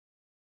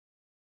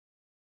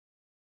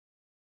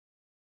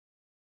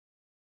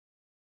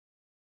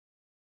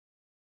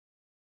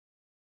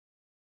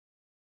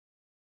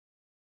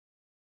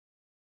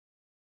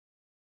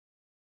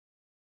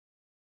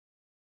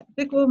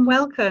big warm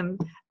welcome.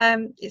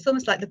 It's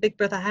almost like the Big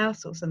Brother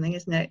house or something,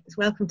 isn't it? It's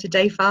welcome to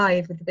day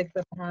 5 of the Big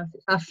Brother house.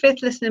 It's our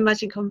 5th Listen,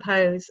 Imagine,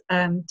 Compose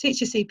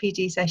teacher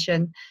CPD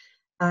session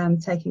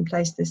taking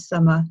place this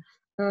summer.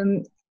 The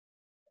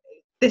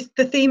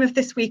theme of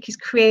this week is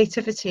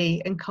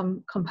creativity and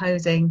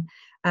composing.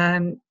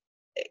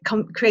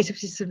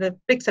 Creativity is sort of a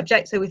big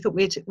subject, so we thought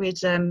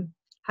we'd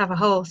have a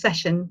whole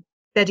session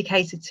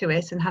dedicated to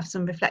it and have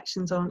some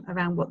reflections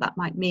around what that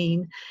might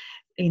mean,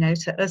 you know,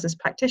 to us as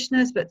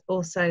practitioners, but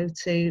also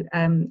to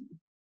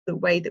the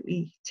way that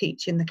we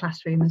teach in the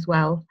classroom as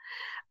well.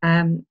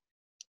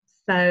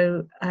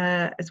 So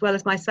as well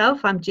as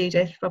myself, I'm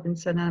Judith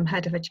Robinson and I'm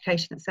Head of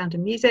Education at Sound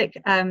and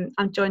Music.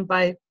 I'm joined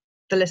by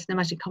the Listen,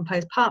 Imagine,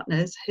 Compose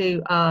partners,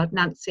 who are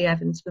Nancy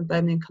Evans from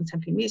Birmingham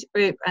Contemporary Music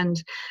Group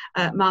and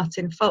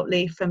Martin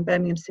Faultley from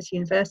Birmingham City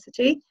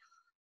University.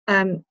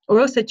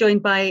 We're also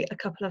joined by a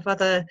couple of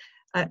other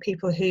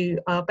people who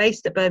are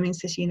based at Birmingham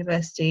City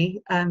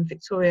University.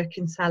 Victoria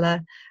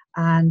Kinsella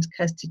and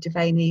Kirsty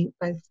Devaney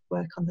both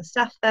work on the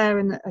staff there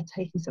and are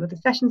taking some of the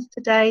sessions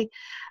today.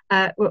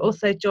 We're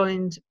also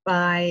joined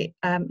by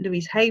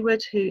Louise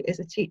Hayward, who is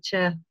a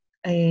teacher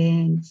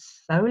in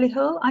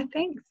Solihull, I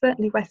think,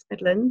 certainly West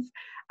Midlands,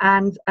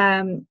 and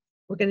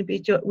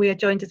we are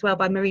joined as well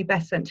by Marie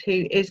Besant,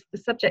 who is the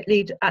subject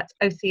lead at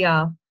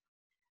OCR.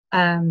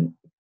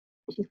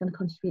 She's going to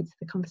contribute to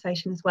the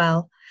conversation as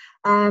well.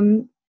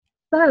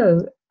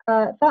 So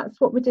that's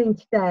what we're doing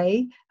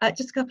today.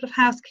 Just a couple of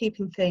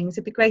housekeeping things.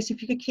 It'd be great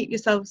if you could keep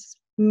yourselves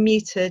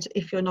muted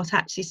if you're not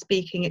actually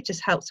speaking. It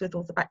just helps with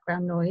all the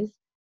background noise.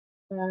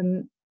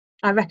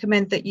 I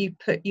recommend that you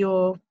put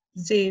your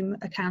Zoom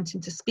account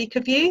into speaker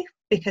view,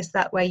 because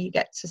that way you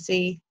get to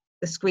see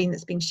the screen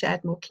that's being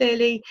shared more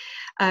clearly.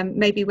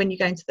 Maybe when you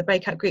go into the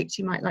breakout groups,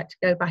 you might like to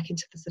go back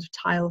into the sort of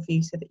tile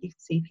view so that you can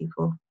see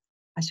people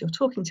as you're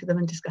talking to them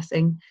and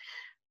discussing.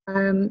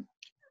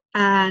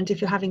 And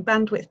if you're having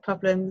bandwidth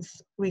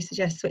problems, we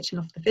suggest switching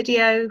off the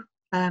video.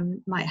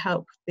 Might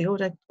help the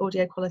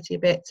audio quality a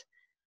bit.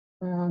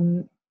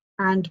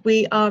 And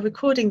we are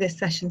recording this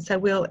session, so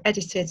we'll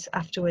edit it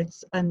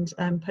afterwards and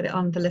put it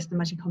on the Listen,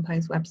 Imagine,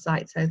 Compose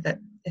website, so that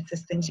if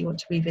there's things you want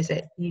to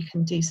revisit, you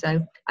can do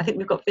so. I think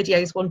we've got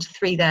videos 1 to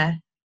 3 there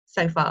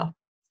so far,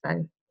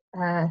 so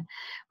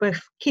we're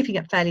keeping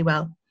it fairly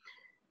well.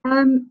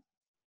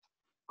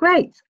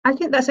 Great, I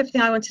think that's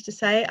everything I wanted to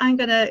say. I'm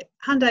going to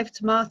hand over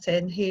to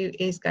Martin, who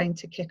is going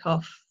to kick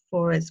off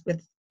for us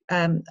with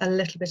a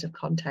little bit of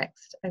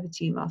context. Over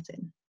to you,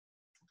 Martin.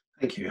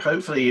 Thank you.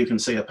 Hopefully you can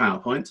see a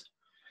PowerPoint.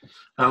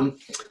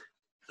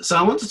 So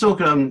I want to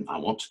talk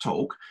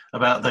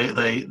about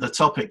the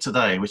topic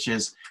today, which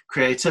is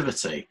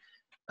creativity.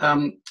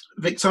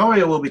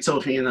 Victoria will be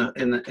talking in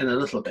a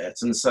little bit,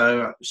 and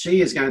so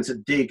she is going to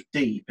dig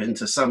deep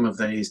into some of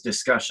these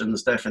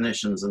discussions,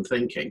 definitions and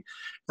thinking.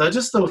 But I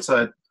just thought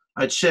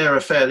I'd share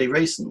a fairly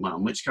recent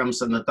one, which comes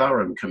from the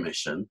Durham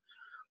Commission,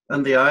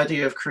 and the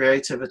idea of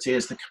creativity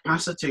is the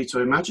capacity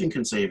to imagine,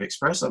 conceive,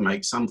 express or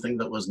make something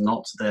that was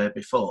not there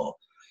before.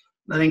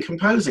 And in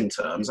composing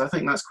terms, I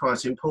think that's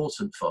quite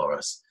important for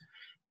us,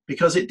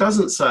 because it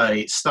doesn't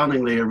say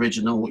stunningly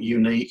original,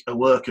 unique, a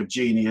work of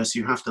genius,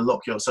 you have to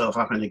lock yourself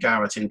up in a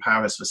garret in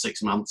Paris for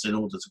 6 months in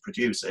order to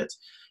produce it,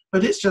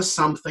 but it's just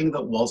something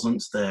that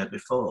wasn't there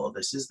before.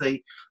 This is the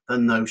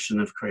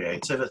notion of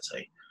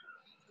creativity.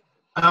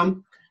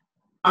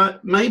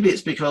 Maybe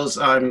it's because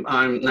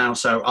I'm now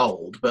so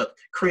old, but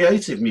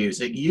creative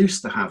music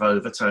used to have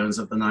overtones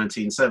of the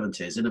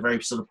 1970s in a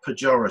very sort of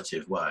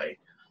pejorative way.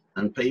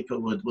 And people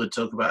would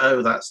talk about,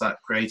 oh, that's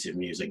that creative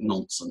music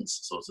nonsense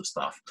sort of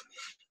stuff.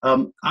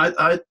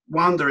 I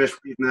wonder if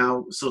we've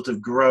now sort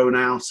of grown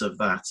out of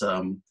that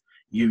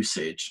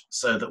usage,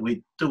 so that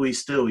we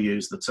still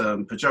use the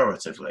term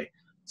pejoratively.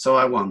 So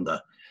I wonder.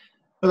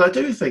 But I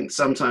do think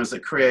sometimes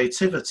that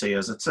creativity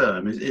as a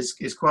term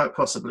is quite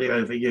possibly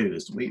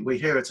overused. We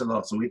hear it a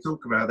lot and we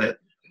talk about it,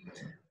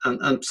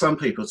 and some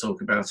people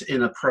talk about it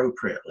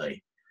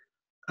inappropriately.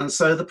 And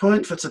so the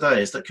point for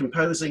today is that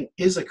composing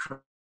is a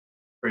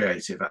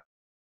creative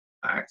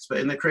act, but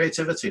in the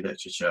creativity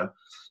literature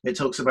it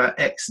talks about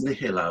ex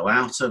nihilo,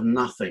 out of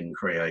nothing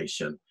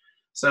creation.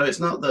 So it's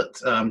not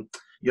that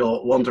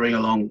you're wandering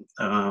along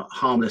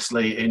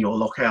harmlessly in your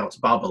lockout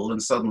bubble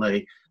and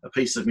suddenly a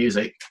piece of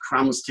music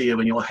crumbs to you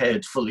in your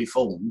head fully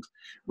formed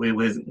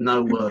with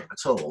no work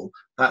at all.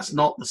 That's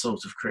not the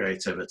sort of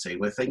creativity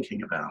we're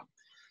thinking about.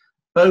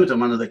 Bowden,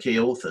 one of the key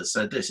authors,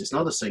 said this: it's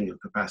not a single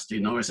capacity,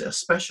 nor is it a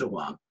special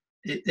one.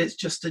 It's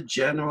just a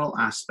general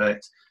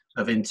aspect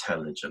of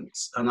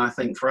intelligence. And I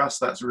think for us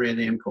that's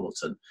really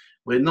important.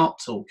 We're not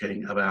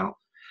talking about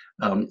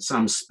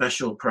some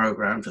special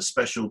program for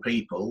special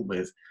people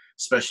with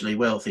especially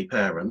wealthy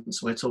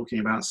parents. We're talking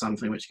about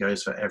something which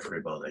goes for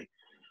everybody.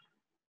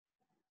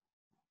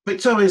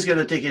 Victoria's going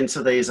to dig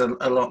into these a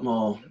lot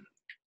more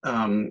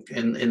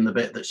in the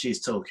bit that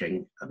she's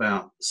talking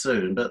about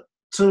soon, but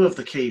 2 of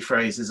the key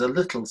phrases are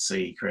little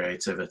c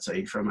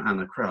creativity from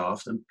Anna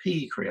Kraft and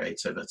p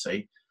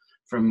creativity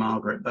from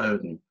Margaret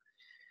Bowden.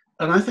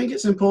 And I think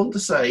it's important to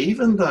say,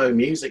 even though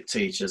music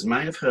teachers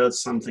may have heard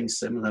something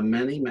similar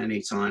many, many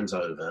times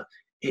over,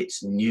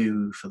 it's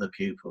new for the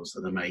pupils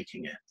that are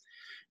making it.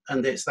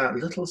 And it's that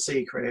little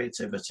C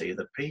creativity,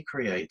 the P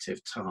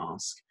creative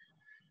task,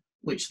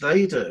 which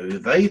they do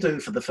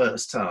for the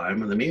first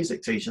time, and the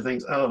music teacher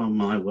thinks, oh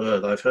my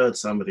word, I've heard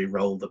somebody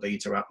roll the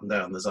beater up and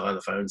down the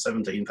xylophone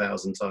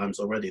 17,000 times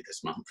already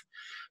this month.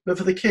 But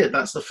for the kid,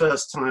 that's the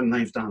first time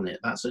they've done it.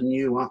 That's a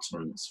new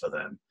utterance for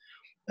them.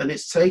 And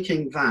it's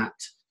taking that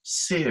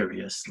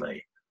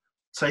seriously,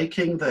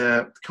 taking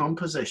their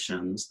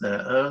compositions, their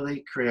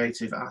early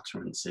creative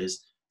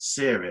utterances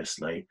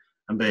seriously,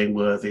 and being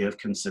worthy of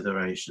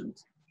consideration.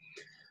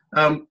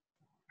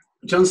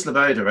 John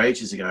Sloboda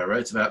ages ago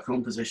wrote about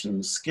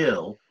composition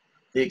skill,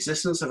 the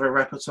existence of a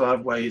repertoire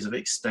of ways of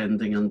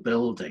extending and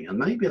building. And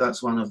maybe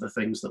that's one of the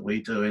things that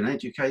we do in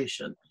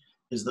education,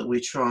 is that we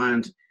try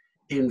and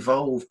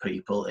involve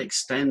people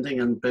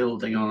extending and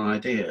building on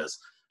ideas.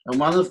 And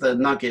one of the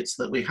nuggets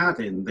that we had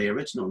in the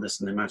original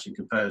Listen, Imagine,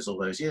 Compose all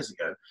those years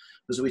ago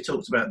was we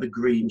talked about the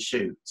green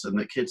shoots, and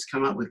the kids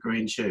come up with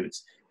green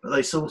shoots, but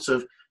they sort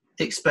of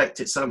expect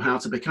it somehow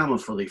to become a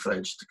fully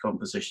fledged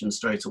composition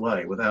straight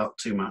away without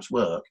too much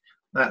work.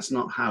 That's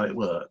not how it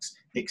works.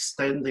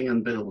 Extending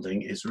and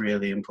building is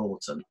really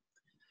important.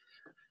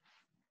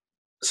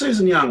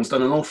 Susan Young's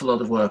done an awful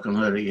lot of work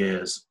on early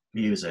years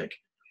music.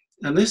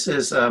 And this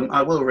is,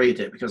 I will read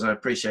it because I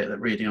appreciate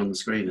that reading on the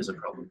screen is a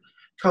problem.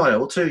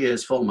 Kyle, 2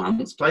 years, 4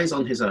 months, plays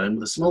on his own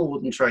with a small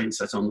wooden train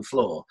set on the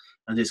floor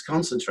and is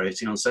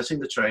concentrating on setting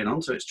the train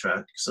onto its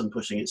tracks and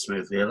pushing it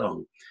smoothly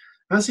along.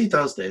 As he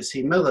does this,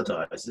 he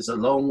melodizes a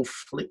long,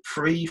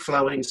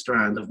 free-flowing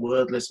strand of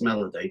wordless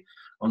melody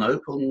on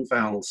open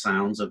vowel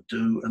sounds of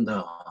do and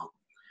ah.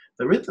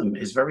 The rhythm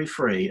is very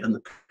free and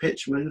the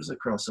pitch moves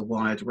across a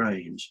wide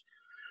range.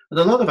 And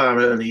a lot of our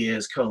early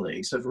years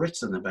colleagues have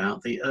written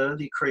about the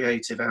early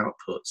creative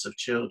outputs of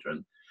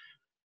children.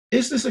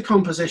 Is this a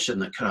composition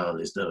that Carl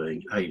is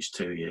doing, aged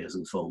 2 years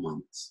and 4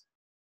 months?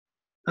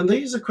 And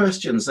these are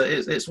questions that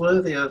it's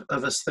worthy of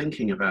us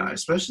thinking about,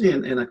 especially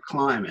in a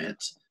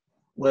climate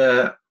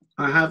where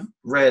I have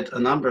read a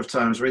number of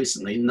times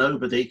recently,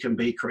 nobody can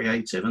be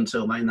creative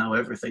until they know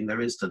everything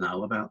there is to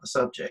know about the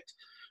subject.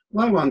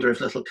 Well, I wonder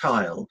if little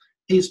Kyle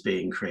is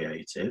being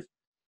creative.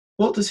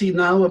 What does he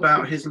know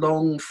about his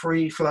long,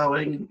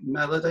 free-flowing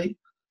melody?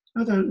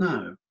 I don't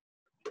know.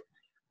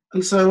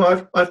 And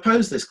so I've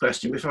posed this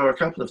question before a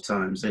couple of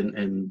times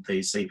in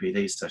these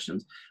CPD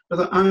sessions,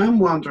 but I am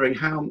wondering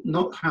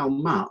not how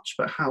much,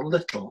 but how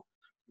little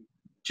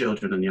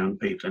children and young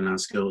people in our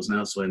schools and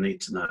elsewhere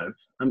need to know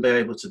and be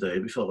able to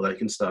do before they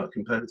can start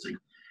composing.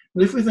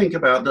 And if we think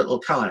about little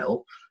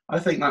Kyle, I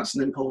think that's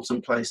an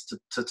important place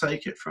to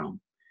take it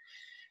from.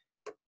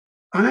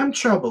 I am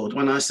troubled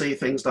when I see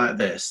things like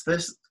this.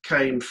 This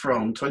came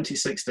from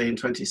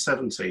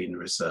 2016-2017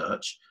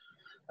 research.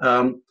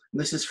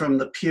 This is from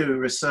the Pew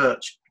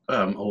Research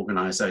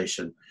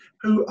organisation,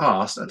 who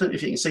asked, I don't know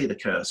if you can see the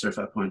cursor if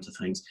I point to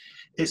things,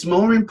 it's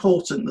more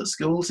important that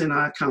schools in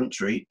our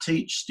country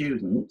teach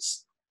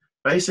students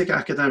basic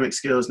academic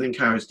skills and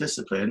encourage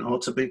discipline, or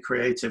to be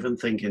creative and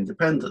think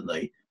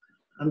independently,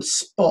 and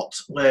spot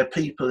where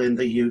people in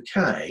the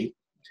UK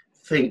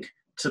think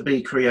to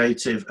be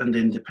creative and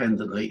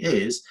independently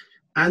is,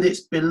 and it's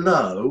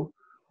below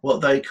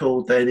what they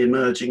called then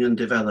emerging and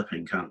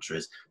developing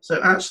countries. So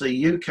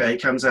actually UK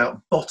comes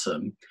out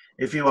bottom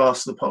if you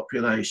ask the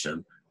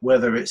population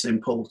whether it's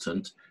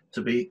important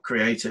to be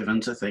creative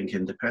and to think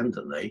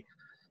independently.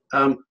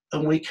 And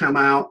we come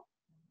out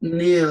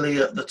nearly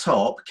at the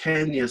top.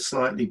 Kenya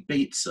slightly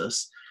beats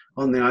us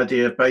on the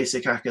idea of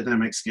basic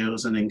academic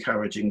skills and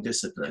encouraging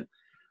discipline.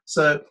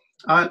 So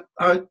I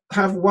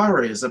have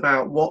worries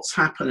about what's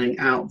happening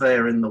out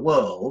there in the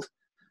world.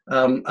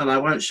 And I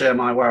won't share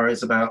my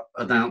worries about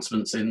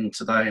announcements in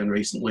today and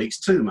recent weeks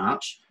too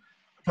much,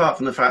 apart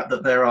from the fact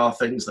that there are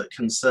things that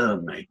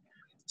concern me.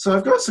 So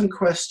I've got some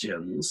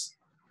questions,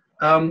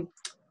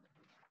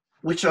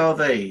 which are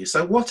these.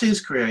 So what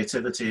is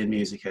creativity in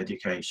music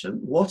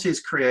education? What is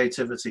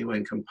creativity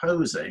when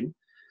composing?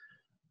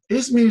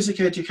 Is music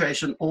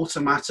education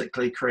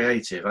automatically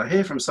creative? I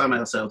hear from some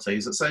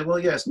SLTs that say, well,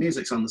 yes,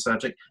 music's on the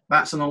subject.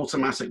 That's an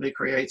automatically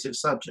creative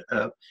subject.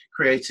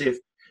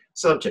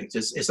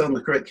 It's on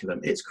the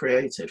curriculum. It's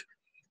creative.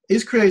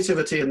 Is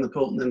creativity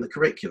important in the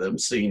curriculum?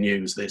 See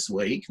news this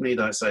week. Need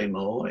I say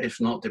more?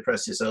 If not,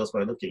 depress yourselves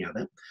by looking at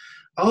it.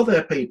 Are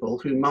there people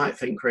who might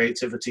think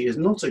creativity is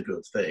not a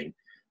good thing?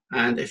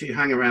 And if you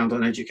hang around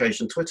on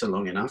education Twitter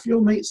long enough,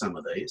 you'll meet some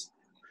of these.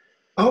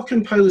 Are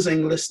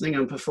composing, listening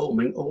and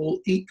performing all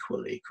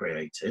equally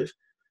creative?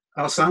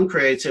 Are some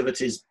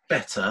creativities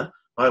better,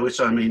 by which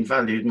I mean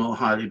valued more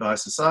highly by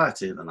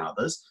society than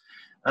others?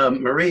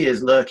 Marie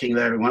is lurking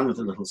there in one of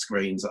the little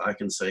screens that I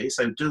can see.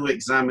 So do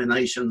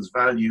examinations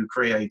value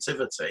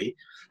creativity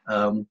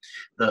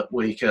that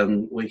we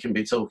can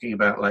be talking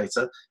about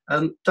later?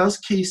 And does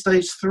Key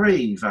Stage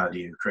 3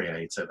 value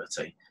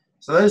creativity?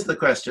 So those are the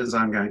questions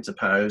I'm going to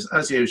pose.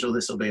 As usual,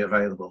 this will be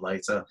available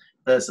later.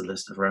 There's a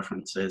list of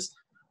references.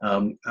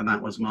 And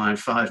that was my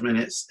 5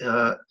 minutes,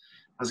 I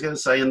was going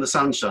to say in the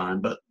sunshine,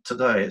 but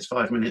today it's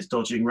 5 minutes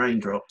dodging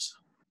raindrops.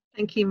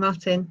 Thank you,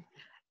 Martin.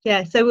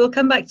 Yeah, so we'll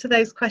come back to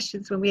those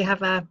questions when we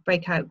have our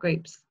breakout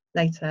groups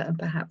later, and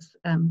perhaps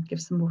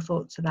give some more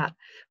thought to that.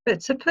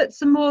 But to put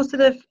some more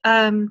sort of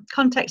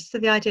context to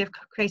the idea of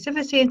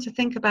creativity and to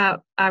think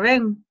about our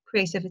own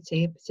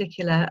creativity in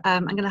particular,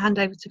 I'm going to hand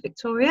over to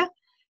Victoria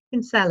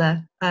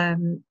Kinsella.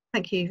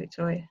 Thank you,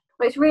 Victoria.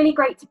 Well, it's really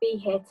great to be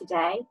here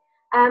today.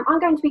 I'm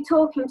going to be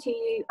talking to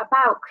you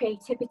about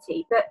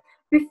creativity, but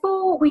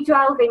before we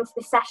delve into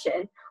the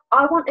session,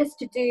 I want us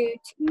to do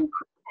 2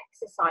 quick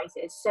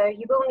exercises. So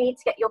you will need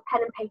to get your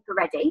pen and paper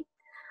ready.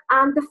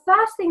 And the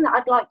first thing that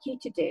I'd like you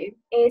to do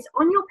is,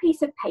 on your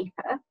piece of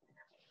paper,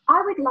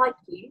 I would like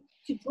you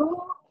to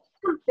draw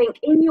something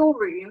in your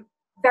room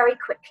very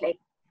quickly.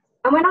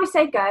 And when I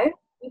say go,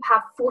 you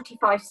have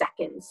 45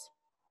 seconds.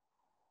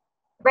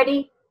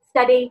 Ready,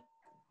 steady,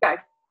 go.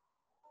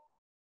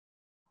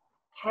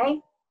 Okay,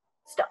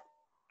 stop.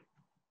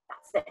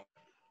 That's it.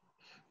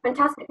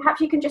 Fantastic.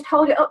 Perhaps you can just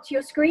hold it up to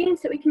your screen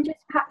so we can just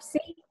perhaps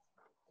see.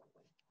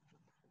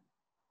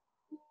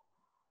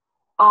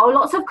 Oh,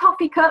 lots of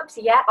coffee cups.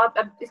 Yeah,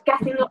 I'm just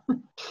getting lots of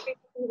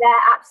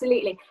there.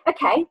 Absolutely.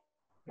 Okay.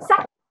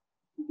 Second,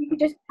 you could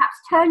just perhaps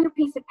turn your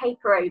piece of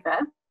paper over.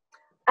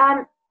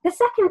 The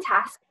second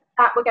task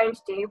that we're going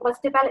to do was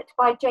developed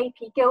by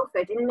J.P.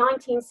 Guilford in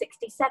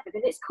 1967,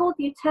 and it's called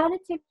the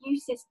Alternative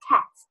Uses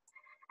Test.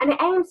 And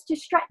it aims to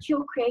stretch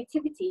your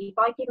creativity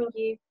by giving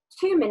you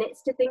 2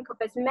 minutes to think of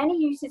as many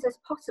uses as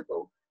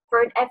possible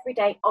for an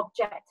everyday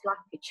object like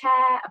a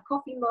chair, a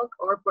coffee mug,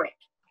 or a brick.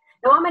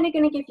 Now, I'm only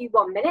going to give you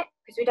 1 minute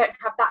because we don't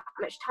have that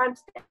much time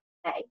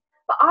today,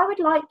 but I would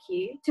like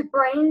you to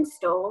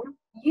brainstorm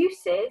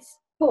uses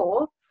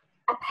for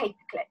a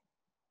paperclip.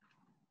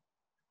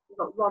 You've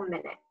got 1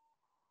 minute.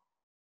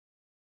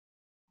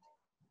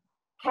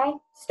 Okay,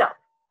 stop.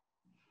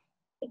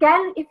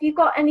 Again, if you've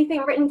got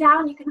anything written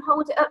down, you can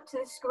hold it up to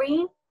the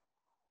screen.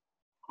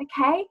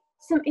 Okay,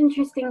 some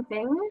interesting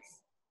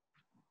things.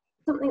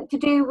 Something to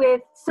do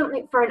with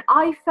something for an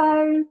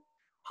iPhone,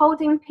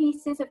 holding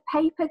pieces of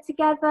paper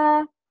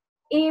together,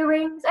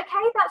 earrings.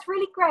 Okay, that's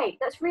really great.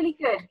 That's really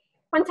good.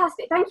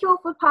 Fantastic. Thank you all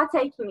for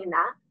partaking in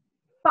that.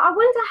 But I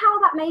wonder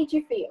how that made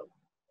you feel.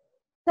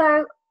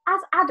 So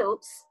as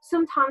adults,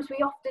 sometimes we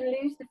often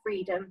lose the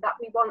freedom that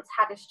we once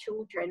had as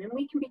children, and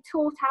we can be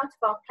taught out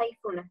of our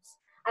playfulness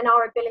and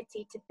our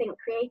ability to think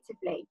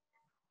creatively.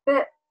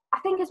 But I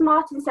think, as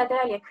Martin said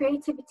earlier,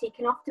 creativity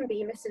can often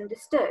be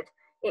misunderstood.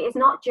 It is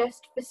not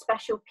just for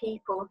special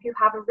people who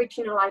have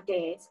original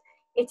ideas.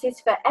 It is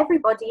for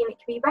everybody, and it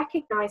can be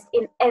recognised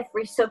in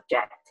every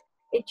subject.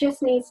 It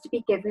just needs to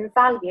be given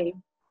value.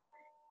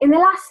 In the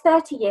last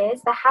 30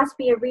 years, there has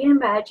been a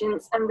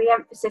re-emergence and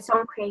re-emphasis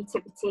on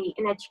creativity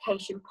in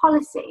education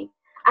policy,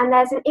 and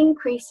there's an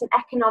increase in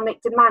economic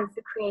demand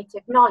for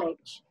creative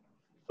knowledge.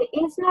 It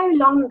is no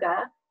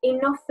longer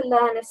enough for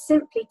learners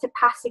simply to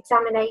pass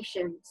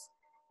examinations.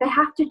 They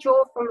have to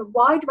draw from a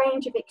wide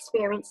range of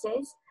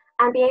experiences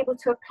and be able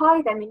to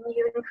apply them in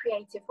new and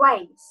creative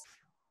ways.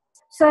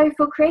 So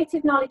for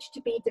creative knowledge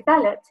to be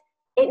developed,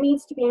 it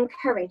needs to be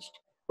encouraged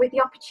with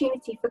the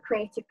opportunity for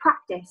creative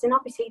practice. And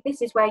obviously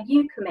this is where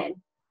you come in.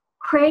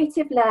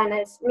 Creative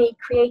learners need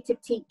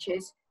creative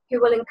teachers who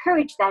will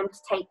encourage them to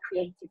take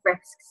creative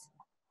risks.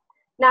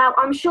 Now,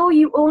 I'm sure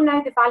you all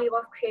know the value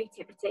of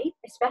creativity,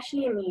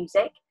 especially in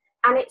music,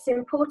 and its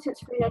importance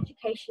for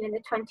education in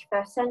the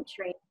 21st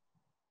century.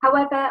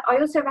 However, I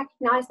also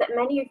recognise that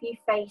many of you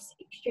face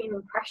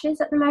extreme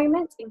pressures at the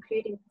moment,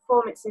 including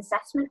performance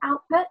assessment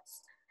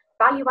outputs,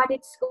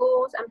 value-added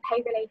scores and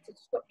pay-related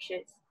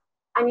structures.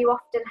 And you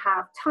often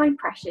have time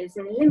pressures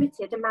and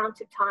limited amount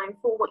of time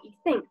for what you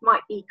think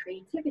might be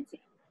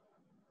creativity.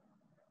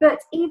 But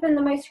even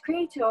the most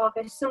creative of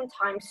us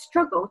sometimes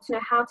struggle to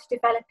know how to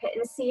develop it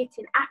and see it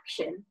in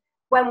action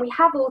when we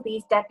have all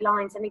these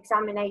deadlines and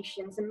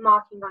examinations and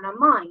marking on our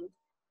mind.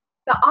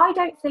 But I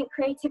don't think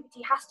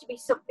creativity has to be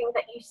something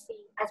that you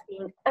see as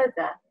being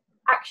other.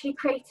 Actually,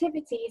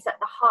 creativity is at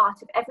the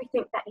heart of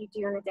everything that you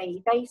do on a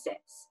daily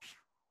basis.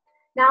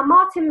 Now,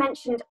 Martin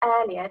mentioned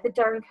earlier the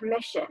Durham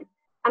Commission,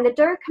 and the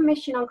Durham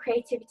Commission on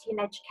Creativity in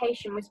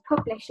Education was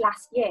published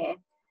last year,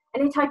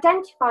 and it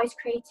identifies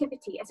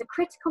creativity as a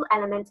critical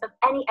element of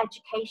any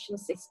education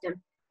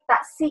system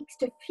that seeks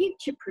to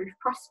future-proof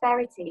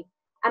prosperity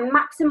and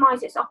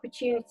maximise its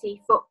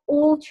opportunity for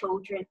all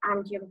children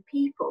and young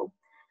people.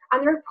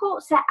 And the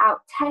report set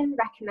out 10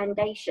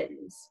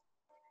 recommendations.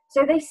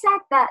 So they said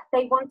that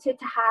they wanted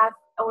to have,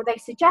 or they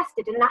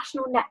suggested, a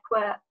national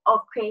network of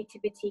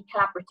creativity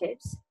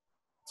collaboratives,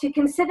 to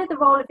consider the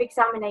role of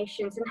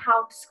examinations and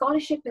how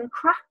scholarship and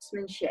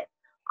craftsmanship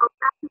are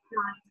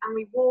recognised and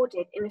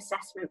rewarded in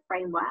assessment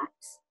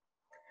frameworks,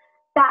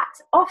 that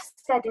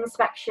Ofsted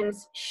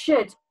inspections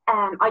should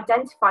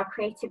identify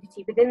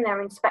creativity within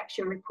their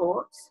inspection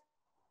reports.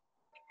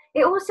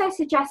 It also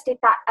suggested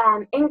that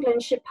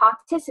England should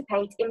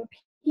participate in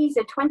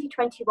PISA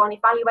 2021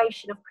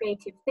 evaluation of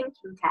creative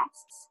thinking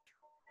tests,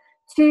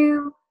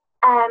 to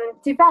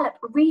develop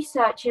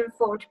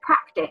research-informed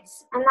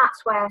practice, and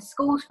that's where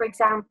schools, for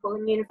example,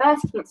 and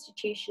university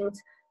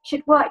institutions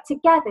should work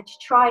together to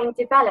try and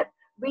develop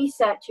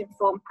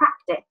research-informed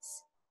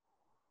practice.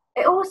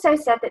 It also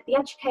said that the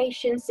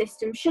education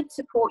system should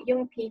support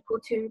young people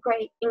to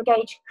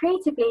engage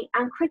creatively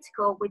and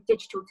critical with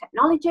digital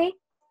technology,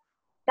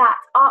 that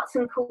arts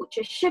and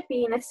culture should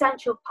be an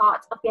essential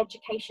part of the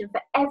education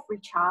for every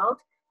child,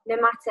 no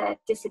matter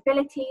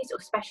disabilities or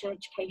special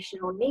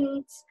educational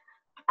needs.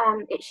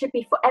 It should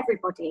be for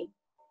everybody,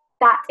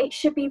 that it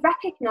should be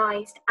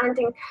recognised and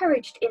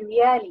encouraged in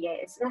the early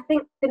years. And I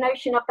think the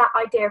notion of that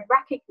idea of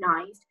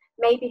recognised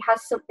maybe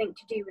has something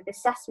to do with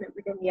assessment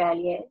within the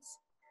early years,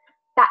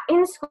 that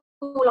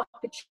in-school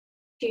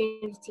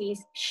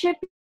opportunities should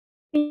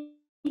be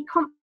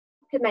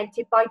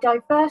complemented by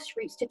diverse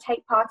routes to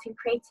take part in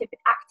creative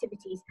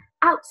activities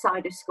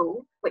outside of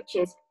school, which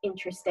is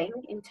interesting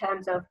in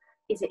terms of,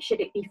 should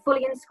it be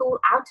fully in school,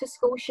 out of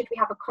school, should we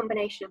have a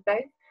combination of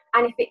both?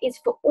 And if it is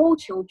for all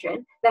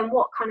children, then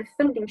what kind of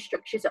funding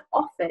structures are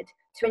offered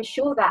to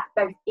ensure that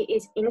both it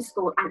is in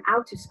school and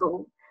out of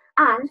school?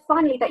 And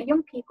finally, that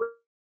young people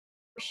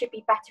should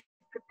be better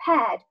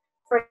prepared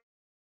for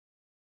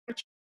a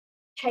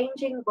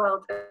changing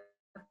world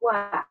of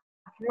work.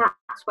 And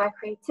that's where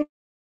creativity,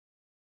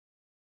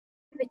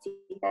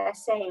 they're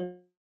saying,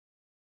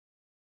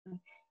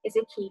 is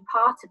a key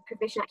part of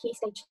provision at Key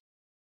Stage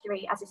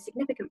 3 as a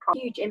significant,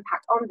 huge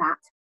impact on that.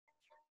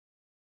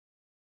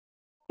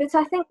 But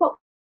I think what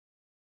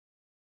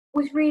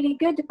was really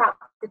good about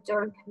the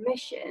Durham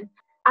Commission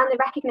and the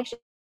recognition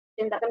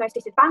that the most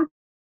disadvantaged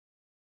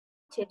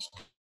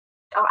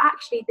are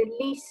actually the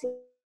least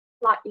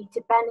likely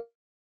to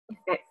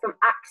benefit from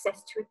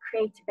access to a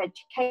creative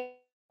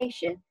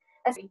education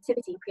as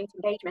creativity and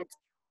creative engagement.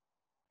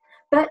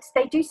 But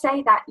they do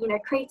say that, you know,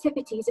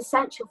 creativity is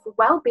essential for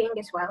well-being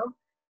as well,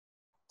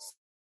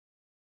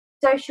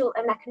 social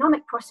and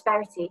economic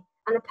prosperity,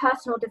 and the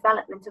personal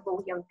development of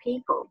all young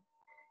people.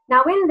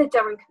 Now, in the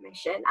Durham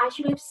Commission, as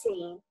you'll have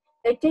seen,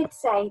 they did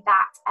say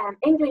that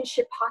England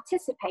should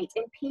participate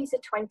in PISA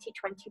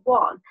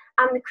 2021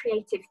 and the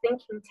creative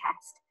thinking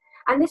test.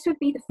 And this would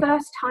be the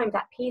first time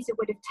that PISA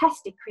would have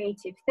tested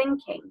creative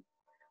thinking.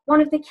 One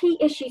of the key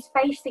issues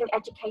facing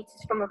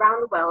educators from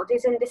around the world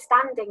is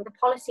understanding the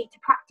policy to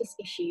practice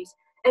issues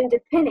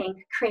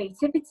underpinning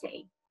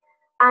creativity.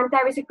 And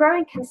there is a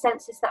growing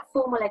consensus that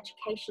formal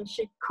education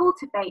should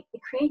cultivate the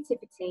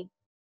creativity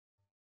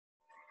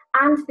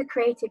and the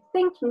creative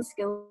thinking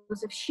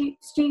skills of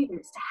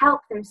students to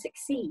help them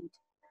succeed.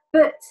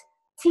 But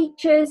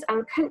teachers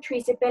and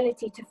countries'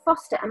 ability to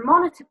foster and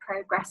monitor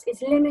progress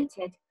is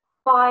limited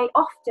by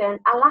often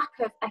a lack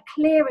of a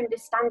clear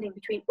understanding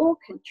between all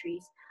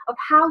countries of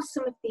how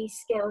some of these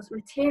skills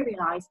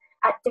materialise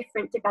at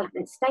different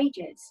development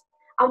stages.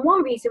 And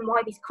one reason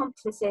why these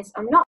competencies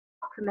are not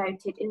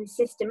promoted in a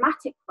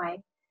systematic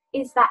way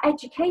is that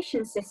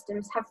education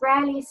systems have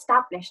rarely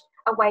established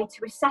a way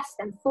to assess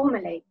them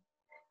formally.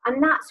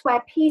 And that's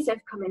where PISA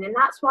have come in, and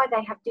that's why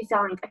they have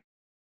designed a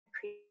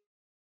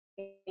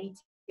creative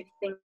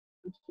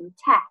thinking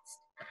test.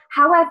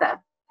 However,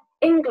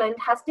 England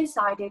has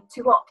decided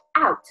to opt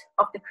out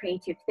of the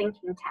creative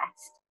thinking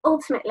test.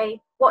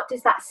 Ultimately, what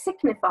does that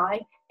signify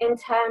in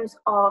terms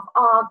of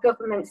our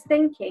government's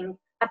thinking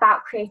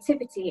about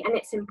creativity and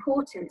its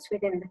importance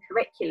within the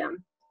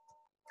curriculum?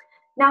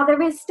 Now,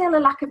 there is still a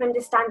lack of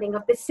understanding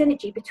of the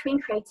synergy between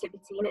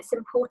creativity and its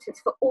importance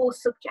for all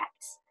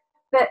subjects.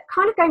 But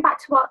kind of going back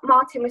to what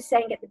Martin was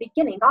saying at the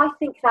beginning, I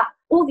think that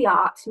all the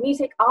arts,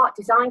 music, art,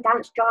 design,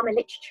 dance, drama,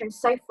 literature, and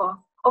so forth,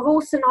 are all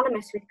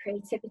synonymous with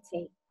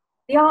creativity.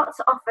 The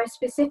arts offer a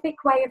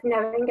specific way of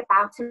knowing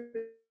about and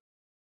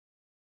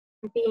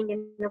being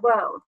in the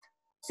world.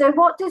 So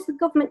what does the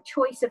government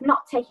choice of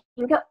not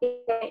taking up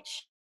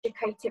the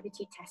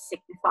creativity test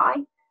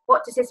signify?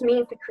 What does this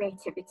mean for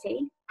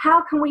creativity?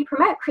 How can we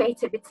promote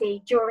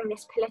creativity during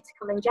this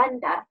political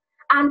agenda?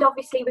 And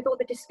obviously, with all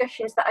the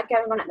discussions that are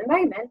going on at the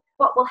moment,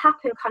 what will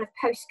happen kind of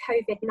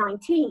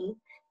post-COVID-19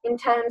 in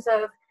terms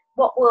of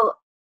what will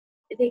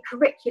the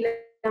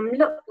curriculum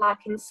look like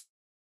in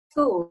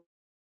school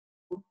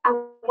and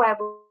where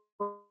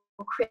will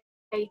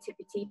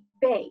creativity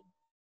be?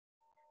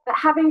 But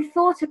having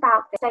thought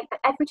about this, state that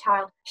every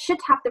child should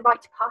have the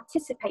right to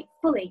participate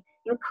fully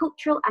in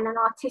cultural and an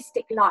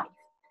artistic life,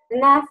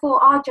 and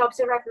therefore our jobs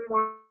are ever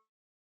more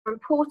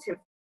important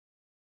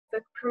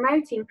for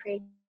promoting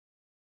creativity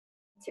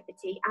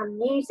and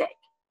music.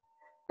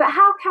 But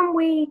how can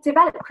we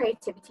develop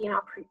creativity in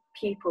our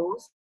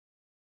pupils?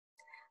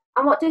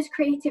 And what does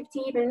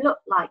creativity even look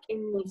like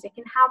in music,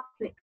 and how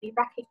can it be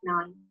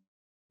recognised?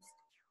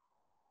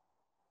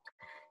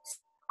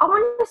 I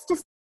want us to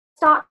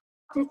start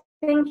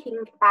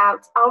thinking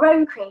about our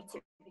own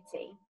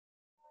creativity.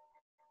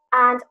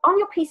 And on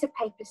your piece of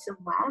paper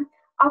somewhere,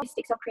 are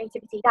sticks of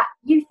creativity that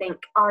you think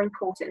are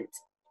important.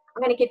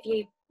 I'm going to give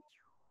you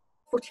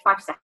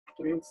 45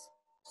 seconds,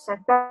 so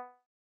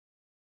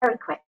very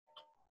quick.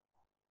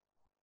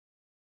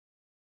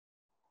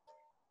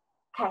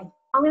 Okay,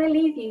 I'm going to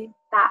leave you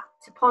that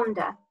to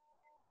ponder.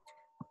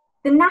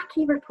 The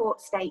NACI report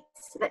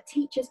states that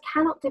teachers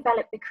cannot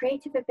develop the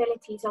creative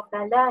abilities of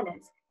their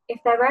learners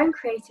if their own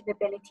creative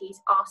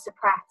abilities are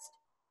suppressed.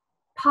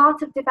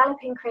 Part of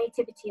developing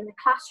creativity in the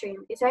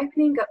classroom is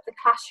opening up the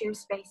classroom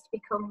space to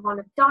become one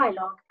of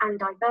dialogue and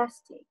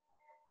diversity.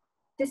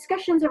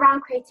 Discussions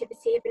around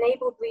creativity have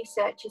enabled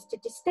researchers to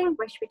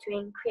distinguish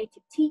between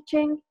creative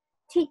teaching,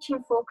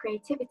 teaching for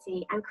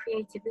creativity, and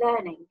creative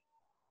learning.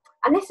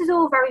 And this is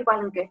all very well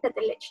and good that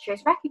the literature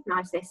has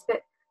recognised this,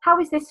 but how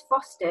is this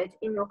fostered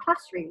in your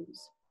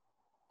classrooms?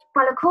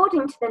 Well,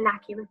 according to the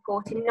NACI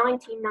report in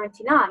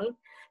 1999,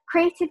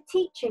 creative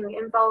teaching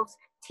involves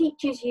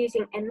teachers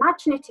using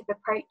imaginative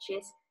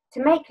approaches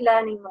to make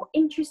learning more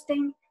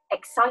interesting,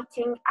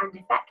 exciting, and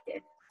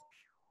effective.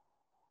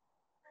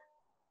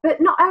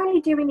 But not only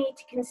do we need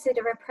to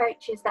consider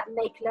approaches that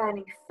make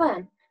learning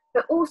fun,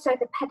 but also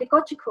the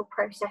pedagogical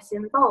process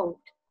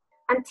involved.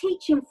 And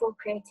teaching for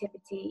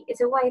creativity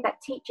is a way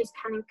that teachers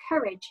can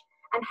encourage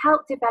and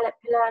help develop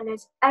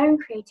learners' own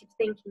creative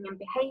thinking and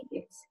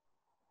behaviours.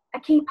 A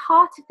key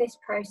part of this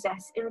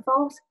process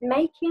involves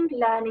making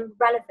learning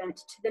relevant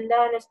to the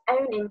learner's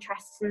own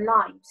interests and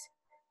lives,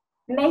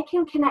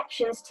 making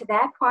connections to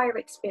their prior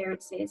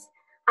experiences,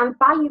 and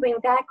valuing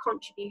their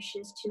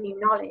contributions to new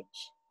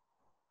knowledge.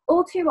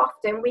 All too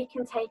often, we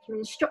can take an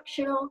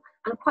instructional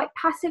and quite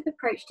passive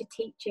approach to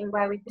teaching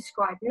where we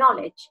prescribe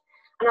knowledge.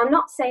 And I'm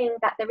not saying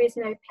that there is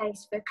no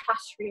place for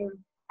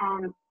classroom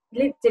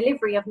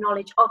delivery of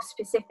knowledge, of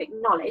specific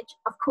knowledge.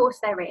 Of course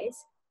there is.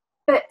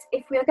 But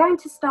if we are going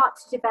to start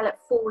to develop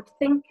forward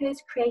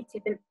thinkers,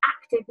 creative and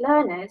active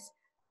learners,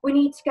 we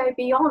need to go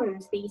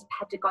beyond these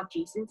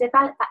pedagogies and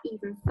develop that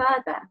even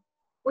further.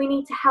 We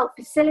need to help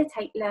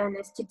facilitate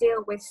learners to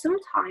deal with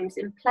sometimes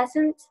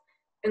unpleasant,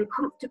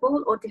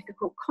 uncomfortable or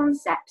difficult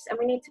concepts, and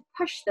we need to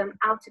push them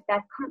out of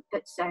their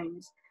comfort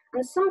zones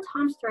and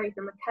sometimes throw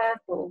them a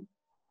curveball.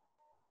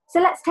 So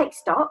let's take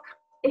stock.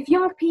 If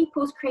young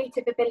people's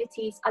creative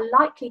abilities are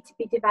likely to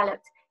be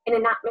developed in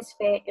an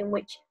atmosphere in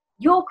which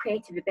your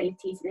creative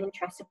abilities and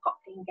interests are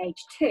properly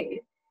engaged too,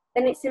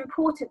 then it's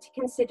important to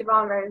consider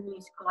our own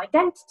musical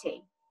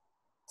identity.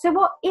 So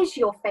what is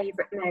your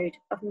favourite mode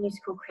of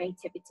musical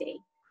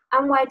creativity?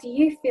 And where do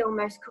you feel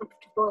most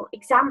comfortable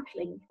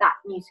exempling that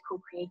musical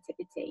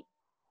creativity?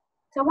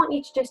 So I want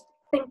you to just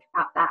think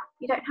about that.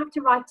 You don't have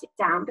to write it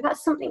down, but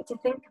that's something to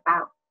think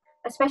about,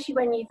 especially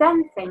when you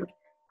then think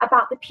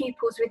about the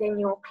pupils within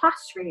your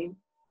classroom.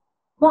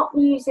 What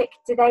music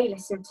do they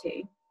listen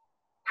to?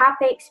 Have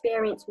they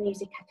experienced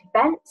music at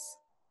events?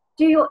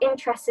 Do your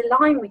interests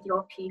align with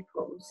your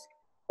pupils?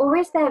 Or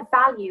is there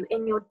value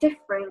in your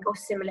differing or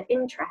similar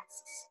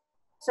interests?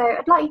 So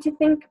I'd like you to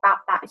think about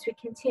that as we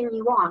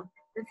continue on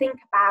and think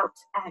about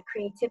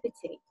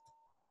creativity.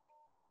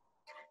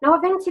 Now,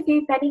 I've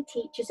interviewed many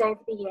teachers over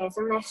the years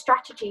on their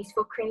strategies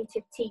for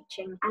creative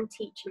teaching and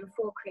teaching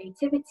for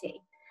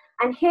creativity.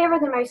 And here are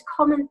the most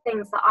common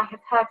things that I have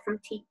heard from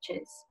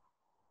teachers.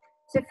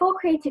 So for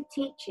creative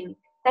teaching,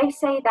 they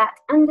say that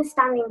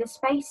understanding that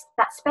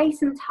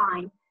space and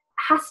time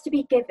has to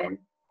be given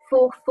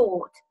for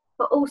thought,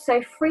 but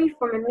also free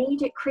from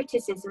immediate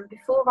criticism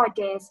before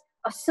ideas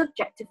are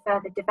subject to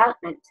further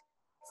development.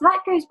 So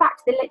that goes back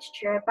to the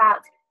literature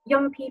about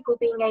young people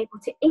being able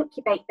to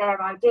incubate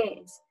their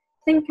ideas,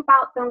 think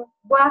about them,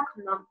 work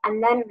on them,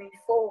 and then move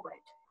forward.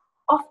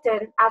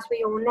 Often, as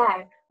we all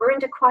know, we're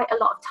under quite a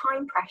lot of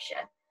time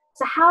pressure.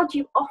 So how do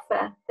you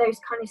offer those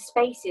kind of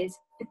spaces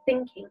for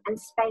thinking and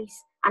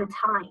space and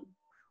time?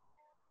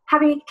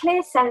 Having a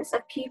clear sense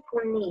of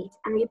pupil need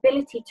and the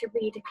ability to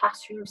read a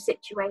classroom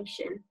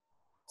situation.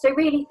 So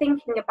really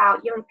thinking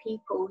about young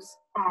people's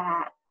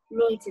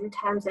needs in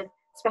terms of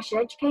special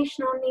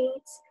educational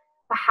needs.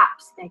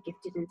 Perhaps they're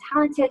gifted and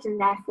talented and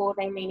therefore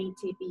they may need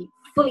to be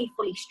fully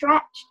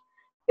stretched,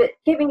 but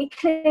giving a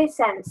clear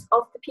sense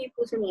of the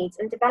pupil's needs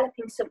and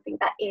developing something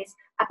that is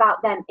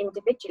about them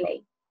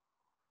individually.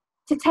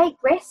 To take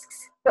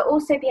risks, but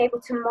also be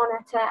able to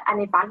monitor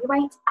and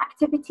evaluate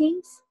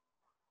activities.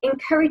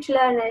 Encourage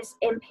learners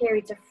in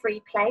periods of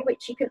free play,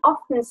 which you can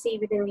often see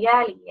within the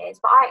early years,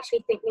 but I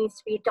actually think needs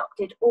to be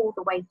adopted all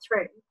the way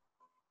through.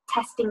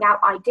 Testing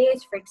out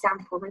ideas, for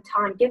example, and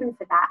time given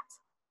for that.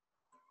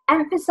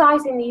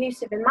 Emphasising the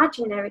use of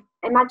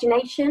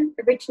imagination,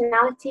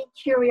 originality,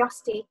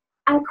 curiosity,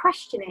 and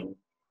questioning.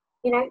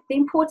 You know, the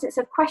importance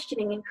of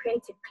questioning in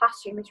creative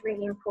classroom is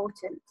really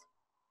important.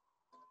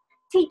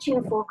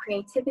 Teaching for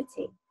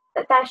creativity,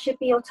 that there should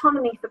be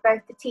autonomy for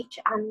both the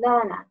teacher and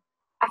learner,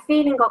 a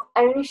feeling of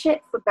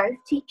ownership for both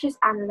teachers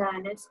and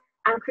learners,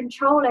 and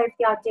control over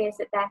the ideas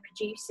that they're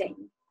producing.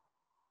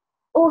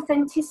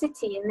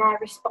 Authenticity in their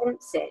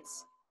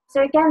responses.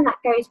 So again, that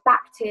goes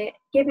back to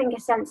giving a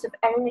sense of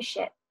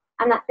ownership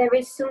and that there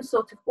is some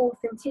sort of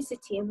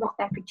authenticity in what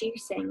they're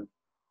producing.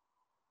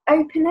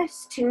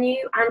 Openness to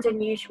new and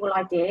unusual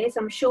ideas.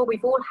 I'm sure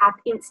we've all had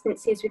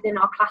instances within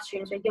our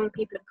classrooms where young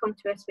people have come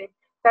to us with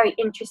very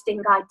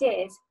interesting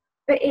ideas,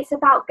 but it's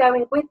about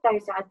going with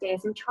those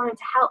ideas and trying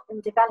to help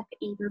them develop it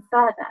even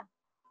further.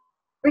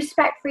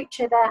 Respect for each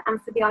other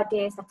and for the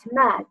ideas that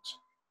emerge.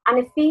 and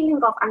a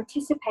feeling of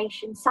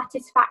anticipation,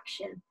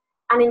 satisfaction,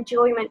 and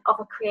enjoyment of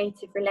a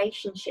creative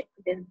relationship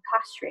within the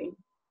classroom.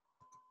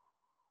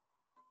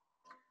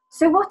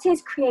 So what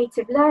is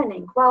creative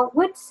learning? Well,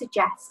 Wood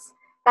suggests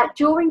that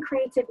during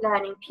creative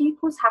learning,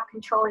 pupils have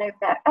control over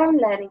their own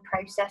learning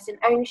process and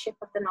ownership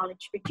of the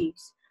knowledge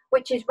produced,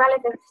 which is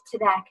relevant to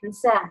their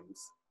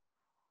concerns.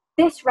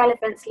 This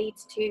relevance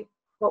leads to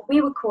what we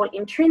would call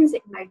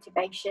intrinsic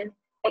motivation,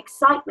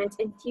 excitement,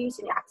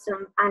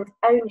 enthusiasm, and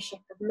ownership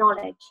of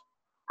knowledge.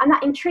 And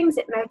that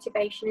intrinsic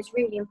motivation is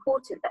really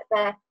important, that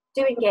they're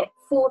doing it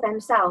for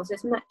themselves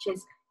as much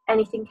as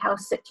anything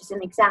else, such as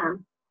an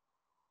exam.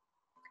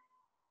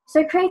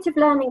 So creative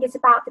learning is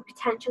about the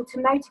potential to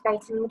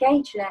motivate and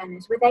engage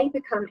learners where they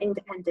become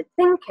independent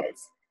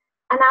thinkers.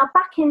 And now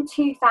back in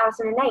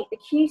 2008, the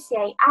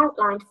QCA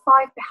outlined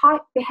 5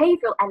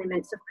 behavioural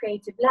elements of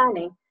creative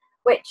learning,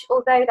 which,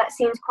 although that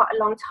seems quite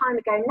a long time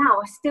ago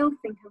now, I still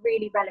think are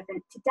really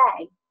relevant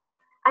today.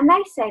 And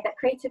they say that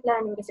creative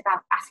learning is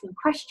about asking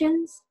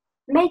questions,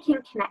 making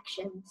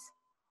connections,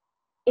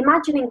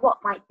 imagining what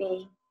might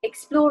be,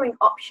 exploring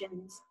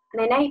options,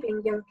 and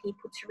enabling young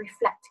people to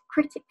reflect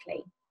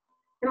critically.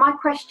 And my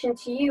question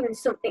to you, and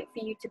something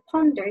for you to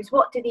ponder, is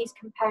what do these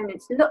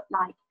components look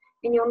like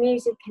in your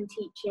music and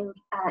teaching,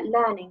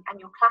 learning and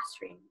your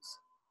classrooms?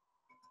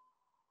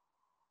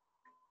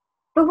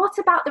 But what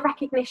about the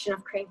recognition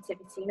of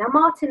creativity? Now,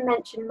 Martin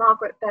mentioned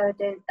Margaret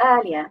Burden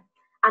earlier,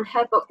 and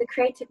her book, The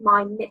Creative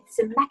Mind, Myths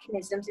and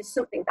Mechanisms, is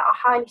something that I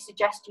highly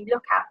suggest you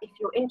look at if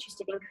you're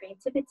interested in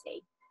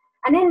creativity.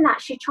 And in that,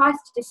 she tries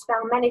to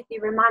dispel many of the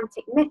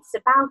romantic myths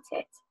about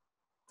it.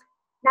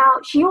 Now,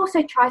 she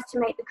also tries to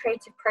make the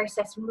creative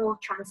process more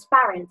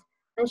transparent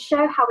and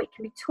show how it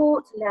can be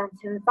taught, learned,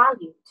 and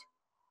valued.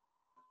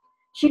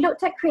 She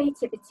looked at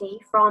creativity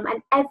from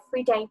an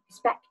everyday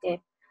perspective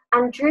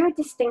and drew a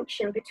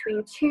distinction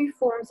between 2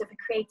 forms of a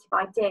creative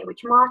idea,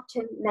 which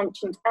Martin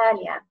mentioned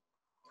earlier.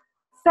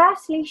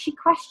 Firstly, she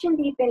questioned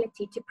the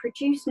ability to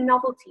produce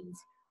novelties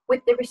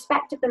with the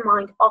respect of the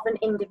mind of an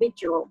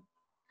individual,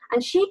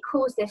 and she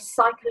calls this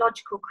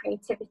psychological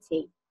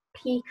creativity,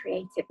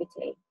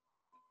 P-creativity.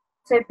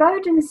 So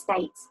Bowden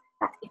states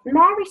that if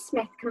Mary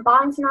Smith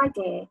combines an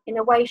idea in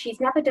a way she's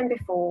never done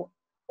before,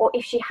 or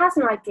if she has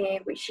an idea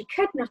which she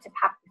could not have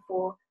had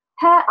before,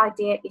 her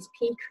idea is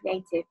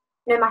P-creative,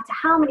 no matter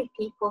how many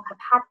people have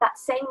had that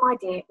same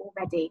idea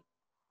already.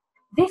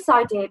 This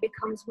idea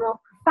becomes more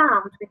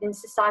profound within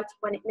society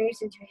when it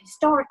moves into a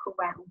historical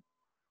realm.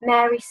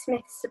 Mary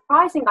Smith's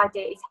surprising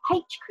idea is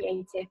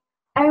H-creative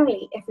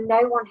only if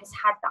no one has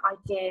had that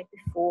idea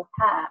before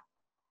her.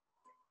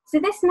 So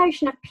this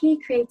notion of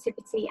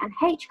P-creativity and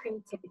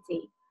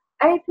H-creativity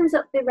opens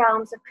up the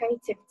realms of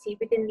creativity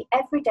within the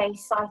everyday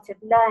site of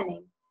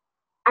learning.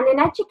 And in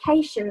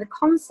education, the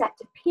concept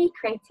of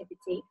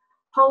P-creativity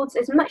holds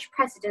as much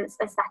precedence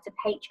as that of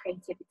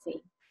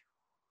H-creativity.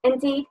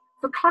 Indeed,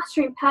 for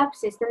classroom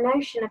purposes, the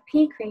notion of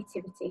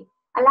P-creativity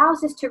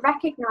allows us to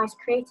recognise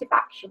creative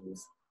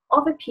actions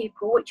of a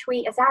pupil which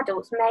we as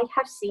adults may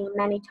have seen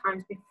many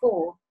times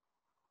before.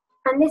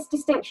 And this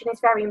distinction is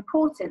very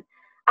important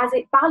as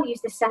it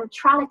values the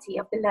centrality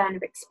of the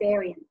learner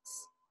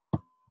experience.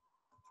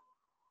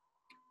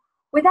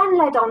 We're then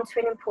led on to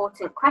an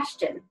important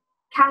question: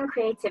 can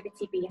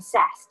creativity be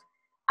assessed?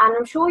 And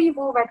I'm sure you've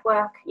all read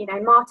work,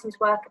 Martin's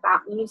work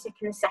about music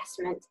and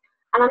assessment,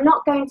 and I'm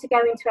not going to go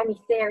into any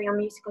theory on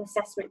musical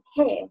assessment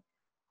here,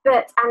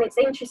 and it's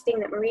interesting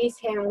that Marie's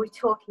here and we're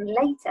talking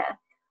later.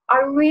 I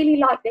really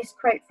like this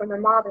quote from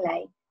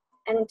Amabile,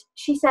 and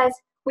she says,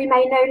 "We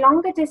may no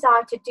longer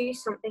desire to do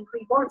something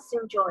we once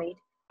enjoyed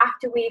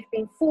after we've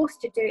been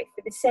forced to do it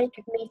for the sake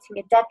of meeting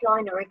a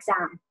deadline or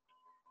exam."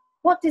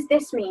 What does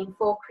this mean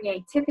for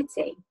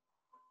creativity?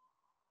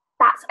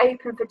 That's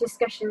open for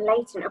discussion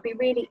later, and it'll be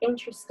really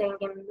interesting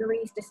in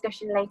Marie's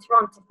discussion later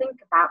on to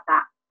think about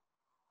that.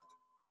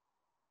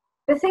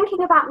 But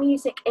thinking about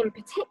music in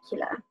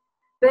particular,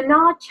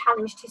 Bernard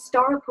challenged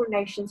historical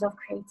notions of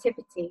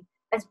creativity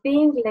as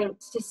being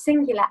linked to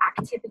singular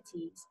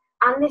activities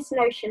and this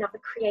notion of a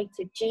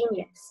creative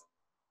genius.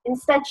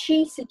 Instead,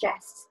 she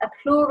suggests a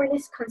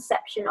pluralist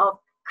conception of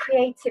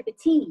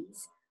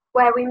creativities,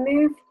 where we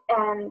move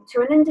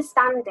to an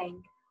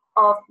understanding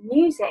of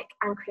music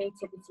and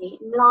creativity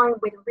in line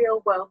with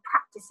real-world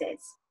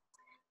practices.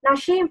 Now,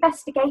 she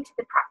investigated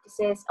the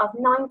practices of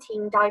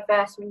 19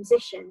 diverse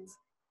musicians,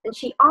 and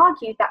she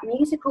argued that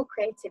musical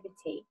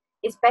creativity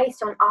is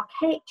based on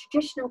archaic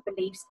traditional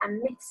beliefs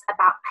and myths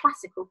about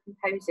classical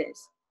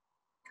composers.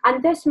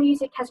 And thus,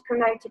 music has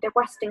promoted a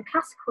Western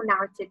classical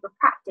narrative of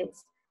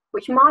practice,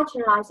 which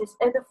marginalises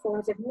other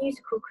forms of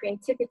musical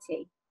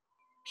creativity.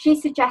 She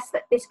suggests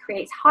that this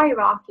creates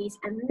hierarchies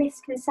and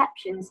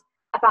misconceptions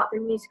about the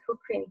musical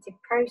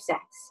creative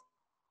process.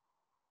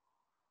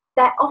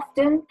 There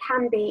often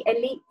can be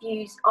elite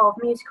views of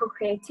musical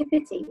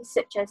creativity,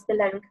 such as the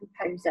lone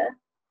composer,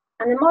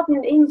 and the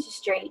modern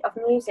industry of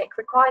music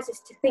requires us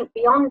to think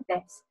beyond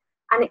this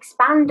and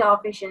expand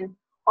our vision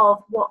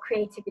of what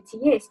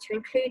creativity is to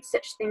include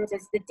such things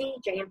as the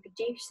DJ and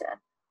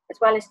producer, as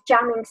well as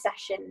jamming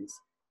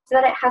sessions, so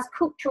that it has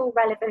cultural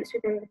relevance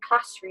within the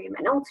classroom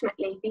and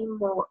ultimately be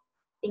more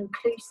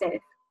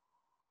inclusive.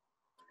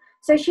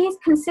 So she's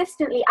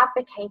consistently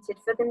advocated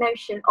for the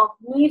notion of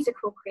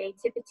musical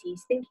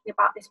creativities, thinking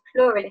about this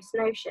pluralist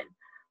notion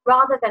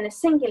rather than a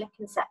singular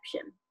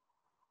conception.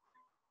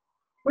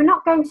 We're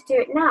not going to do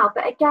it now,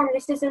 but again,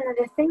 this is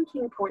another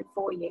thinking point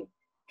for you.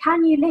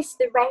 Can you list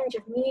the range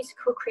of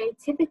musical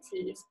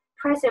creativities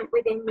present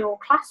within your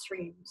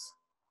classrooms?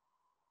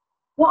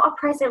 What are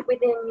present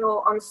within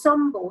your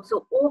ensembles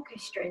or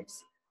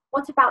orchestras?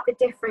 What about the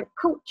different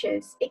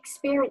cultures,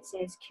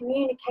 experiences,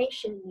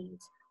 communication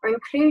needs, or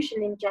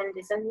inclusion in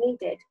genders are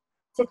needed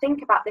to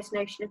think about this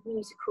notion of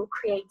musical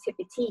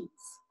creativities?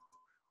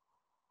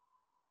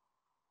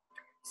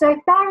 So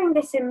bearing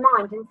this in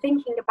mind and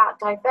thinking about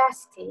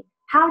diversity,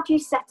 how do you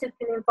set up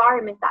an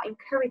environment that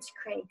encourages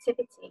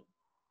creativity?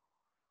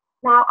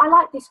 Now, I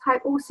like this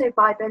quote also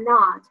by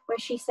Bernard, where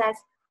she says,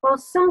 "While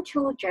some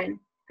children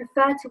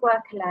prefer to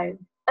work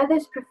alone,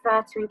 others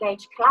prefer to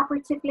engage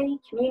collaboratively,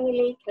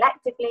 communally,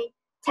 collectively,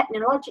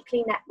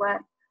 technologically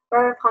networked,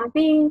 whereupon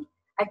being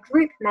a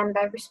group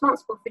member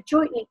responsible for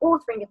jointly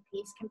authoring a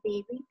piece can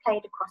be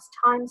replayed across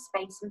time,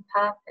 space, and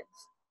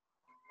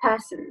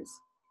persons."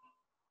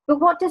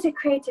 But what does a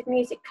creative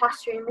music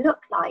classroom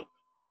look like?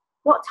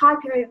 What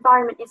type of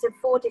environment is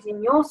afforded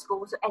in your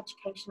schools or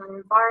educational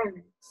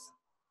environments?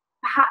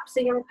 Perhaps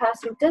a young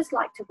person does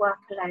like to work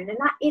alone, and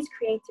that is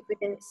creative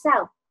within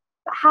itself.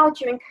 But how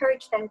do you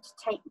encourage them to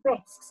take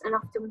risks and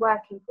often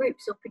work in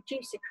groups or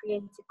produce a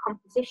creative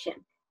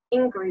composition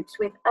in groups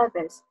with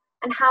others?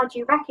 And how do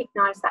you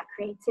recognise that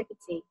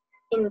creativity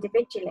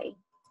individually?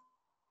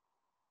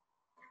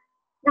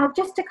 Now,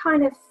 just to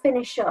kind of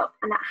finish up,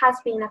 and that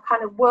has been a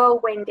kind of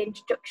whirlwind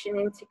introduction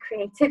into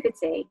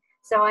creativity,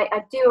 so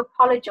I do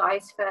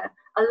apologise for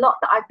a lot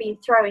that I've been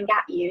throwing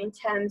at you in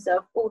terms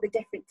of all the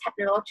different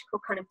technological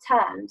kind of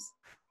terms.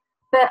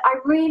 But I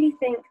really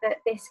think that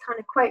this kind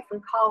of quote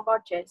from Carl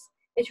Rogers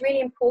is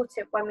really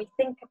important when we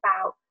think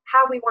about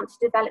how we want to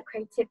develop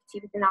creativity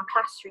within our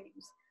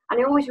classrooms. And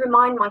I always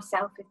remind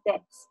myself of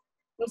this.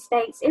 He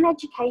states, "In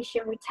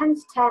education, we tend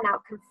to turn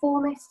out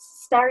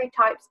conformists,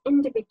 stereotypes,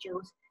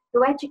 individuals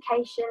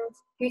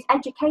whose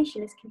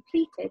education is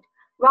completed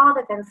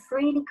rather than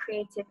freely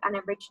creative and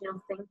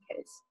original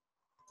thinkers."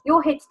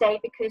 You're here today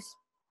because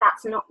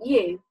that's not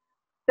you,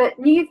 but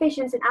new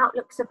visions and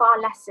outlooks of our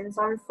lessons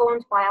are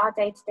informed by our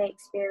day-to-day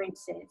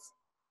experiences,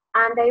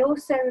 and they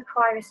also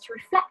require us to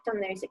reflect on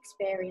those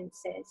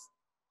experiences,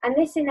 and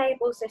this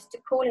enables us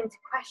to call into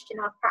question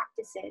our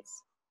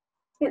practices.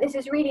 I think this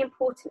is really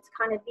important to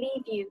kind of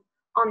leave you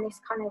on this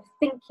kind of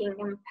thinking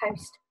and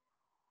post.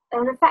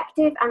 An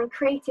effective and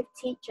creative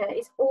teacher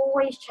is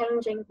always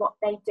changing what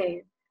they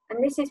do,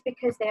 and this is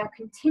because they are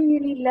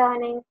continually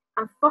learning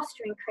and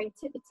fostering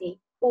creativity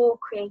or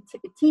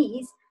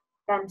creativities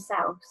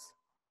themselves.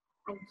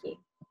 Thank you.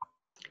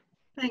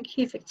 Thank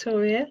you,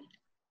 Victoria.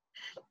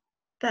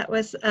 That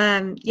was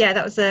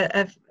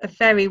a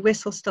very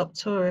whistle-stop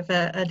tour of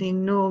an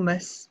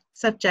enormous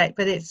subject,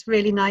 but it's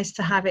really nice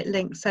to have it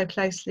linked so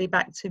closely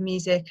back to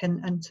music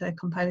and to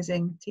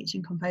composing,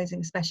 teaching composing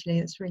especially.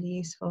 It's really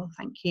useful.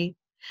 Thank you.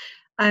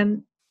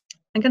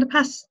 I'm going to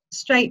pass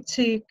straight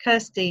to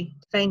Kirsty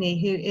Vaney,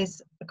 who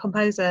is a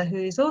composer who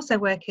is also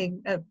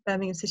working at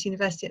Birmingham City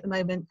University at the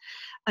moment.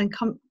 And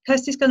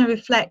Kirsty's going to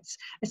reflect,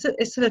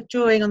 it's sort of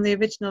drawing on the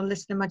original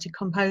Listen and Magic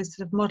Compose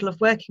sort of model of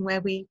working,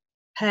 where we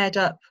paired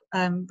up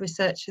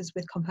researchers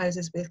with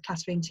composers, with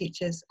classroom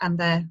teachers and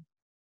their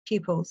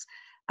pupils.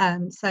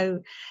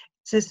 So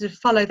to sort of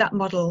follow that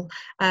model,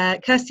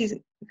 Kirsty's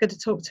going to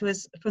talk to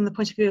us from the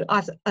point of view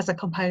as a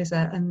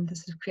composer and the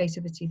sort of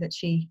creativity that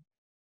she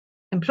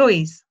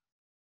employs.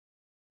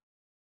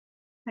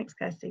 Thanks,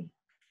 Kirsty.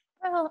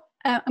 Well,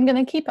 I'm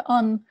going to keep it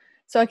on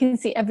so I can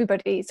see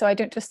everybody, so I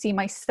don't just see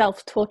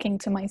myself talking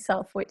to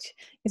myself, which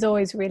is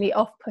always really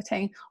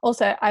off-putting.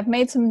 Also, I've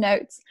made some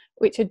notes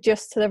which are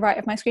just to the right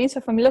of my screen, so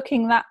if I'm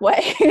looking that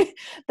way,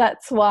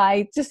 that's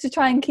why, just to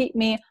try and keep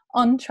me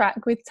on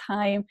track with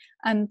time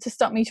and to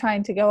stop me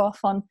trying to go off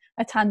on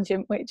a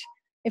tangent, which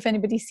if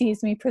anybody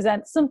sees me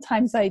present,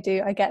 sometimes I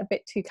do, I get a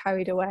bit too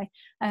carried away,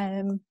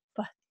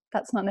 but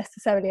that's not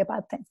necessarily a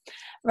bad thing.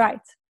 Right,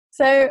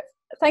 so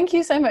thank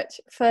you so much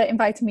for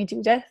inviting me,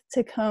 Judith,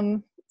 to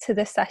come to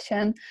this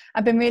session.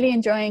 I've been really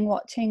enjoying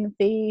watching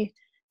the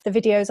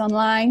videos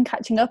online,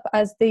 catching up,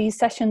 as these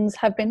sessions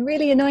have been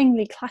really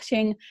annoyingly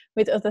clashing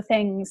with other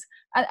things.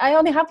 I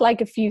only have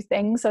like a few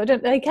things, so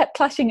they kept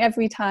clashing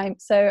every time,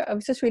 so I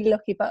was just really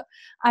lucky. But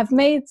I've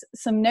made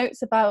some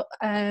notes about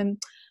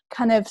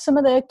kind of some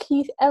of the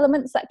key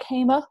elements that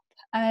came up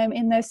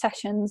in those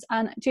sessions,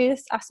 and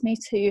Judith asked me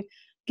to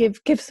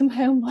give some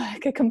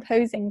homework, a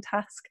composing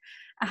task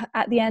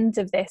at the end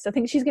of this. I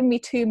think she's given me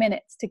 2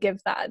 minutes to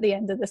give that at the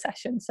end of the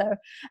session. So,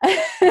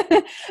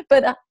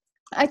 but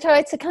I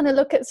tried to kind of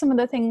look at some of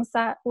the things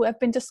that have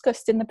been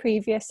discussed in the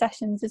previous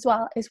sessions as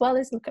well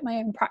as look at my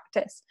own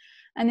practice.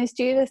 And as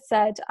Judith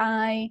said,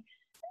 I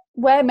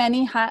wear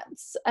many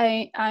hats.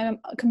 I'm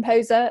a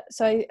composer,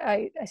 so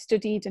I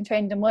studied and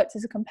trained and worked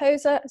as a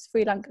composer, as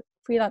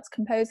freelance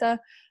composer,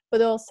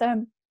 but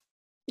also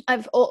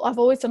I've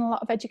always done a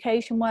lot of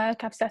education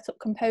work. I've set up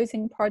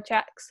composing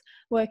projects,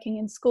 working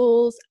in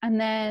schools, and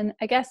then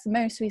I guess the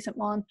most recent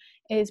one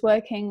is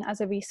working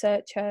as a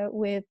researcher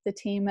with the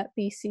team at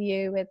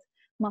BCU with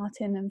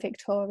Martin and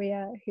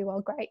Victoria, who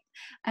are great,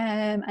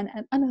 and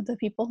other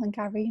people, and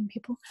Gary and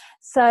people.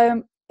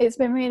 So it's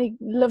been really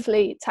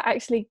lovely to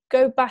actually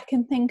go back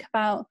and think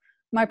about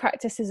my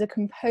practice as a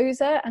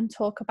composer and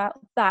talk about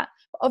that.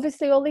 But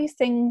obviously all these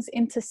things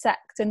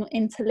intersect and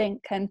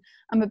interlink, and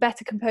I'm a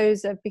better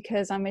composer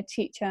because I'm a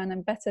teacher, and I'm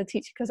a better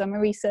teacher because I'm a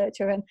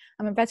researcher, and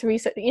I'm a better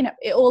researcher, you know,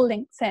 it all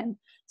links in.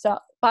 So,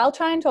 but I'll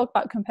try and talk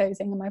about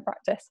composing in my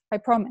practice, I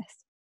promise.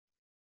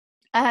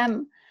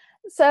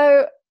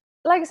 So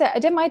like I said, I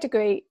did my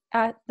degree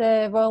at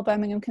the Royal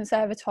Birmingham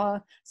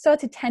Conservatoire,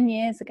 started 10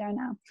 years ago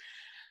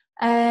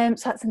now.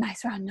 So that's a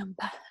nice round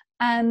number.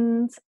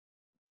 And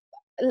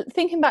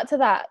thinking back to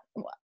that,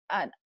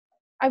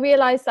 I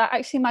realised that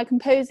actually my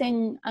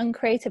composing and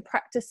creative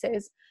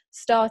practices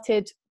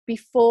started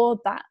before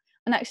that,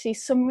 and actually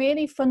some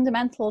really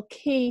fundamental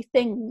key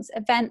things,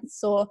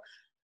 events or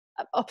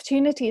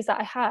opportunities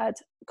that I had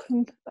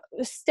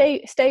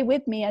stay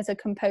with me as a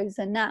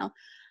composer now.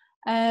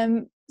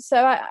 So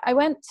I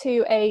went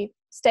to a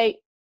state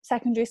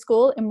secondary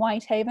school in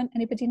Whitehaven.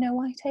 Anybody know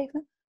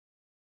Whitehaven?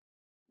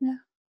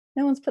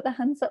 No one's put their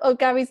hands up. Oh,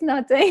 Gary's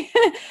nodding.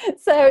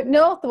 So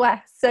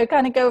northwest, so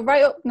kind of go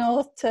right up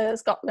north to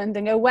Scotland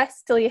and go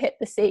west till you hit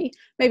the sea,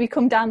 maybe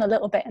come down a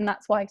little bit, and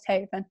that's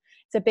Whitehaven.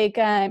 It's a big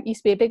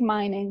used to be a big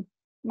mining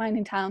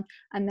town,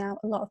 and now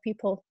a lot of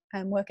people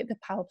work at the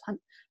power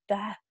plant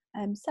there,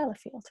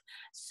 Sellafield.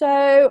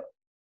 So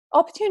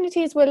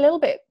opportunities were a little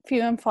bit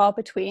few and far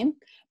between,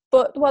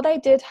 but what I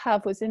did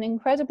have was an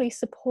incredibly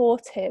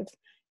supportive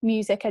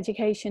music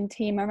education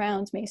team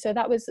around me. So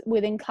that was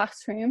within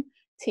classroom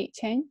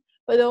teaching,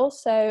 but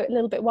also a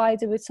little bit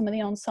wider with some of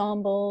the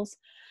ensembles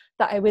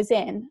that I was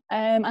in.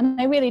 And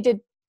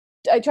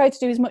I tried to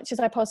do as much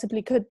as I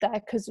possibly could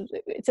there, because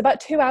it's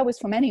about 2 hours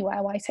from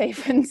anywhere,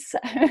 Whitehaven. So,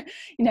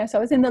 so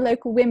I was in the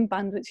local wind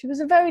band, which was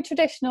a very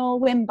traditional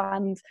wind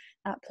band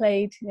that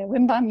played,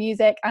 wind band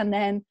music. And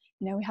then,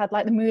 we had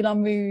like the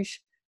Moulin Rouge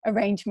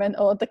arrangement,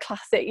 or the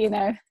classic,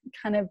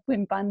 kind of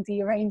wind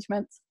bandy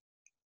arrangements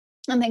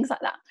and things like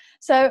that.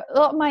 So a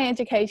lot of my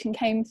education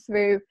came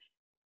through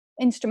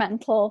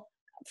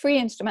free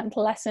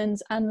instrumental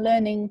lessons and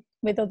learning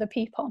with other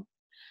people.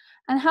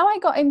 And how I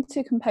got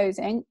into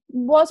composing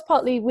was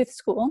partly with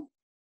school,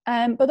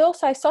 but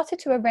also I started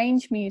to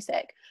arrange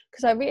music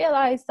because I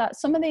realised that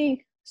some of the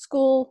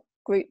school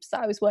groups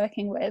that I was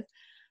working with,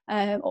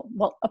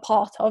 a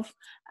part of,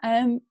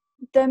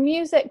 the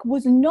music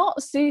was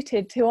not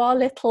suited to our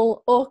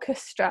little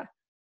orchestra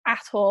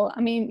at all.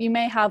 I mean, you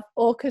may have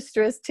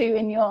orchestras too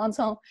in your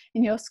ensemble,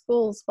 in your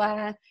schools,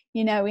 where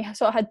we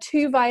sort of had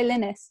 2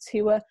 violinists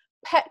who were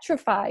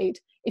petrified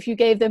if you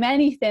gave them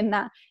anything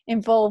that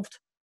involved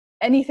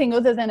anything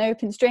other than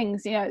open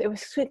strings. They were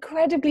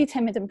incredibly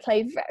timid and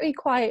played very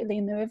quietly,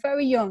 and they were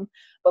very young.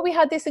 But we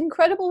had this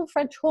incredible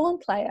French horn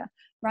player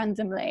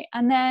randomly,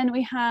 and then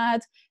we had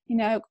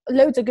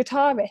loads of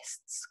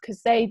guitarists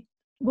because they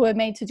were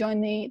made to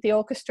join the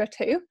orchestra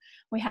too.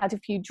 We had a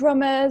few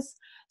drummers.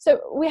 So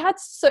we had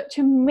such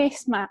a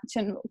mismatch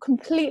and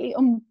completely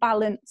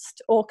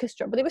unbalanced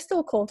orchestra, but it was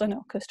still called an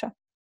orchestra.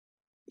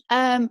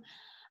 And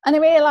I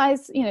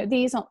realised,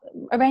 these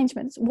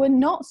arrangements were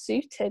not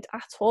suited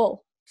at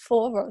all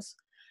for us.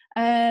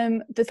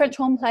 The French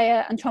horn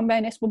player and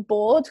trombonist were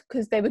bored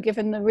because they were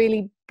given the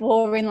really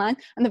boring line,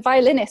 and the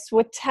violinists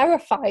were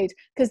terrified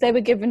because they were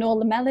given all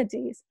the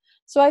melodies.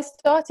 So I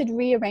started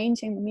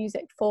rearranging the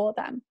music for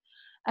them.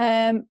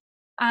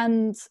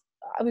 And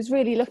I was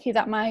really lucky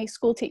that my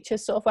school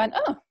teachers sort of went,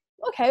 oh,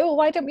 okay, well,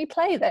 why don't we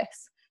play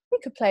this? We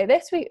could play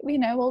this,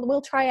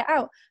 we'll try it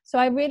out. So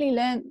I really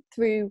learned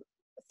through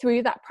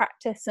that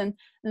practice and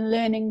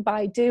learning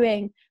by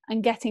doing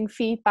and getting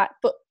feedback.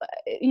 But,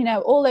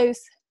 all those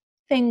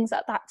things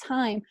at that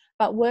time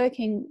about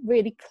working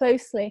really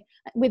closely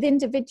with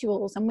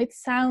individuals and with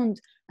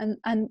sound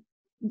and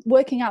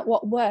working out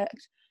what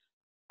worked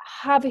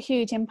have a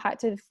huge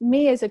impact of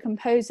me as a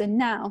composer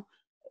now,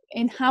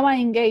 in how I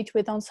engage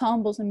with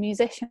ensembles and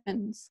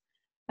musicians,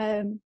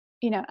 and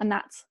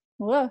that's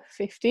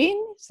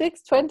 15,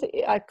 6,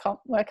 20, I can't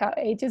work out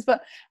ages,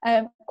 but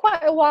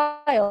quite a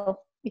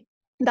while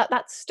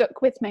that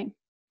stuck with me.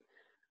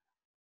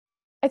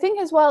 I think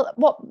as well,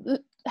 what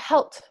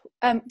helped,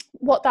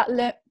 what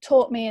that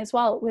taught me as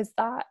well was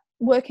that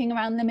working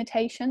around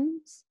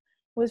limitations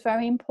was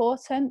very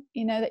important,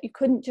 that you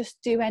couldn't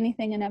just do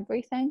anything and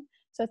everything.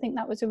 So I think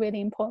that was a really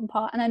important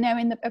part. And I know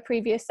in a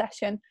previous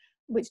session,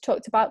 which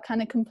talked about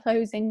kind of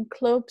composing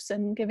clubs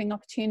and giving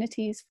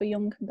opportunities for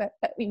young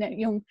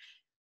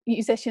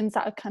musicians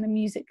that are kind of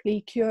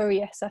musically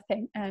curious, I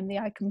think, the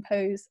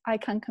I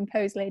Can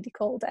Compose lady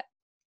called it.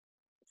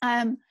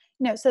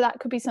 so that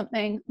could be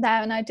something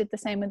there. And I did the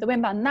same with the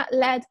wind band. And that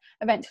led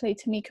eventually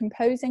to me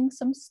composing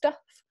some stuff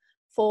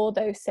for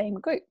those same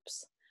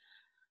groups.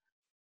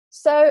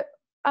 So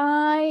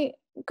I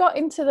got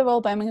into the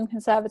Royal Birmingham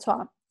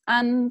Conservatoire,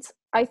 and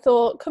I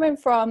thought, coming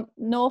from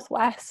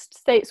Northwest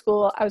State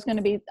School, I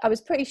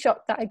was pretty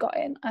shocked that I got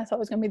in. I thought I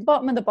was going to be the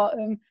bottom of the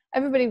bottom.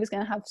 Everybody was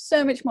going to have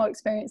so much more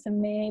experience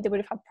than me. They would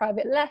have had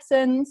private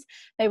lessons.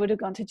 They would have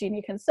gone to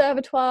junior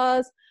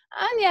conservatoires.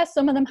 And yes,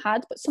 some of them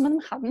had, but some of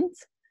them hadn't.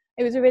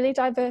 It was a really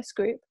diverse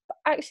group. But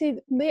actually,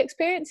 the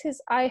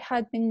experiences I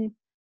had been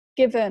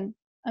given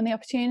and the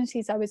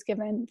opportunities I was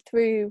given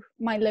through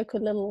my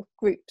local little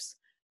groups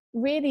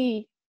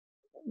really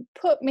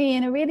put me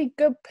in a really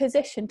good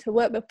position to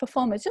work with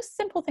performers. Just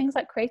simple things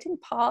like creating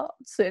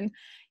parts and,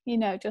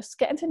 just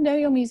getting to know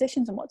your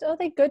musicians and what are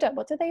they good at,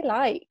 what do they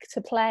like to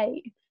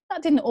play.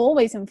 That didn't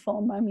always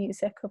inform my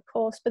music, of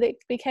course, but it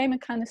became a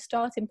kind of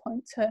starting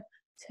point to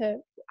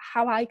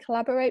how I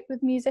collaborate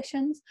with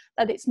musicians,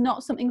 that it's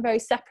not something very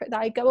separate, that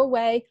I go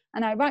away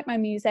and I write my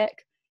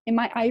music in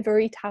my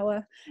ivory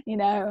tower,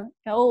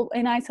 all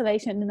in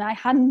isolation, and I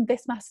hand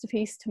this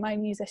masterpiece to my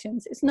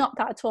musicians. It's not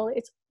that at all.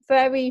 It's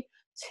very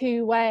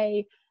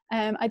two-way.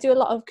 I do a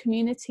lot of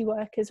community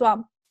work as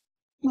well.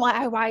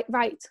 I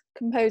write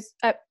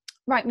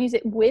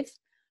music with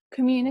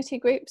community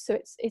groups, so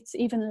it's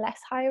even less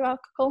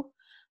hierarchical,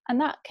 and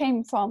that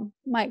came from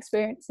my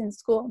experience in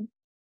school.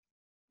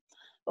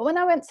 But when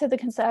I went to the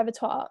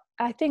conservatoire,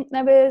 I think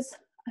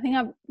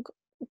I've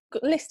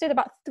listed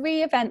about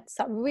 3 events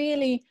that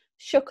really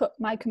shook up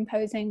my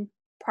composing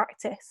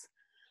practice.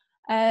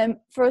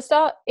 For a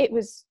start, it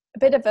was a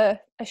bit of a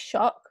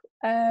shock.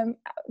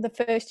 The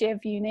first year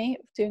of uni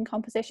doing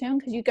composition,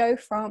 because you go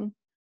from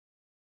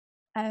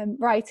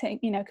writing,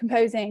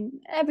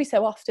 composing every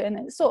so often,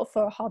 it's sort of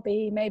for a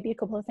hobby, maybe a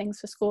couple of things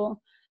for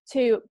school,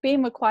 to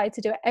being required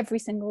to do it every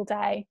single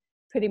day,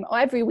 pretty much, or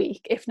every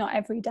week, if not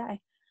every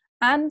day.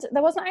 And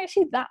there wasn't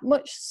actually that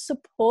much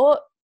support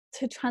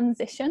to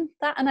transition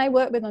that. And I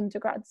work with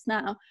undergrads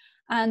now,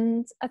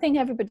 and I think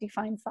everybody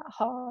finds that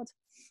hard.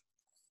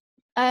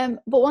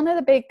 But one of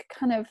the big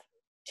kind of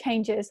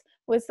changes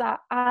was that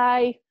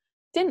I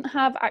didn't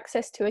have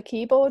access to a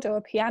keyboard or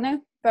a piano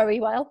very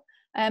well,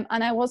 and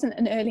I wasn't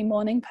an early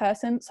morning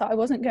person, so I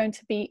wasn't going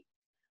to beat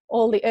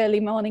all the early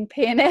morning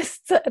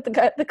pianists at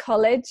the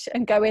college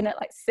and go in at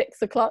like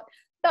 6 o'clock.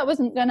 That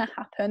wasn't going to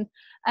happen.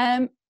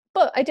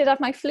 But I did have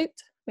my flute,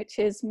 which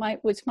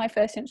was my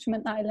first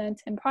instrument that I learned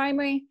in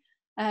primary,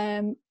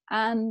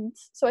 and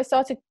so I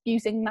started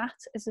using that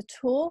as a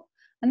tool,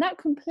 and that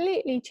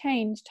completely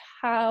changed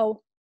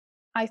how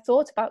I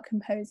thought about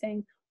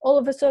composing. All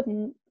of a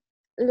sudden,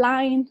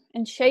 line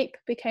and shape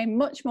became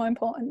much more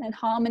important than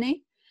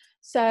harmony.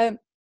 So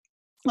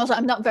also,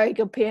 I'm not a very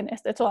good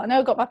pianist at all. I know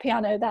I've got my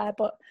piano there,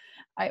 but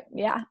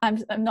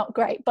I'm not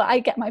great, but I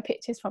get my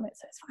pitches from it,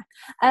 so it's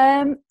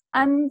fine.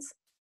 And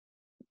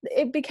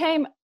it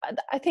became,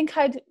 I think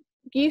I'd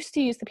used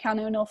to use the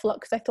piano an awful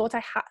lot because I thought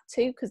I had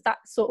to, because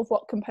that's sort of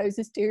what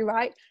composers do,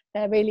 right?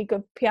 They're really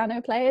good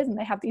piano players and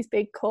they have these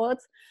big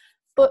chords.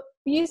 But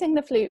using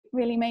the flute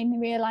really made me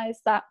realize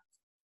that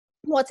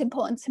what's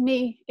important to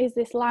me is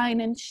this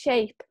line and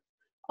shape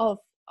of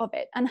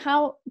it. And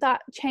how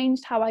that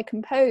changed how I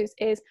compose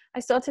is I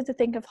started to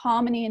think of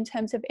harmony in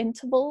terms of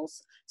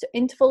intervals. So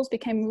intervals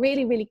became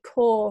really, really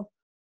core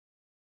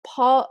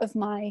part of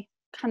my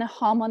kind of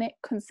harmonic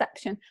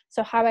conception.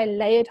 So how I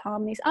layered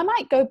harmonies. I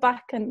might go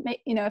back and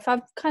make, if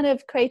I've kind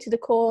of created a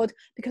chord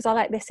because I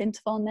like this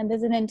interval, and then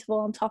there's an interval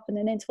on top and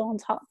an interval on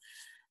top,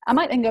 I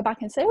might then go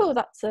back and say, oh,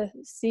 that's a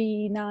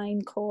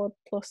C9 chord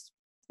plus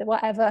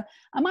whatever.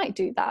 I might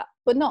do that,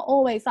 but not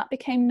always. That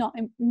became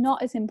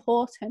not as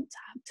important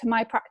to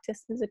my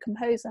practice as a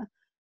composer,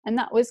 and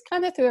that was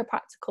kind of through a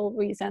practical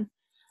reason,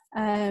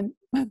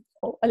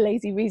 or a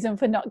lazy reason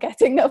for not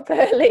getting up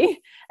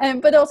early.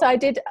 But also I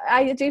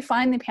do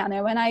find the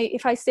piano, and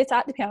if I sit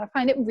at the piano, I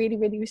find it really,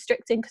 really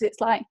restricting, because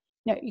it's like,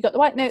 you got the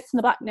white notes and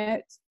the black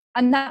notes,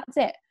 and that's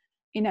it.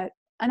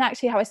 And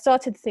actually how I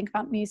started to think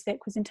about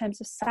music was in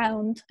terms of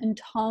sound and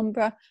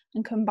timbre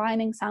and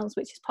combining sounds,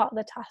 which is part of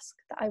the task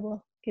that I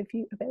will give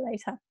you a bit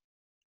later.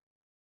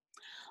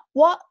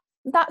 What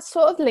that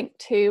sort of linked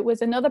to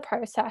was another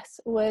process,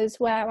 was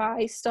where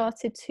I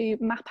started to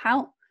map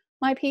out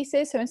my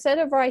pieces. So instead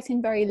of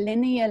writing very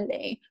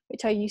linearly,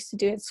 which I used to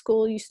do in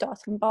school, you start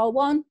on bar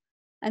 1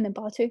 and then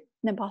bar 2 and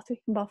then bar 3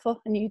 and bar 4,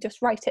 and you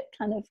just write it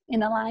kind of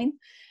in a line.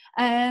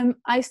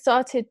 I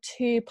started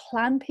to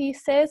plan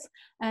pieces,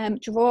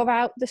 draw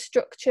out the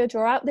structure,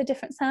 draw out the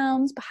different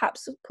sounds,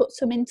 perhaps put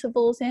some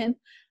intervals in,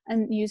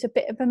 and use a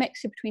bit of a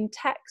mixture between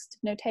text,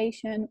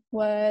 notation,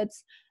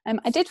 words.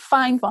 I did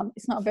find one.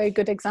 It's not a very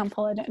good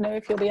example. I don't know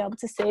if you'll be able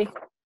to see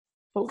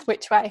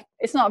which way.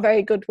 It's not a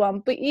very good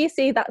one, but you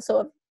see that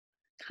sort of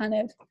kind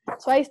of.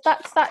 So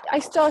I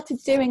started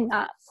doing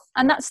that,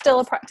 and that's still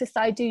a practice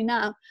that I do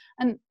now.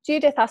 And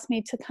Judith asked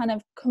me to kind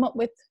of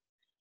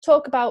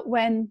talk about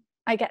when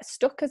I get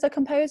stuck as a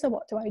composer.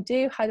 What do I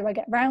do? How do I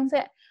get around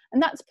it?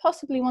 And that's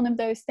possibly one of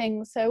those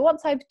things. So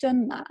once I've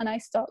done that and I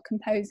start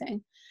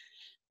composing,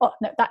 oh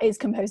no, that is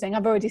composing,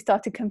 I've already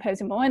started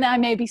composing more, and I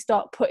maybe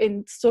start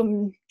putting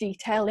some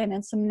detail in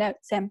and some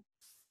notes in,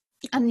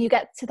 and you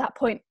get to that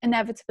point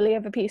inevitably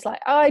of a piece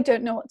like, oh, I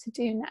don't know what to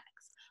do next.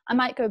 I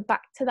might go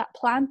back to that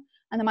plan,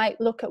 and I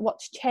might look at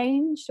what's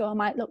changed, or I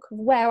might look at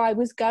where I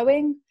was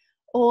going,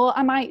 or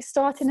I might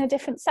start in a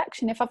different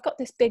section. If I've got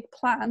this big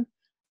plan,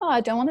 oh,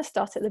 I don't want to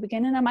start at the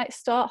beginning, I might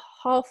start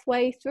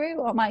halfway through,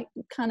 or I might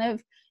kind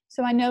of,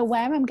 so I know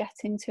where I'm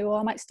getting to, or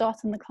I might start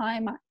in the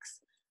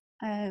climax.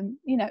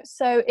 You know,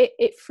 so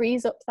it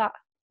frees up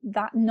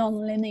that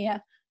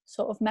non-linear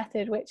sort of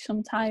method, which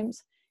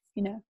sometimes,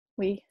 you know,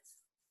 we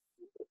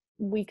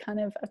kind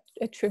of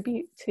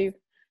attribute to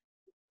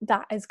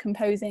that as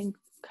composing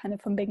kind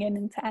of from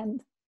beginning to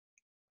end.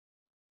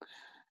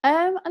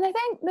 And I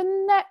think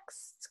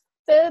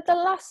the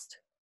last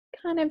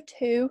kind of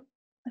two,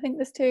 I think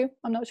there's two,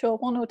 I'm not sure,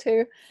 one or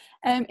two,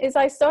 is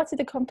I started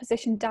a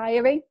composition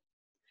diary.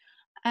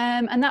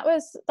 And that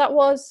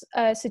was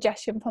a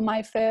suggestion from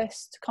my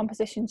first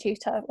composition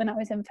tutor when I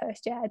was in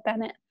first year, Ed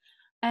Bennett.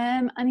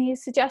 And he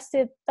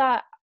suggested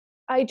that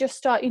I just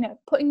start, you know,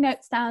 putting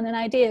notes down and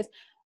ideas.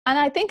 And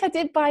I think I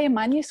did buy a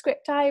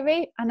manuscript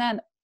diary, and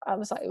then I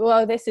was like,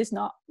 well, this is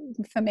not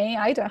for me.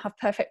 I don't have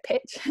perfect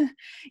pitch, you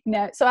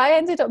know. So I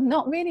ended up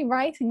not really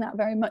writing that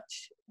very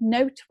much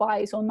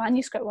note-wise or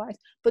manuscript-wise,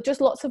 but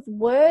just lots of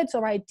words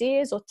or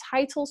ideas or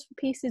titles for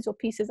pieces, or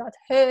pieces I'd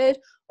heard,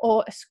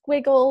 or a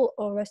squiggle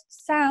or a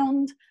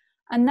sound.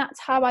 And that's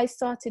how I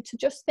started to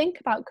just think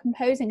about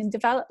composing and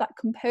develop that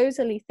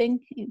composerly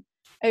thinking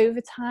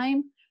over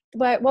time,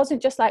 where it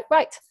wasn't just like,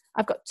 right,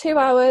 I've got 2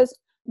 hours,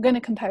 I'm going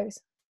to compose.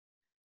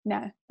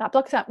 No, that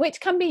blocks out,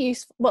 which can be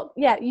useful. Well,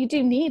 yeah, you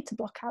do need to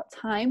block out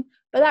time,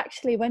 but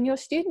actually when your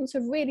students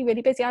are really,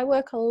 really busy, I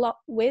work a lot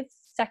with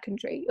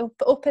secondary or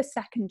upper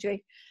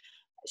secondary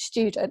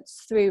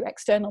students through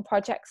external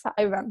projects that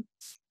I run.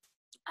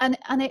 And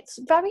it's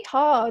very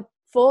hard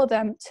for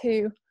them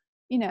to,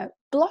 you know,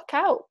 block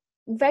out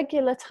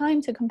regular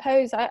time to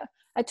compose.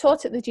 I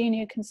taught at the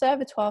Junior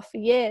Conservatoire for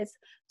years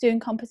doing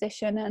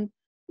composition, and,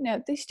 you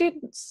know, the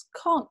students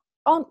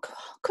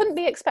couldn't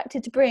be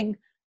expected to bring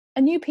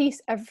a new piece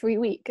every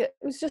week. It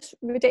was just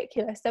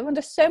ridiculous. They were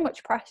under so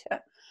much pressure.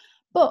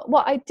 But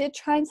what I did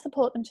try and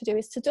support them to do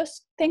is to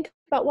just think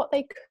about what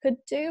they could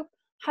do.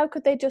 How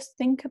could they just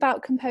think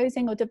about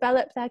composing or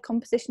develop their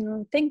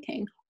compositional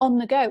thinking on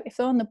the go, if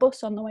they're on the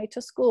bus on the way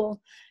to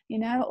school, you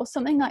know, or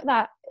something like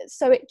that.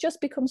 So it just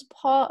becomes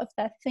part of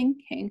their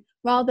thinking,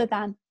 rather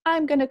than,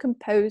 I'm going to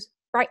compose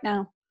right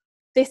now,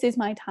 this is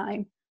my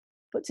time.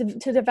 But to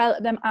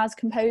develop them as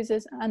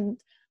composers.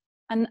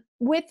 And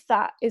with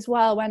that as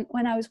well,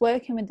 when I was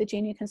working with the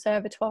Junior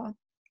Conservatoire,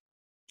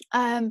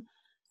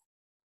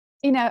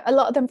 you know, a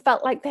lot of them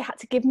felt like they had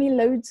to give me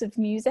loads of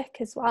music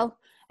as well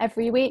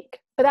every week.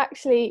 But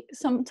actually,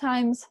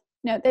 sometimes,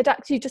 you know, they'd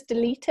actually just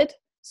deleted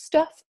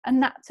stuff,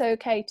 and that's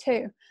okay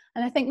too.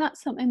 And I think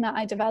that's something that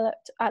I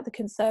developed at the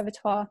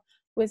Conservatoire,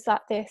 was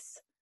that this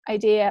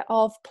idea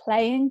of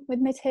playing with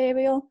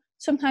material,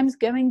 sometimes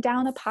going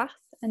down a path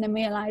and then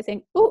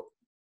realizing, oh,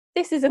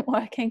 this isn't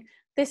working,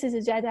 this is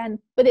a dead end,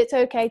 but it's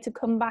okay to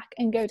come back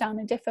and go down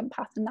a different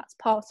path, and that's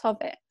part of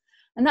it.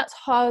 And that's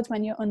hard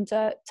when you're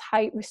under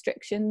tight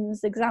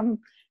restrictions, exam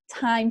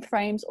time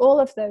frames, all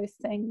of those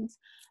things.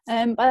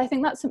 But I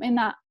think that's something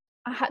that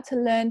I had to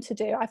learn to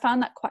do. I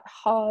found that quite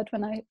hard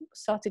when I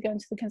started going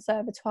to the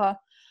Conservatoire,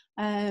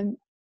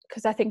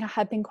 because I think I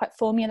had been quite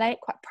formulaic,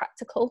 quite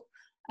practical,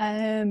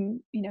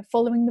 you know,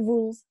 following the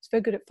rules. I was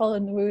very good at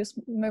following the rules.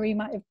 Marie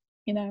might have,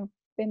 you know,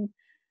 been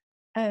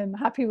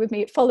happy with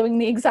me following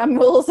the exam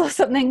rules or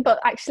something, but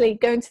actually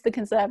going to the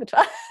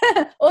Conservatoire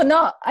or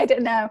not, I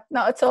don't know,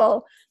 not at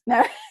all.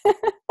 No.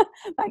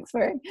 Thanks,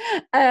 Marie.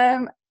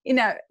 You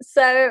know,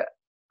 so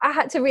I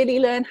had to really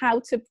learn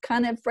how to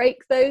kind of break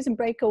those and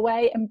break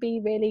away and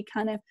be really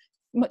kind of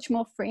much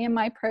more free in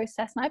my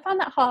process. And I found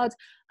that hard.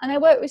 And I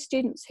work with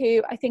students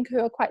who I think who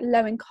are quite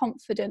low in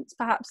confidence,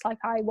 perhaps like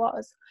I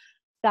was,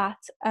 that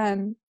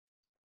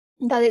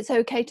it's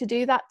okay to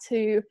do that,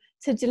 to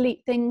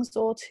delete things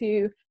or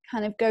to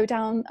kind of go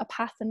down a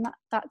path, and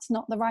that's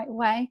not the right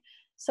way.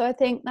 So I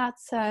think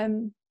that's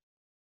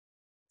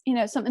you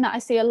know, something that I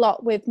see a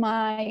lot with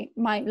my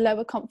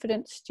lower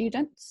confidence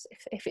students.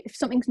 If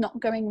something's not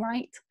going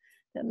right,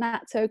 then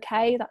that's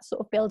okay. That's sort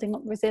of building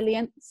up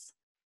resilience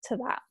to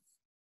that.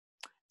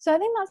 So I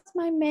think that's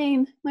my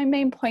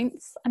main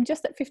points. I'm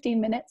just at 15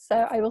 minutes,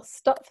 so I will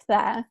stop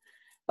there.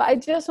 But I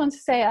just want to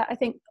say, I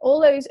think all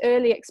those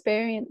early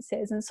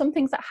experiences and some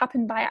things that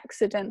happened by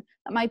accident,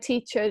 that my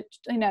teacher,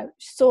 you know,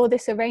 saw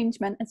this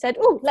arrangement and said,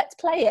 oh, let's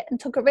play it, and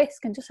took a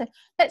risk and just said,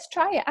 let's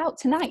try it out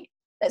tonight.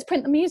 Let's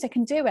print the music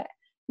and do it.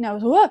 And I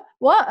was,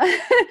 what?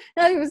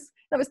 That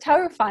was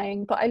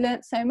terrifying, but I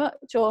learned so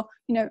much. Or,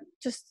 you know,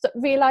 just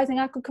realizing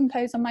I could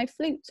compose on my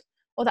flute,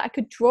 or that I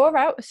could draw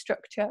out a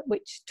structure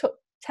which took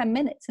 10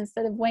 minutes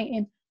instead of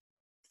waiting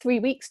 3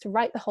 weeks to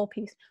write the whole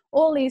piece.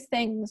 All these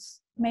things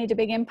made a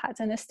big impact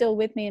and are still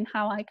with me in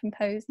how I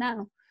compose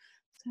now.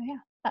 So yeah,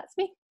 that's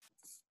me.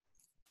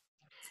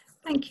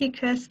 Thank you,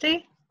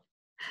 Kirsty.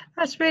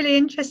 That's really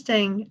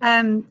interesting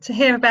to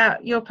hear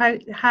about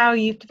how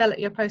you've developed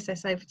your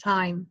process over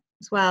time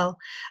as well.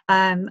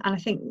 And I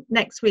think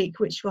next week,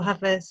 which will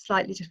have a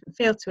slightly different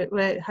feel to it,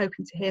 we're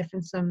hoping to hear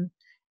from some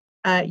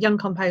young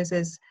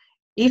composers,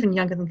 even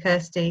younger than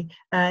Kirsty,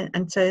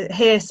 and to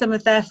hear some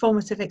of their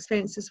formative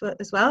experiences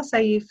as well. So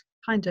you've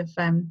kind of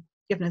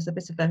given us a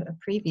bit of a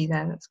preview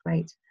there. That's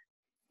great.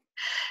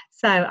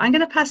 So I'm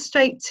going to pass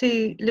straight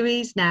to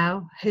Louise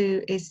now,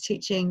 who is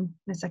teaching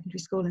in a secondary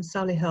school in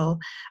Solihull.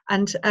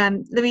 And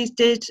Louise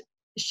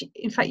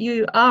in fact,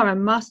 you have a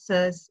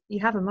master's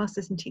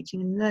in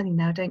teaching and learning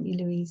now, don't you,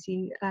 Louise?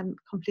 You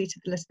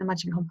completed the Listen,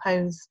 Imagine,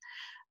 Compose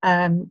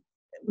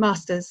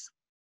master's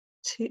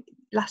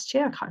last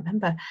year, I can't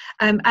remember.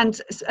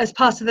 And as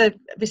part of the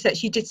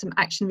research, you did some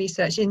action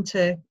research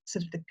into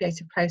sort of the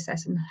creative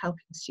process and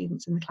helping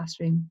students in the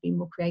classroom be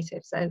more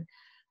creative. So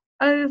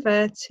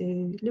over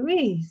to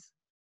Louise.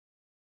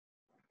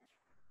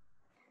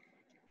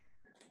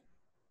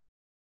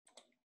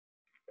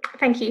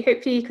 Thank you.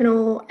 Hopefully you can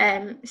all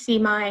see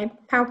my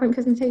PowerPoint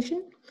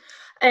presentation.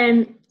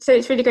 So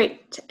it's really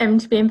great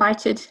to be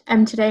invited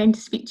today and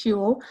to speak to you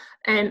all.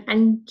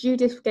 And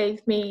Judith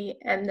gave me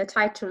the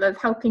title of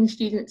Helping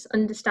Students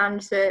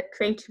Understand the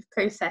Creative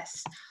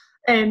Process.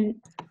 And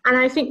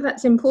I think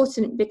that's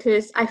important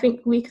because I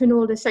think we can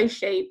all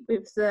associate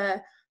with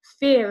the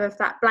fear of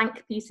that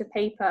blank piece of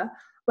paper,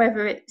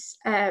 whether it's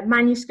a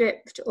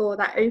manuscript or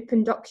that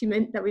open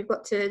document that we've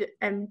got to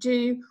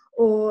do,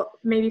 or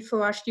maybe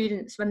for our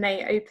students when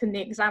they open the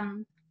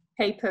exam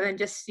paper and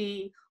just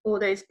see all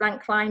those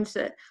blank lines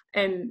that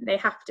they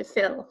have to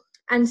fill.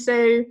 And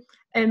so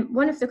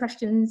one of the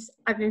questions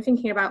I've been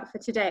thinking about for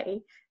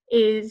today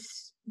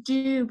is,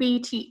 do we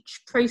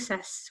teach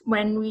process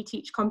when we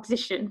teach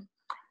composition?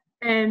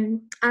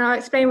 And I'll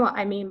explain what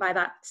I mean by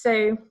that.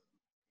 So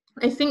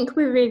I think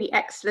we're really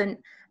excellent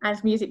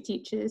as music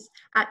teachers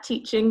at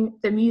teaching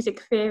the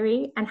music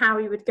theory and how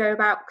we would go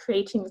about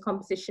creating a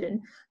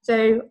composition.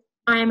 So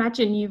I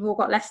imagine you've all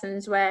got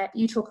lessons where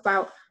you talk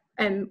about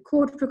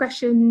chord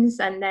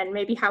progressions, and then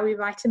maybe how we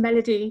write a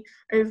melody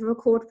over a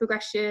chord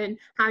progression,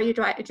 how you'd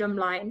write a drum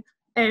line.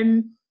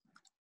 And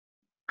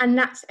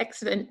that's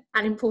excellent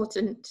and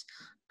important.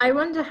 I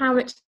wonder how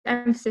much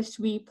emphasis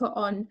we put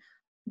on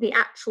the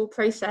actual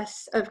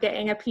process of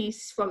getting a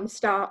piece from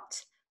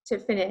start to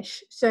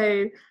finish.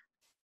 So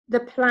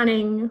the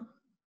planning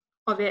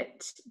of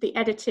it, the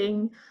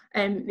editing,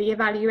 the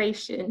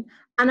evaluation.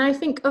 And I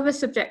think other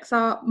subjects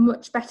are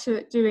much better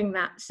at doing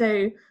that.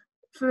 So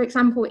for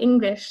example,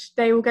 English,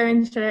 they will go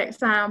into the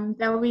exam,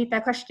 they'll read their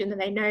question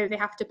and they know they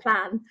have to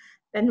plan,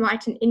 then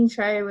write an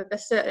intro with a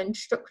certain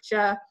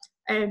structure.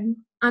 And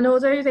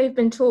although they've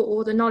been taught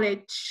all the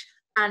knowledge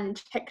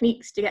and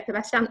techniques to get the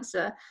best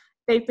answer,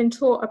 they've been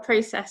taught a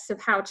process of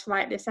how to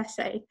write this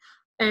essay.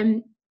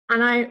 And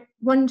I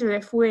wonder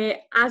if we're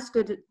as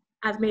good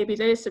as maybe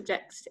those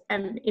subjects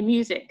in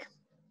music.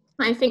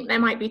 I think there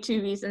might be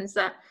two reasons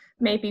that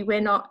maybe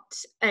we're not,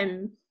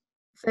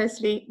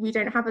 firstly, we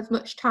don't have as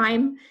much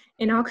time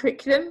in our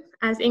curriculum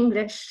as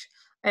English,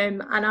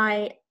 and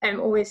I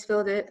always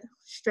feel the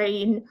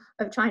strain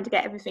of trying to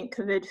get everything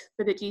covered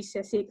for the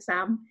GCSE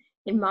exam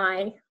in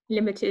my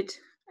limited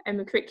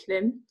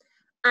curriculum.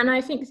 And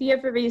I think the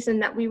other reason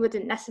that we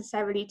wouldn't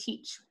necessarily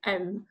teach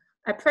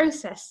a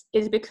process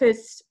is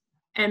because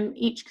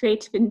each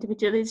creative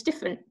individual is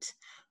different.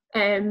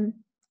 And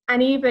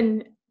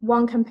even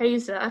one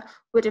composer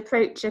would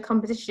approach a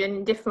composition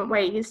in different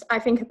ways. I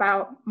think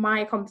about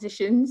my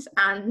compositions,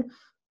 and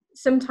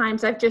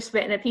sometimes I've just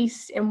written a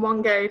piece in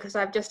one go because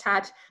I've just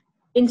had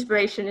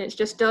inspiration and it's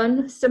just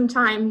done.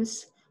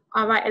 Sometimes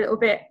I'll write a little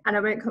bit and I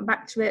won't come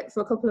back to it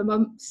for a couple of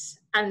months.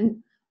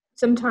 And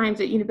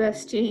sometimes at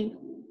university,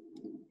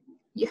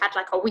 you had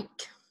like a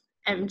week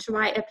to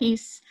write a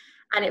piece,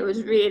 and it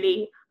was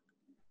really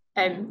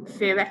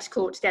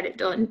theoretical to get it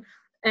done.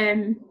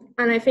 And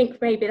I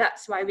think maybe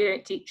that's why we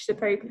don't teach the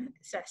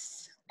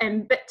process.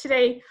 But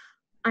today,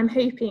 I'm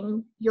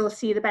hoping you'll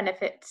see the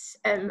benefits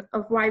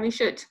of why we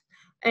should.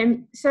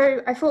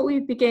 So I thought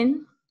we'd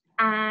begin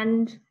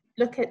and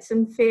look at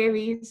some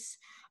theories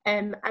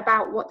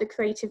about what the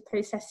creative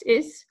process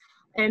is.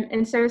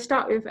 And so I'll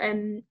start with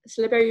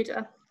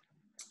Sloboda.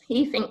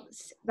 He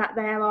thinks that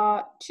there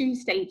are two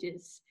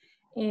stages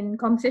in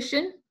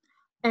composition.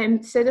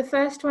 So the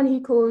first one he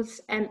calls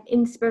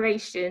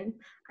inspiration,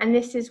 and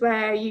this is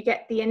where you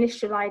get the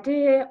initial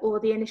idea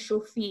or the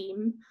initial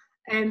theme,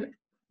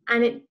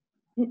 and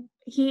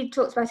he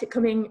talks about it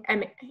coming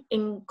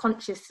in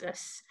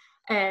consciousness.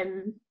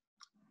 And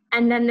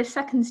then the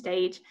second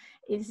stage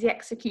is the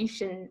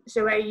execution,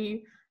 so where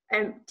you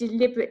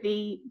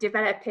deliberately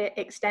develop it,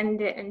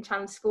 extend it, and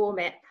transform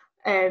it.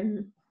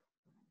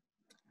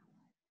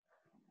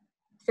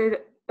 So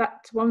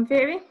that's one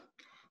theory.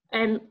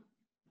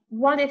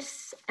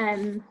 Wallace,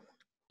 in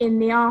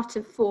The Art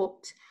of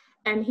Thought,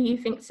 he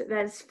thinks that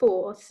there's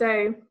four.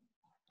 So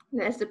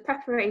there's the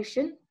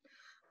preparation,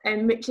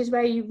 which is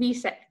where you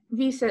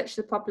research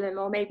the problem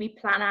or maybe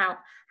plan out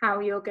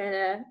how you're going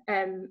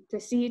to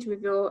proceed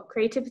with your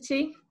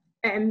creativity.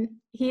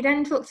 he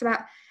then talks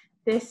about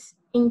this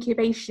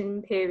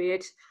incubation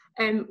period,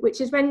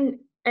 which is when,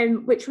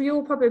 which we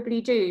all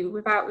probably do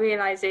without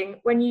realising,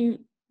 when you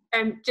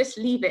just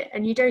leave it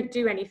and you don't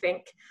do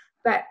anything,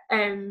 but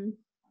the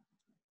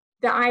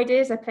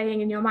ideas are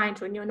playing in your mind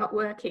when you're not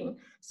working.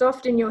 So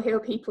often you'll hear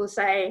people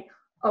say,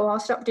 oh, I'll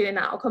stop doing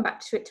that, I'll come back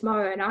to it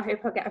tomorrow and I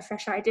hope I'll get a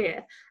fresh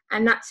idea.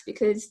 And that's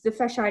because the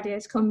fresh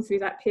ideas come through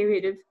that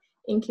period of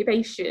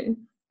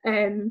incubation.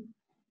 Then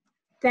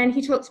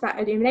he talks about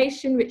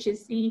illumination, which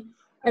is the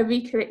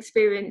eureka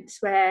experience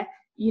where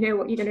you know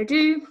what you're going to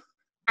do,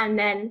 and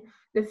then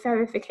the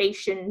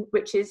verification,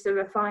 which is the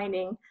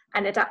refining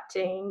and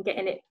adapting,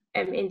 getting it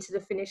into the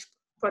finished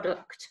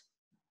product.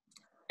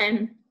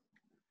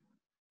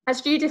 As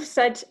Judith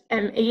said,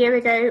 a year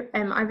ago,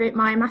 I wrote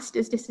my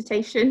master's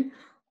dissertation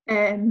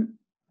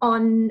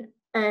on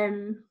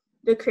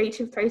the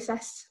creative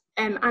process,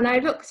 and I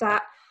looked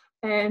at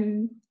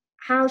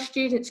how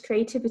students'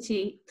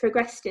 creativity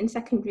progressed in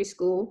secondary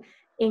school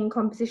in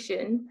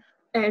composition,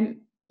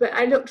 but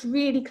I looked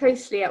really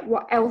closely at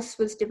what else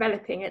was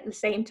developing at the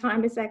same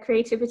time as their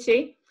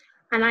creativity,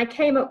 and I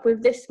came up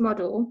with this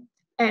model,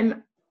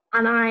 and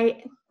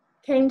I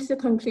came to the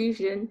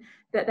conclusion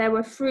that there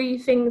were 3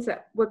 things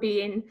that were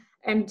being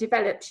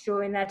developed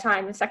during their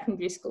time in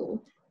secondary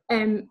school.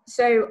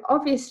 So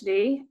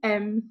obviously,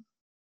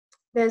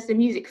 there's the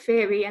music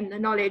theory and the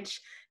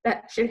knowledge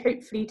that should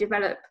hopefully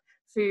develop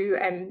through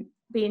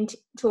being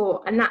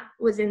taught, and that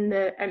was in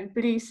the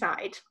blue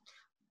side.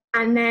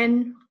 And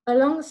then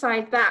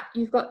alongside that,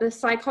 you've got the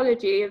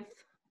psychology of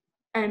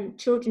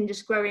children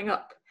just growing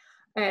up,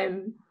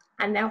 and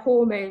their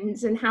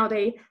hormones and how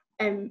they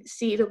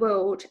see the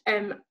world,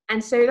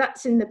 and so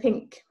that's in the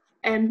pink.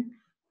 And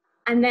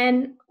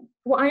then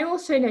what I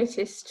also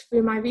noticed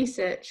through my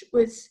research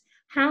was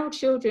how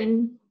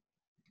children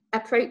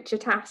approach a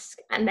task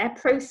and their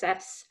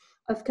process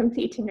of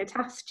completing a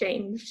task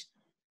changed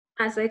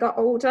as they got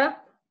older.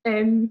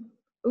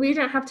 We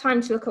don't have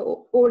time to look at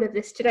all of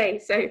this today,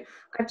 so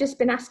I've just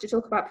been asked to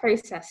talk about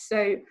process,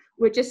 so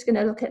we're just going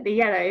to look at the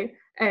yellow,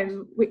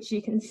 which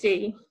you can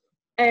see.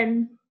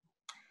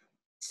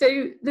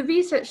 So the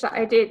research that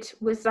I did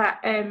was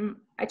that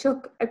I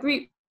took a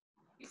group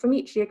from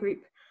each year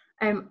group,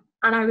 and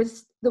I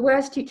was the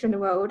worst teacher in the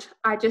world.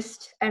 I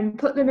just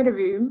put them in a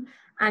room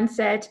and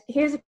said,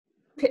 here's a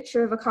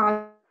picture of a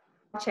car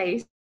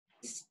chase.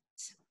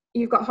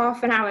 You've got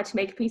half an hour to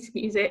make a piece of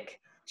music,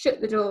 shut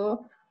the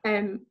door,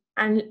 and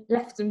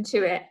left them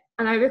to it.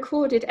 And I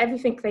recorded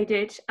everything they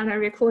did, and I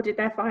recorded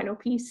their final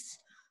piece.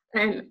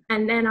 And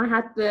then I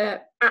had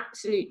the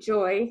absolute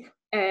joy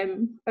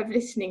of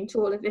listening to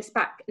all of this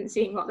back and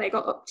seeing what they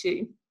got up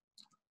to.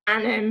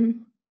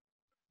 And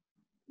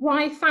what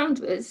I found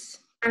was,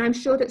 and I'm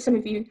sure that some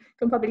of you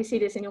can probably see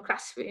this in your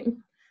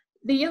classroom,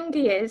 the younger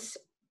years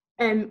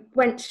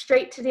went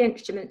straight to the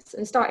instruments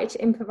and started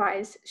to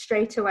improvise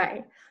straight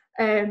away.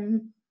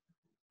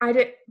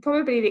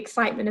 Probably the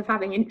excitement of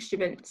having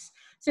instruments.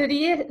 So the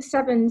year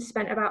 7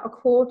 spent about a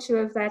quarter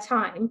of their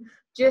time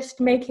just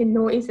making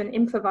noise and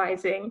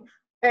improvising.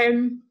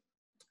 And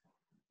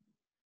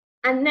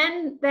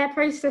then their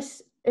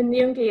process in the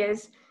younger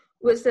years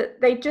was that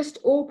they just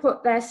all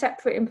put their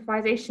separate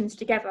improvisations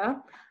together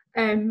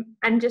and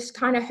just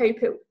kind of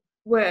hope it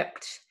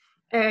worked.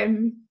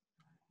 And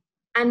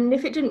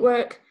if it didn't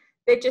work,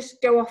 they'd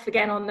just go off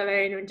again on their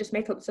own and just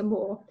make up some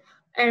more.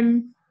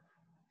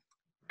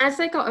 As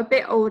they got a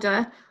bit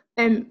older,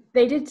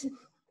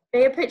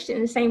 they approached it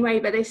in the same way,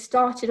 but they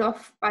started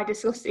off by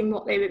discussing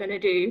what they were going to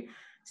do.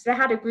 So they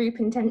had a group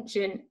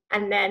intention,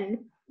 and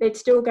then they'd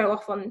still go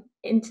off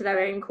into their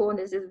own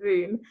corners of the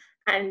room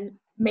and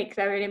make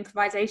their own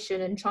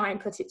improvisation and try and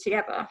put it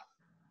together.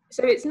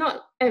 So it's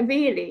not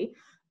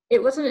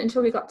it wasn't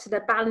until we got to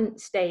the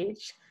balance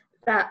stage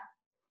that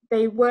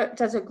they worked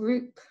as a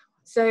group.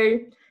 So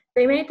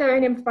they made their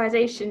own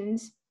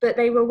improvisations, but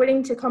they were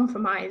willing to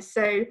compromise.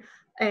 So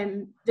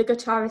the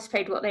guitarist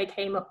played what they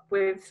came up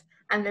with,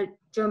 and the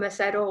drummer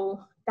said,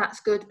 oh,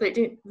 that's good, but it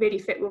didn't really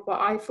fit with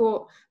what I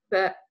thought,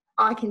 but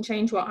I can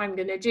change what I'm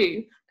going to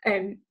do,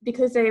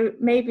 because there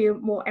may be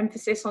more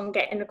emphasis on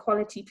getting a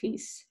quality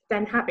piece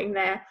than having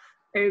their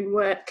own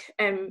work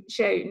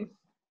shown.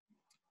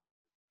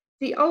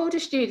 The older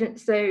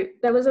students, though,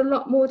 there was a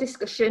lot more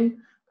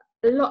discussion,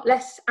 a lot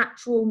less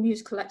actual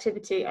musical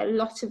activity, a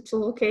lot of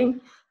talking,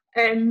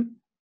 and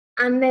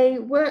they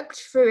worked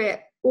through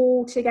it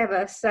all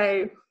together.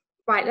 So,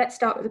 right, let's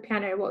start with the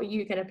piano. What are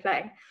you going to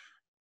play?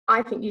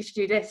 I think you should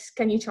do this.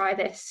 Can you try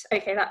this?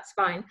 Okay, that's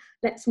fine.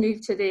 Let's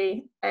move to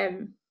the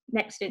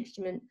next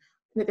instrument,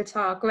 the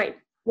guitar. Great.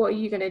 What are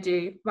you going to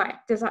do? Right,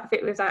 does that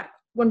fit with that?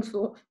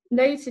 Wonderful.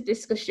 Loads of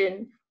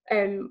discussion,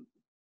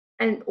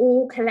 and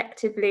all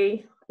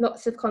collectively,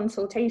 lots of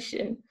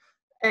consultation.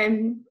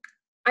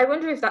 I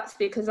wonder if that's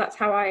because that's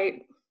how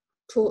I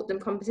taught them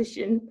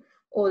composition,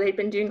 or they'd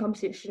been doing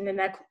composition in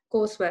their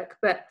coursework,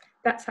 but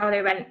that's how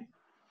they went.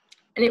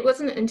 And it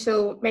wasn't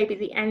until maybe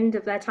the end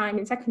of their time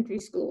in secondary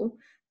school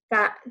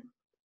that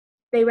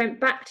they went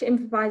back to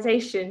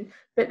improvisation,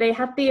 but they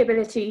had the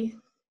ability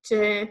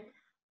to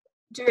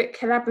do it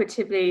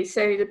collaboratively.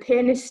 So the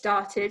pianist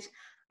started,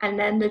 and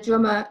then the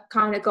drummer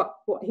kind of got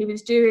what he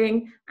was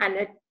doing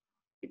and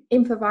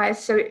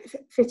improvised so it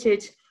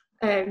fitted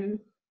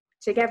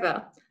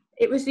together.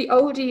 It was the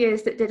older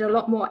years that did a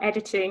lot more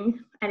editing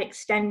and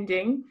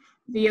extending.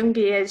 The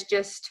younger years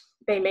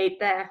they made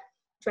their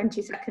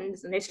 20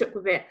 seconds and they stuck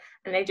with it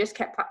and they just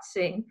kept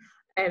practicing,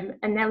 and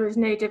there was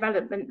no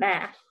development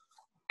there.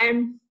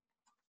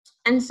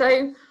 And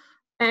so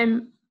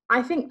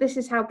I think this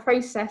is how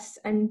process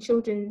and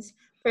children's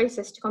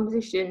process to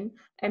composition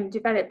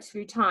develops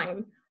through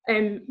time.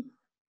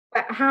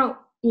 But how,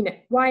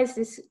 why is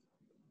this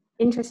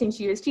interesting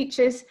to you as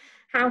teachers?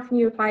 How can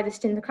you apply this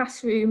in the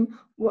classroom?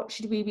 What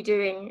should we be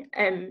doing?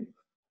 And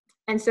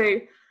so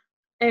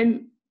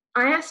I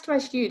asked my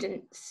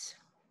students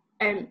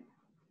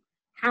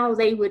how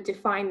they would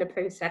define the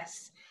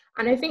process.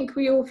 And I think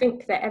we all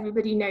think that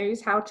everybody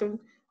knows how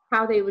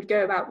they would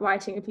go about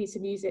writing a piece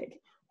of music.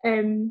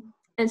 And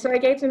so I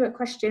gave them a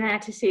questionnaire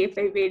to see if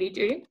they really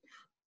do.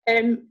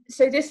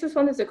 So this was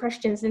one of the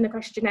questions in the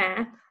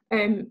questionnaire,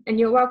 and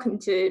you're welcome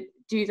to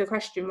do the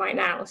question right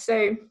now.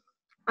 So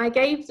I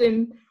gave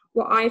them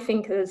what I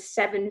think are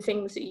 7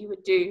 things that you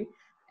would do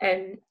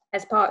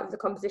as part of the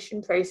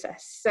composition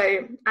process.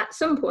 So at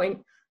some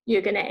point,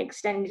 you're going to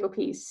extend your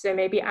piece. So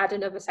maybe add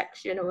another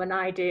section or an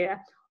idea,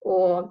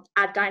 or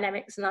add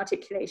dynamics and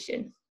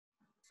articulation.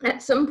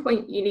 At some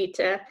point, you need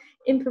to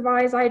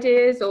improvise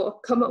ideas or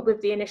come up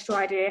with the initial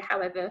idea,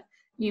 however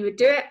you would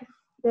do it.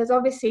 There's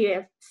obviously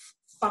a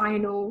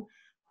final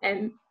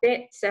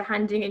bit, so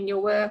handing in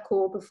your work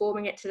or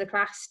performing it to the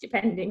class,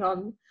 depending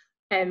on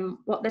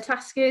what the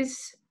task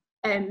is.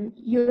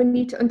 You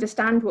need to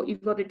understand what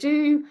you've got to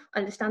do,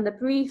 understand the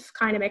brief,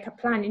 kind of make a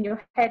plan in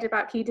your head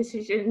about key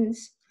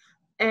decisions.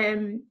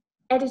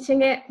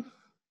 Editing it,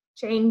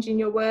 changing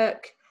your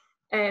work,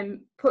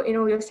 putting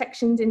all your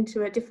sections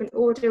into a different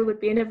order would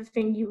be another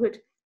thing you would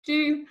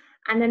do.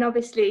 And then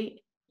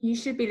obviously you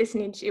should be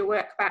listening to your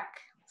work back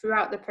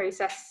throughout the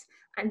process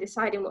and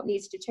deciding what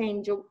needs to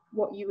change or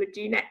what you would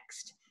do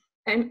next.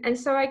 And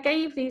so I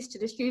gave these to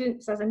the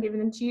students as I'm giving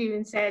them to you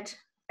and said,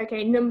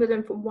 okay, number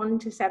them from 1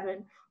 to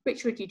 7.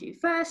 Which would you do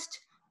first?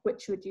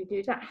 Which would you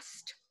do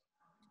last?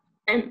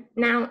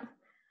 Now,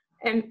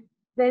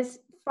 there's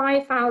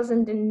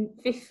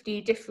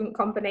 5,050 different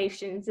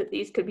combinations that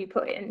these could be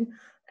put in.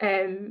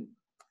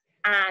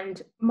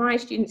 And my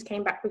students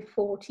came back with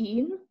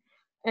 14.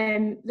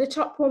 The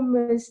top one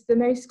was the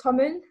most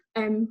common.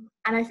 And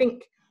I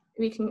think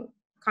we can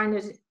kind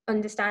of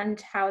understand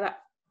how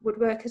that would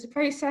work as a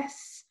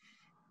process.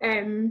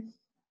 Some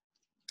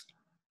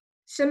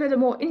of the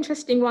more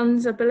interesting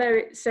ones are below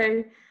it.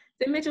 So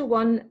the middle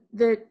one,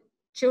 the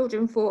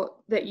children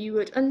thought that you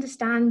would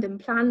understand and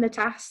plan the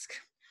task.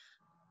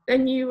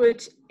 Then you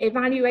would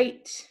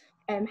evaluate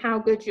how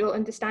good your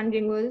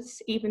understanding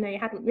was, even though you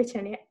hadn't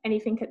written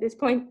anything at this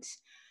point.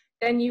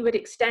 Then you would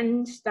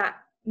extend that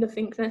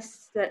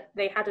nothingness that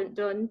they hadn't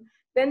done.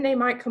 Then they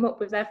might come up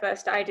with their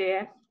first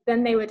idea.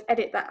 Then they would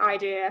edit that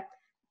idea.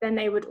 Then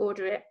they would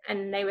order it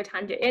and they would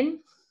hand it in.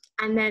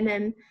 And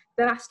then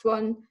the last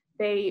one,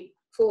 they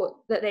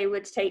thought that they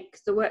would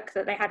take the work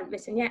that they hadn't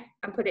written yet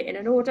and put it in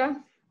an order.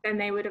 Then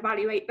they would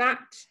evaluate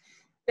that.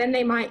 Then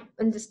they might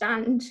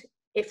understand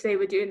if they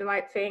were doing the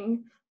right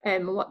thing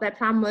and what their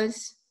plan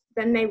was.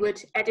 Then they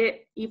would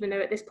edit, even though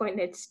at this point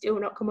they'd still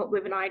not come up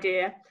with an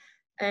idea.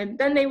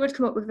 Then they would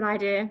come up with an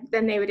idea,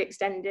 then they would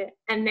extend it,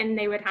 and then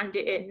they would hand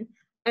it in.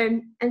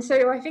 And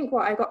so I think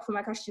what I got from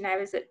my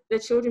questionnaire is that the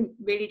children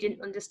really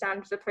didn't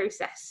understand the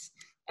process.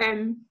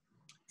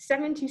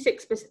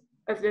 76%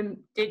 of them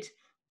did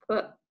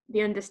put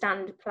the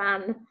understand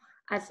plan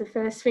as the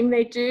first thing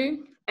they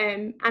do,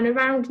 and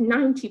around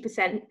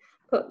 90%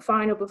 put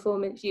final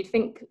performance. You'd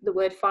think the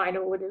word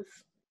final would have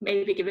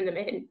maybe given them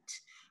a hint.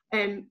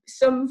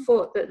 Some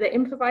thought that the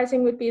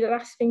improvising would be the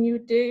last thing you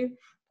would do,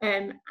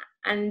 and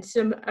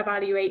some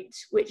evaluate,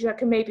 which I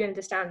can maybe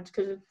understand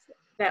because of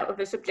their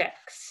other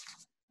subjects.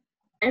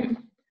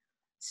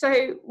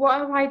 So what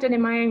have I done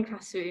in my own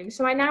classroom?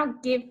 So I now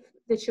give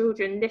the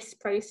children this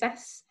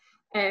process,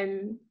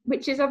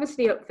 which is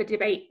obviously up for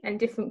debate and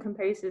different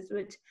composers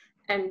would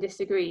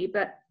disagree,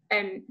 but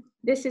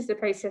this is the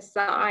process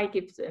that I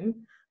give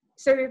them.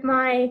 So with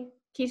my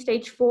Key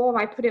Stage 4,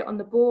 I put it on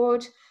the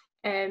board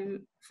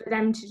for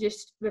them to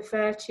just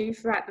refer to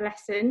throughout the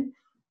lesson.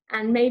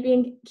 And maybe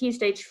in Key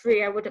Stage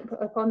 3, I wouldn't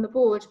put up on the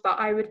board, but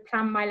I would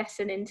plan my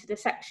lesson into the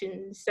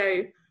sections.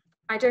 So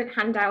I don't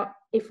hand out,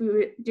 if we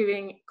were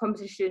doing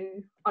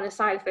composition on a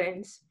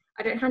xylophones,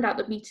 I don't hand out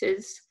the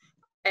meters.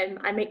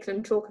 I make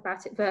them talk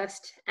about it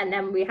first, and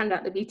then we hand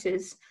out the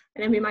meters,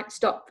 and then we might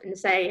stop and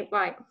say,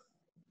 right,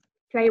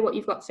 play what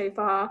you've got so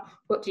far.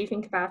 What do you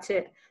think about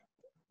it?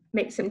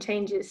 Make some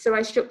changes. So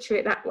I structure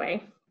it that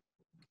way.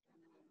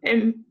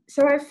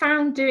 So I've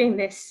found doing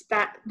this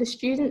that the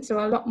students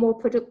are a lot more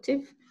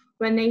productive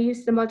when they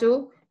use the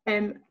model,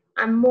 and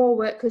more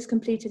work was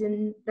completed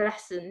in the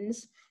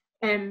lessons.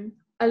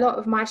 A lot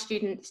of my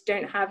students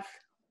don't have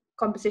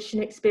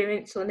composition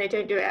experience, or they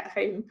don't do it at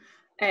home.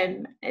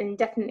 and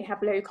definitely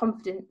have low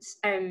confidence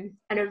and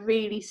are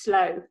really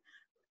slow.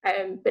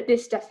 But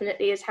this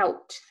definitely has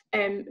helped.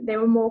 They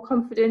were more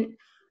confident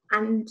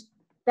and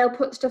they'll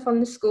put stuff on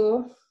the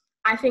score.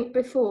 I think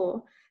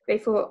before they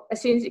thought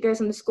as soon as it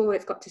goes on the score,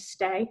 it's got to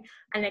stay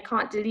and they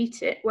can't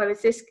delete it.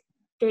 Whereas this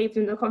gave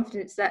them the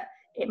confidence that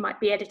it might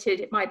be edited,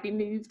 it might be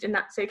moved, and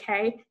that's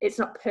okay. It's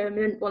not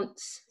permanent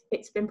once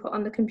it's been put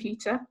on the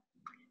computer.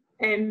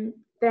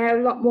 They're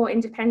a lot more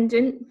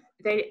independent.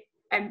 They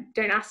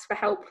don't ask for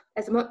help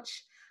as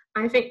much.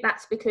 I think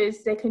that's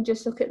because they can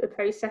just look at the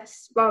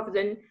process rather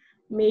than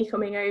me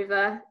coming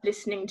over,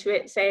 listening to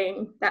it,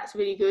 saying, that's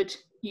really good,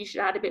 you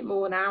should add a bit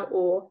more now,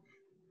 or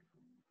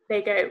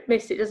they go,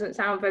 Miss, it doesn't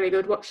sound very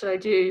good, what should I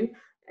do?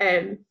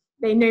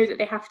 They know that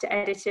they have to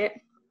edit it,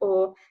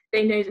 or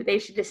they know that they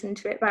should listen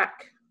to it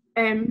back.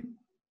 And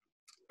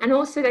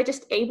also they're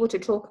just able to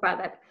talk about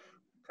that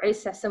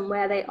process and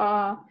where they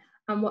are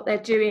and what they're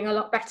doing a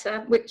lot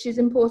better, which is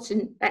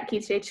important at Key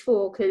Stage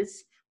 4,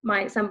 because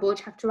my exam board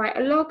have to write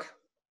a log,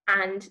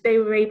 and they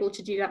were able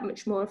to do that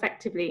much more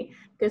effectively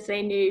because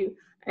they knew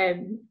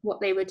what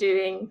they were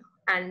doing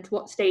and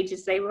what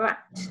stages they were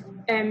at.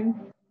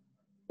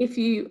 If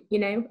you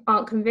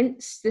aren't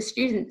convinced, the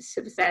students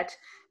have said,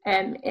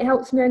 it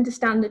helps me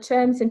understand the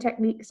terms and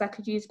techniques I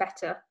could use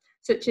better,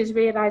 such as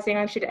realising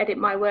I should edit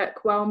my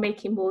work while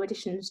making more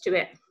additions to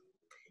it.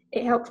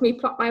 It helped me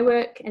plot my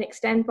work and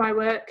extend my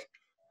work.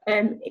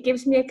 It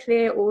gives me a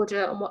clear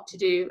order on what to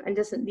do and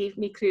doesn't leave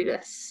me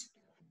clueless.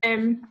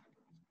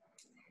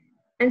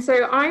 And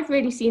so I've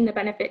really seen the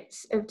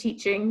benefits of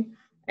teaching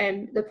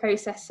the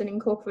process and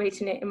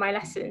incorporating it in my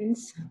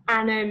lessons.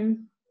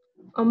 And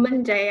on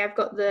Monday, I've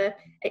got the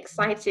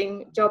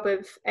exciting job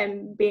of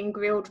being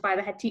grilled by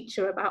the head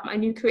teacher about my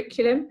new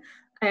curriculum.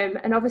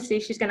 And obviously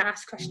she's going to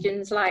ask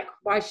questions like,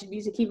 why should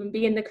music even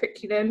be in the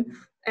curriculum?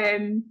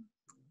 And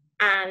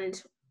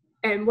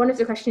one of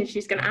the questions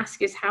she's going to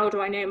ask is, how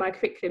do I know my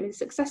curriculum is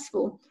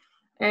successful?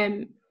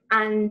 And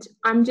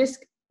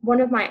one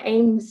of my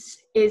aims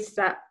is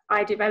that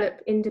I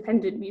develop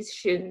independent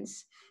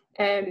musicians,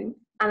 and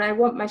I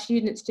want my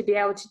students to be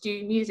able to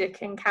do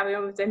music and carry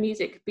on with their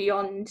music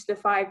beyond the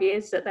 5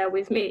 years that they're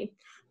with me.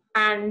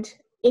 And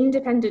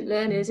independent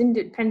learners,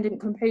 independent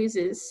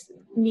composers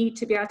need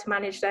to be able to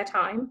manage their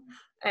time,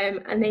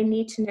 and they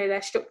need to know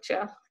their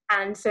structure.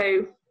 And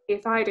so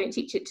if I don't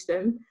teach it to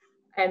them,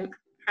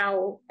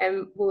 how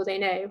will they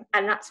know?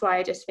 And that's why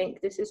I just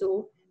think this is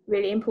all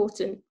really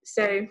important.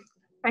 So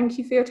thank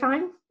you for your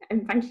time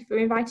and thank you for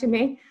inviting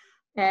me.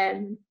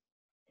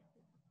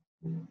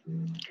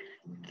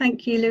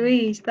 Thank you,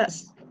 Louise.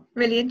 That's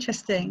really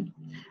interesting.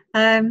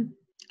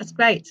 That's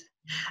great.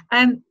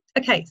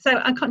 Okay, so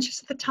I'm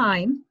conscious of the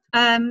time.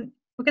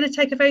 We're going to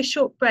take a very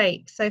short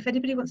break. So if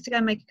anybody wants to go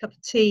and make a cup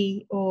of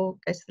tea or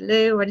go to the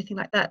loo or anything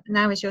like that,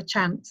 now is your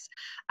chance.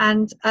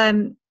 And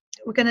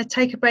we're going to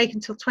take a break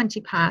until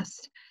 20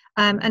 past.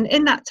 And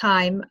in that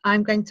time,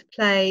 I'm going to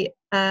play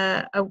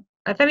a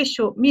very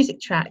short music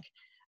track.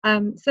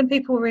 Some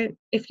people,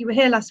 if you were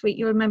here last week,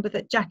 you remember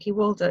that Jackie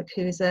Waldock,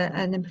 who is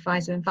an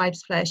improviser and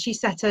vibes player, she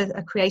set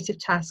a creative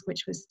task,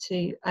 which was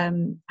to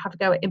have a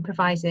go at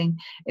improvising.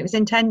 It was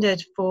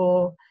intended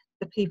for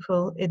the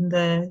people in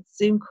the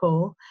Zoom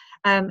call,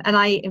 and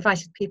I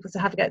invited people to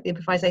have a go at the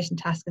improvisation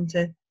task and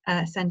to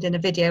send in a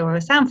video or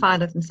a sound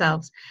file of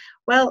themselves.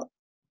 Well,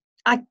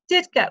 I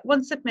did get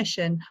one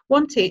submission.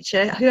 One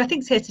teacher, who I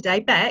think is here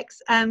today,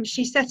 Bex,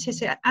 she set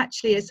it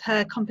actually as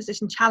her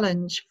composition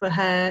challenge for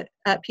her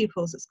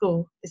pupils at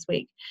school this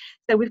week.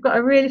 So we've got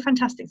a really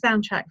fantastic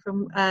soundtrack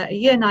from a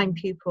Year 9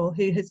 pupil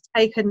who has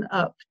taken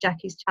up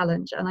Jackie's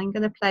challenge, and I'm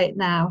going to play it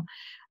now.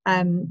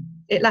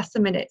 It lasts a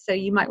minute, so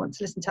you might want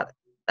to listen to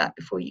that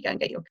before you go and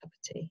get your cup of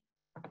tea.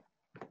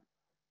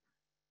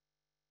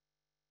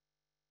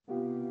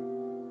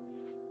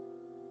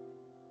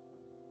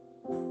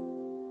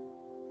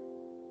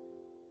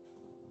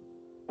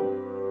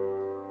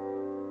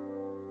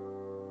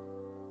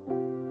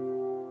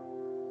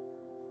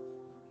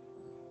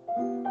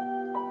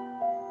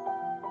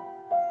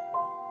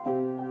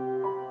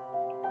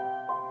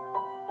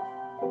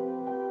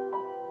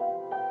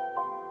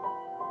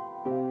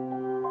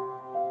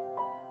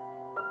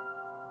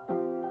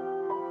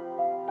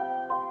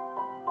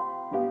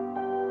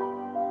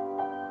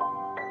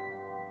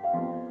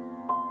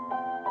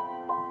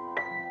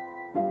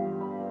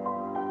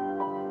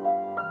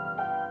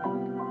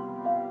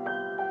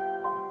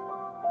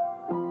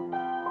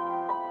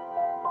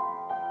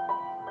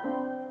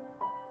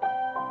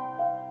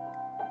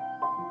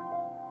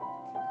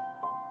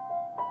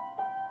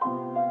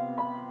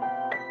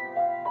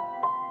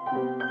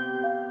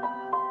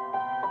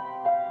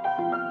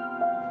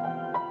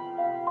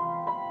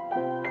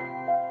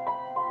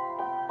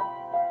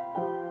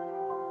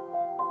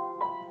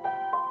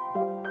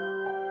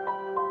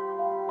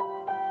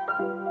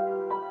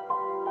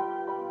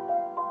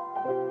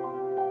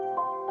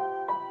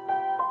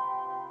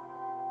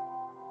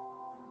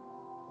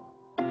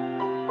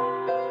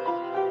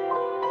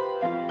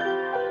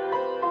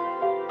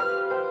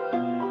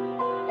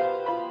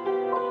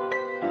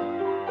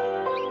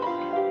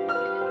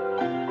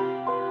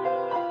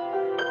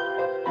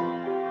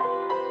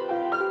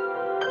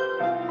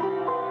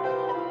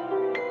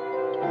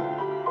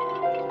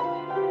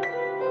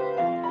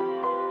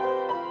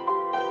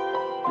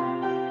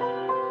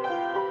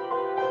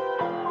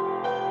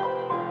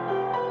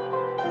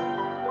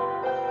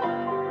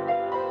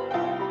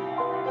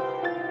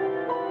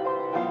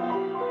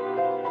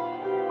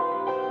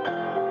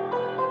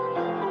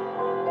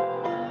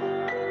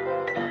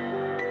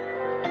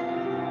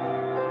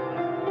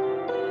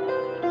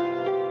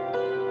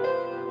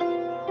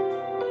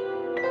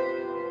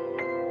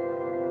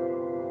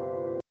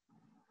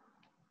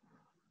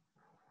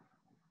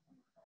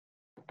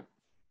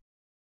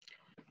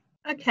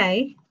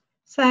 Okay,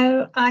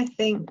 so I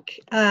think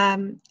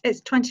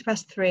it's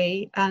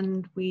 3:20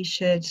 and we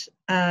should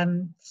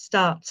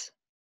start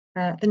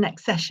the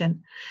next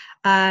session.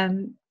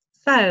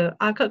 So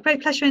I've got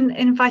great pleasure in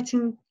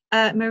inviting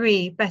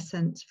Marie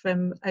Besant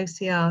from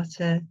OCR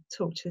to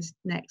talk to us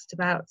next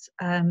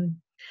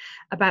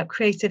about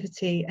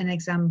creativity and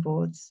exam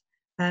boards.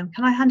 Can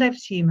I hand over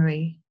to you,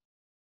 Marie?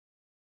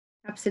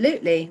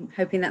 Absolutely. I'm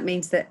hoping that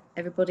means that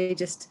everybody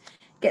just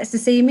gets to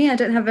see me. I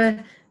don't have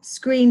a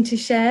screen to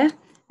share.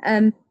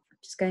 I'm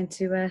just going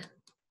to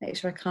make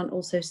sure I can't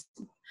also...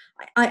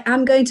 I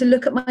am going to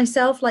look at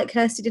myself like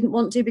Kirsty didn't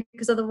want to,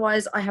 because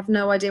otherwise I have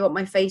no idea what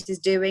my face is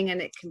doing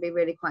and it can be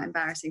really quite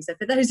embarrassing. So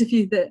for those of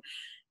you that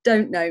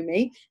don't know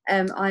me,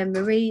 I'm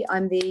Marie.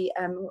 I'm the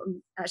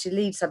actually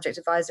lead subject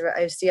advisor at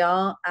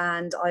OCR,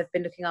 and I've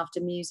been looking after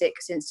music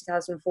since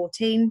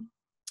 2014.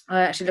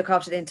 I actually look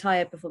after the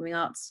entire performing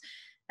arts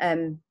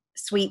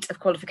suite of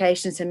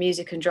qualifications, so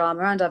music and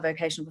drama and our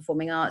vocational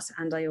performing arts,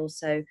 and I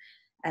also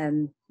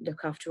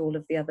look after all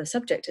of the other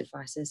subject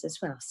advisors as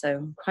well. So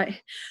I'm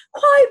quite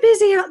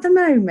busy at the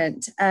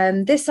moment.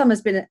 This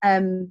summer's been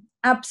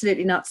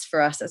absolutely nuts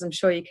for us, as I'm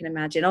sure you can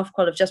imagine.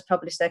 Ofqual have just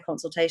published their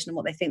consultation on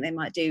what they think they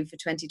might do for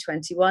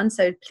 2021.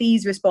 So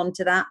please respond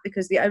to that,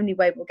 because the only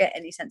way we'll get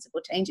any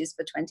sensible changes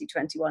for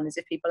 2021 is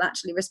if people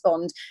actually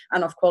respond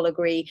and Ofqual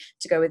agree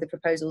to go with the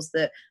proposals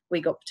that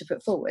we got to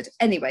put forward.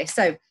 Anyway,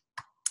 so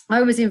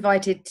I was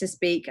invited to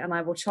speak, and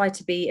I will try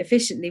to be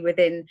efficiently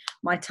within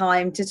my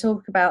time to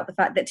talk about the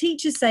fact that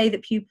teachers say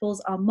that pupils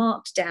are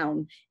marked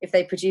down if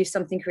they produce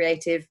something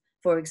creative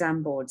for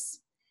exam boards.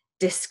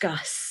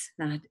 Discuss.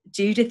 Now,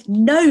 Judith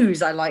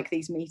knows I like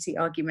these meaty,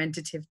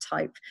 argumentative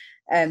type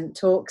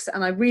talks,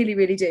 and I really,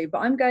 really do.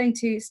 But I'm going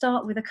to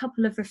start with a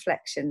couple of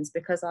reflections,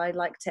 because I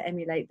like to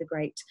emulate the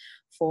great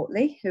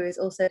Fortley, who is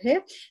also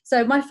here.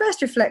 So my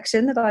first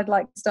reflection that I'd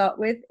like to start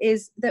with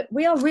is that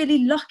we are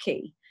really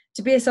lucky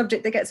to be a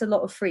subject that gets a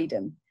lot of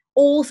freedom.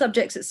 All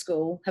subjects at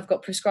school have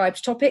got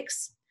prescribed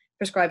topics,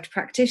 prescribed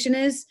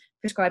practitioners,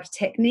 prescribed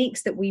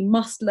techniques that we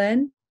must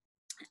learn.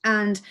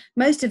 And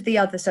most of the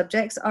other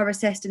subjects are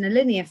assessed in a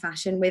linear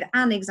fashion with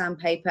an exam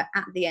paper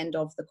at the end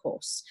of the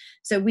course.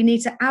 So we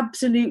need to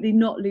absolutely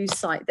not lose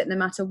sight that no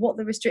matter what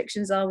the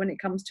restrictions are when it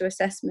comes to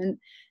assessment,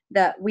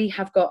 that we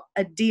have got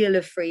a deal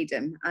of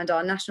freedom, and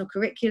our national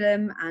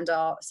curriculum and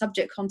our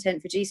subject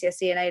content for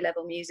GCSE and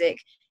A-level music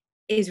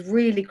is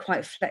really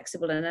quite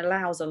flexible and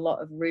allows a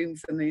lot of room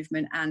for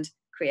movement and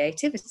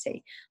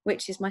creativity,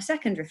 which is my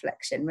second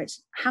reflection, which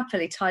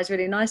happily ties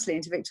really nicely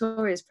into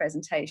Victoria's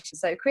presentation.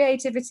 So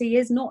creativity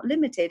is not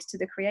limited to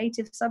the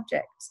creative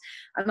subjects.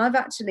 And I've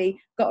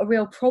actually got a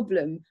real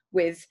problem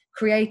with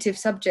creative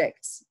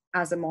subjects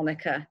as a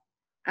moniker,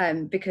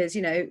 because,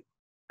 you know,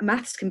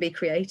 maths can be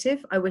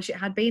creative. I wish it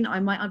had been. I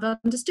might have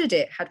understood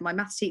it had my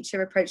maths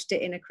teacher approached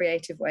it in a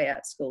creative way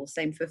at school.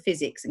 Same for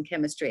physics and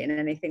chemistry and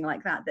anything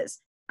like that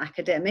that's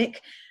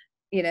academic.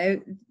 You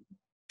know,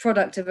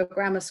 product of a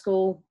grammar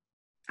school,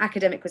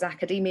 academic was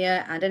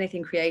academia, and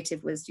anything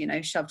creative was, you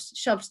know,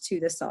 shoved to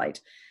the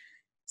side.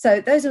 So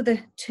those are the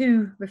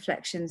two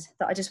reflections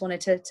that I just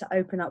wanted to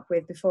open up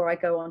with before I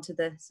go on to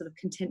the sort of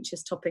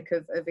contentious topic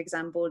of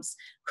exam boards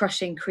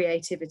crushing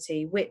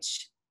creativity,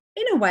 which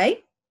in a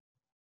way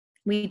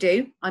we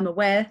do. I'm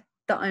aware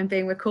that I'm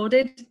being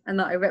recorded and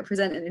that I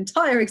represent an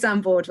entire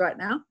exam board right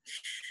now.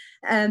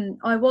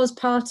 I was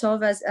part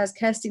of, as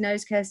Kirsty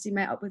knows, Kirsty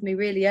met up with me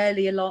really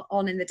early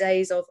on in the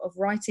days of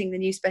writing the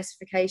new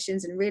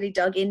specifications and really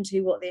dug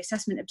into what the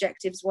assessment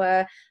objectives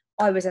were.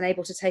 I was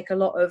unable to take a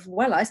lot of,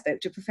 well, I spoke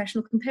to a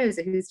professional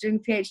composer who's doing a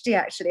PhD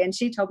actually, and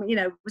she told me, you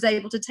know, was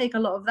able to take a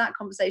lot of that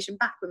conversation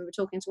back when we were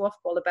talking to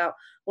Ofqual about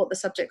what the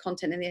subject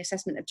content and the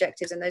assessment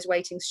objectives and those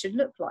weightings should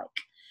look like.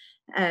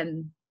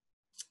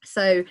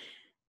 So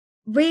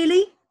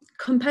really,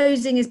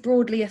 composing is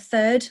broadly a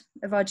third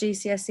of our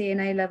GCSE and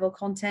A-level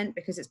content,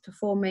 because it's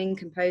performing,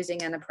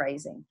 composing and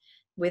appraising.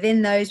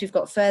 Within those, we've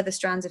got further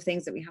strands of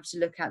things that we have to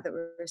look at that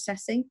we're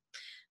assessing.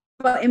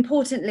 But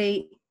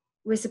importantly,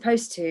 we're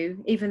supposed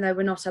to, even though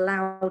we're not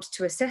allowed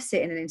to assess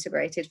it in an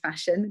integrated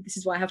fashion, this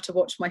is why I have to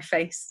watch my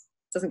face,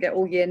 it doesn't get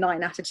all year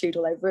 9 attitude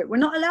all over it. We're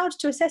not allowed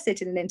to assess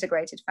it in an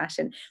integrated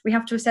fashion. We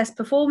have to assess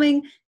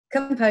performing,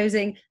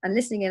 composing and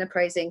listening and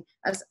appraising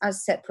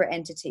as separate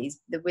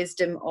entities, the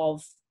wisdom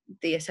of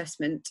the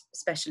assessment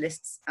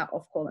specialists at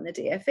Ofqual and the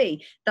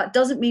DFE. That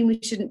doesn't mean we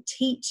shouldn't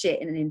teach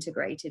it in an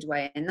integrated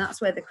way, and that's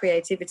where the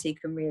creativity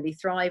can really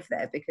thrive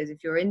there, because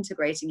if you're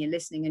integrating, you're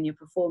listening and you're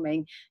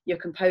performing, your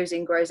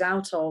composing grows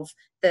out of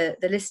the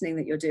listening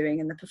that you're doing,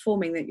 and the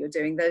performing that you're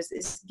doing, those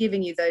is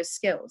giving you those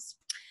skills.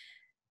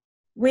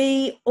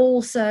 We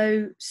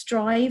also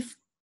strive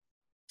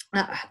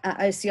at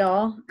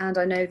OCR, and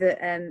I know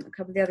that a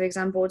couple of the other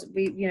exam boards,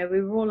 we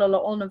were all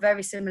on a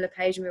very similar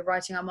page, and we were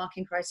writing our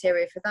marking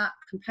criteria for that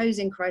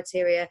composing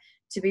criteria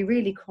to be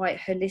really quite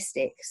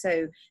holistic.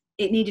 So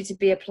it needed to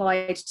be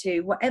applied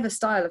to whatever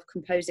style of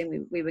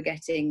composing we were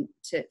getting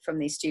from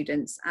these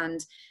students.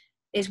 And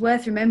it's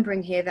worth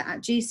remembering here that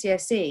at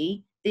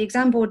GCSE, the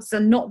exam boards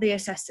are not the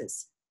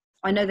assessors.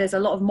 I know there's a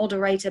lot of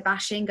moderator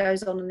bashing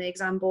goes on the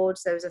exam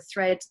boards. There was a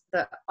thread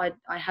that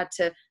I had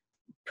to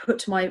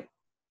put my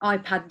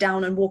iPad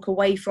down and walk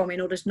away from in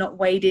order to not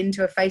wade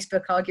into a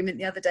Facebook argument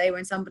the other day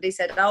when somebody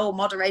said, oh,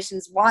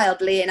 moderation's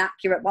wildly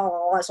inaccurate.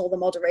 Oh, it's all the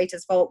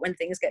moderator's fault when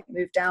things get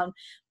moved down.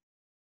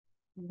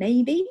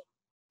 Maybe.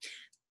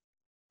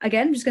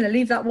 Again, I'm just going to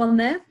leave that one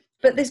there.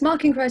 But this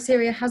marking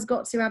criteria has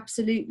got to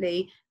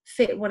absolutely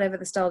fit whatever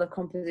the style of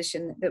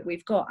composition that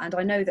we've got. And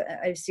I know that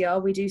at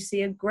OCR we do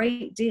see a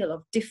great deal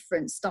of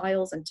different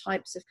styles and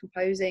types of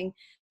composing.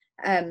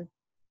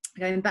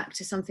 Going back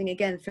to something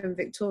again from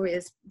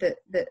Victoria's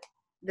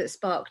that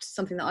sparked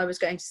something that I was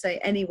going to say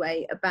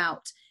anyway,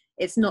 about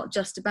it's not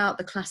just about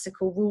the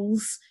classical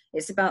rules,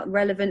 it's about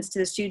relevance to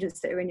the students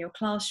that are in your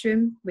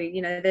classroom.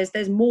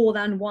 There's more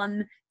than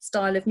one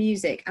style of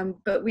music,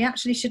 but we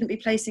actually shouldn't be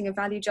placing a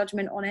value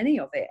judgment on any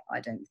of it, I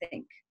don't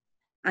think.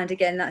 And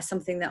again, that's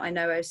something that I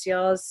know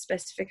OCR's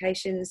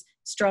specifications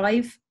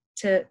strive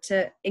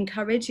to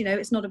encourage.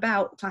 It's not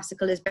about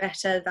classical is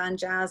better than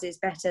jazz, is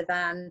better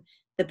than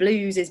the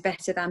blues, is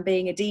better than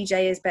being a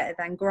DJ, is better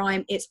than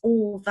grime. It's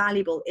all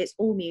valuable, it's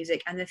all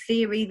music. And the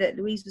theory that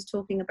Louise was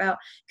talking about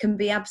can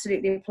be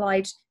absolutely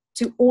applied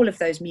to all of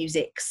those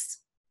musics.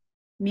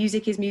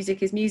 Music is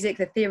music is music.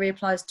 The theory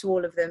applies to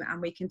all of them,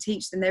 and we can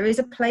teach them. There is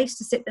a place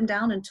to sit them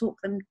down and talk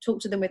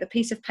to them with a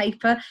piece of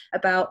paper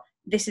about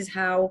this is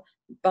how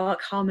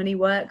Bach harmony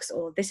works,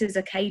 or this is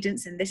a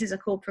cadence and this is a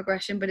chord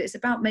progression, but it's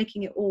about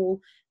making it all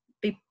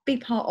be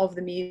part of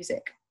the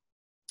music.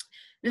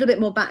 A little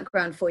bit more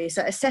background for you.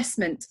 So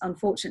assessment,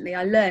 unfortunately,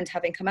 I learned,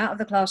 having come out of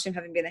the classroom,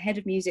 having been the head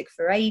of music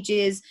for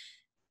ages,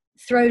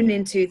 thrown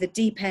into the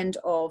deep end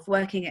of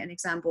working at an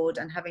exam board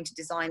and having to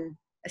design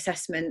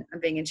assessment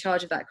and being in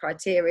charge of that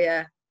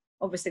criteria.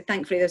 Obviously,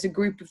 thankfully, there's a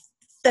group of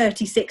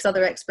 36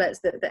 other experts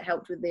that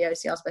helped with the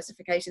OCR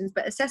specifications,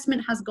 but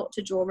assessment has got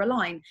to draw a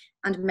line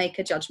and make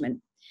a judgment.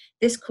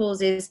 This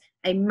causes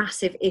a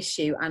massive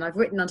issue, and I've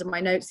written under my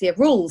notes here,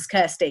 rules,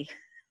 Kirsty.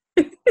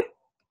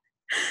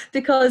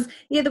 Because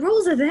the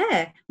rules are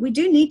there. We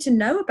do need to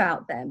know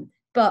about them,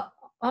 but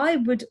I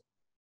would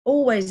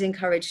always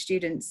encourage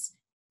students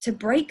to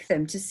break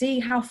them, to see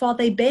how far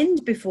they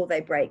bend before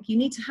they break. You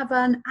need to have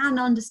an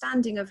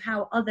understanding of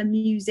how other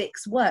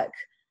musics work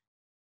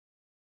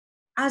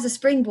as a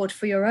springboard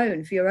for your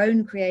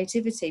own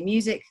creativity.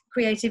 Music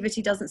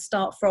creativity doesn't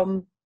start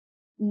from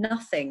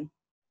nothing,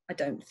 I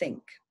don't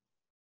think.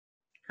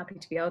 Happy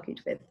to be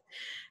argued with.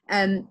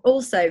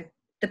 Also,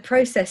 the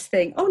process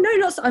thing. Oh,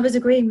 no, I was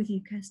agreeing with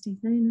you, Kirsty.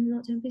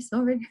 No, don't be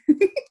sorry.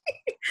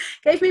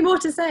 Gave me more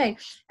to say,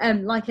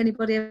 like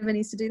anybody ever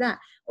needs to do that.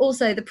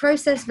 Also, the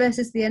process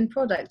versus the end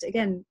product.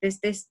 Again, this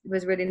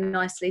was really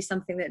nicely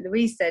something that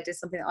Louise said, is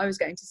something that I was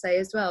going to say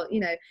as well.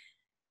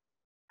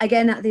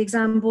 Again, at the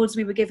exam boards,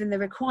 we were given the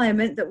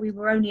requirement that we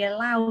were only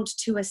allowed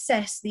to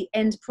assess the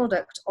end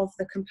product of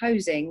the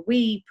composing.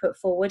 We put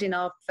forward in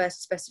our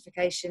first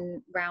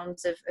specification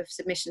rounds of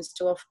submissions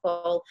to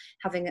Ofqual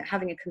having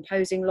a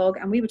composing log,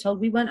 and we were told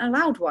we weren't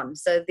allowed one.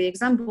 So the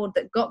exam board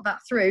that got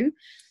that through,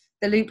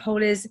 the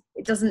loophole is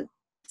it doesn't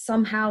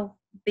somehow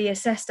be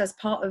assessed as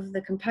part of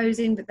the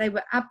composing, but they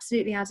were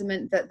absolutely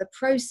adamant that the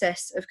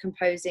process of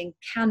composing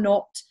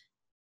cannot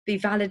be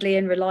validly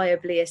and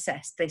reliably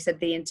assessed. They said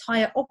the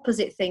entire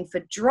opposite thing for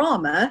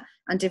drama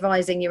and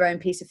devising your own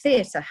piece of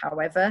theatre.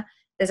 However,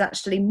 there's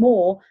actually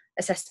more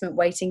assessment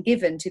weighting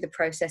given to the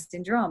process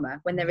in drama,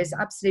 when there is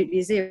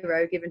absolutely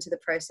zero given to the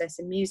process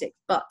in music.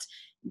 But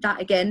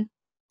that, again,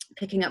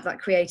 picking up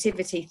that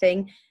creativity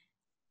thing,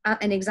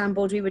 at an exam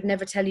board, we would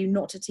never tell you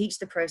not to teach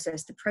the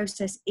process. The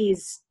process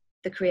is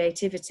the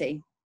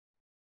creativity.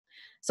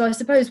 So I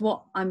suppose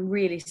what I'm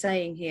really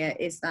saying here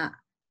is that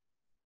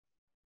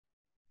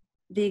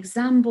the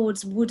exam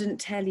boards wouldn't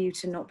tell you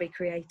to not be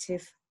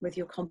creative with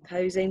your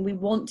composing. We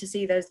want to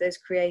see those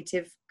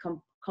creative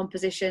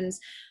compositions,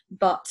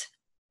 but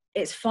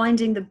it's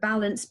finding the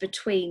balance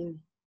between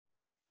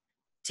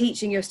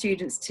teaching your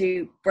students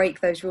to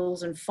break those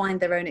rules and find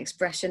their own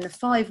expression. The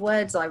 5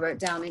 words I wrote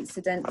down,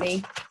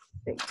 incidentally,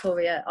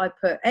 Victoria, I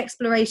put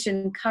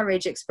exploration,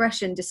 courage,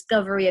 expression,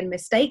 discovery, and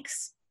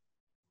mistakes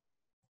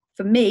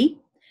for me.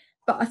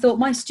 But I thought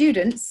my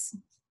students,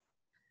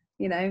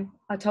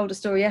 I told a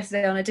story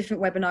yesterday on a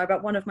different webinar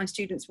about one of my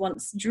students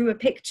once drew a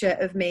picture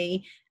of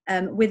me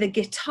with a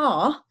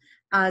guitar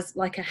as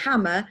like a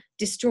hammer,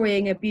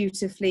 destroying a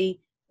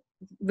beautifully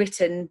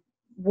written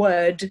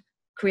word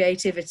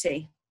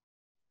creativity,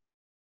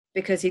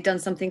 because he'd done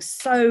something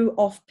so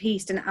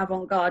off-piste and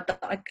avant-garde that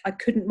I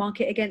couldn't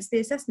mark it against the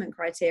assessment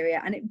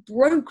criteria. And it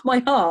broke my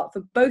heart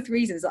for both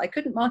reasons, that I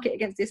couldn't mark it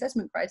against the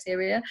assessment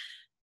criteria,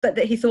 but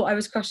that he thought I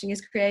was crushing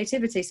his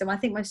creativity. So I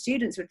think my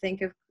students would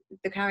think of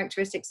the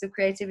characteristics of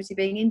creativity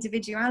being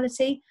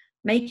individuality,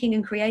 making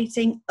and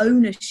creating,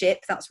 ownership,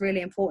 that's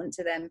really important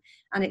to them,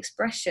 and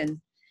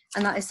expression.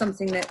 And that is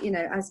something that,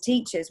 as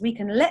teachers, we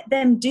can let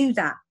them do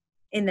that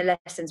in the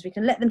lessons. We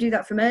can let them do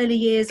that from early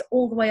years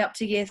all the way up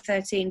to year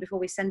 13 before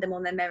we send them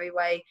on their merry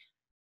way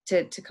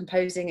to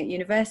composing at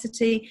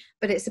university.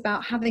 But it's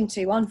about having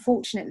to,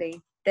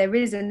 unfortunately, there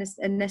is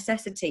a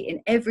necessity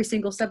in every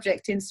single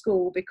subject in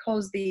school,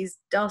 because these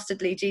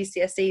dastardly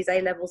GCSEs,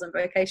 A-levels and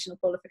vocational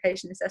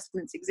qualification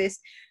assessments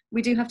exist.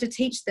 We do have to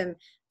teach them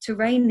to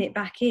rein it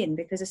back in,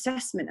 because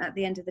assessment at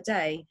the end of the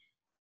day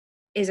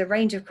is a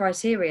range of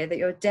criteria that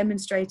you're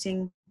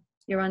demonstrating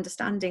your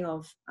understanding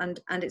of, and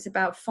it's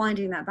about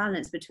finding that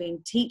balance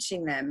between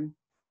teaching them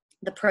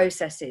the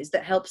processes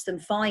that helps them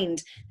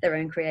find their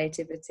own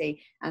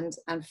creativity and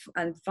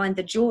find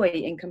the joy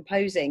in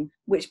composing,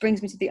 which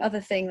brings me to the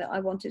other thing that I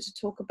wanted to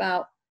talk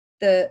about.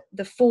 The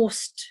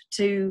forced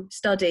to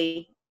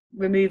study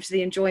removes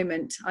the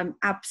enjoyment. I'm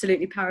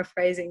absolutely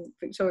paraphrasing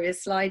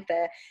Victoria's slide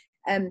there.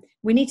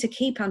 We need to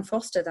keep and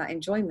foster that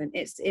enjoyment.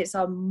 It's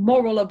our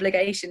moral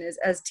obligation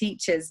as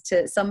teachers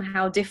to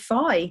somehow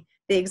defy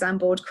the exam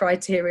board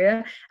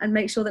criteria and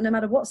make sure that no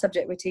matter what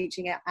subject we're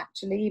teaching at,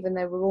 actually, even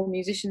though we're all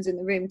musicians in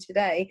the room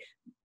today,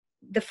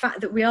 the fact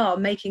that we are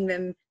making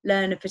them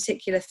learn a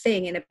particular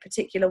thing in a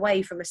particular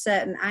way from a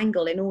certain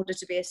angle in order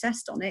to be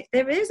assessed on it,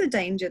 there is a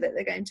danger that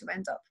they're going to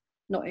end up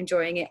not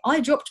enjoying it. I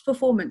dropped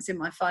performance in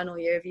my final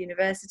year of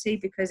university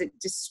because it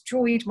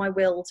destroyed my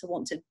will to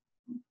want to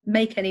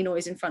make any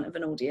noise in front of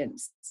an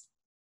audience.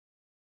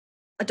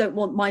 I don't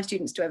want my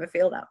students to ever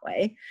feel that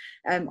way.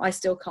 I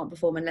still can't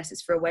perform unless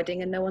it's for a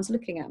wedding and no one's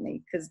looking at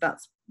me, because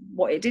that's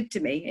what it did to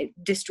me.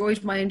 It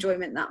destroyed my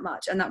enjoyment that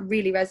much, and that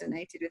really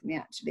resonated with me,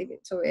 actually,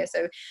 Victoria.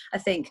 So I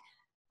think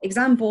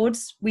exam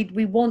boards,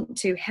 we want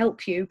to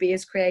help you be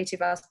as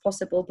creative as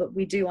possible, but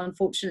we do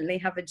unfortunately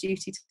have a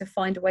duty to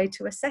find a way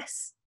to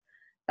assess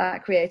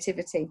that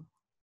creativity.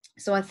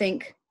 So I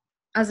think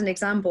as an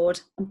exam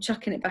board, I'm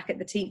chucking it back at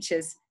the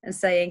teachers and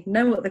saying,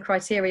 know what the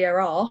criteria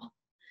are,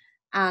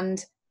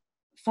 and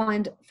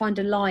find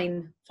a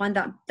line, find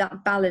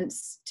that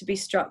balance to be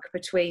struck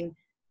between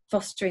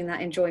fostering that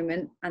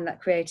enjoyment and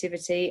that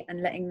creativity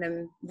and letting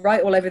them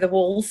write all over the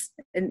walls,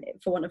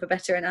 for want of a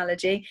better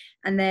analogy,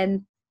 and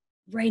then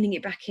reining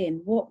it back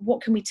in.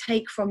 What can we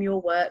take from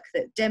your work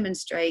that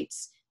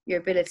demonstrates your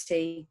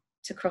ability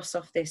to cross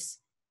off this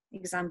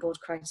exam board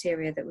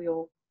criteria that we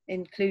all,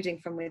 including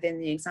from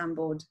within the exam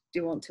board,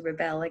 do want to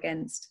rebel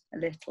against a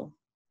little.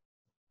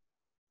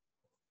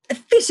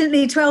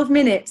 Efficiently 12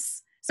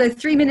 minutes. So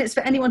 3 minutes for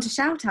anyone to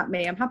shout at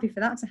me. I'm happy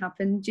for that to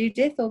happen.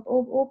 Judith,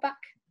 or back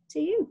to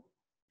you.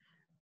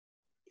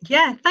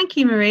 Yeah, thank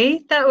you,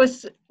 Marie. That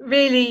was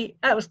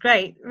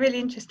great, really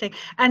interesting,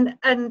 and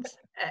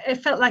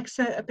it felt like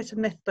a bit of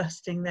myth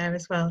busting there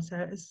as well. So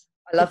it was.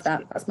 I love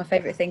that. That's my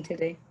favourite thing to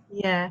do.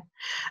 Yeah.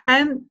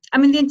 I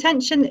mean, the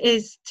intention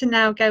is to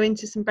now go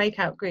into some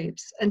breakout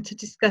groups and to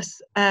discuss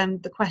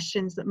the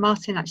questions that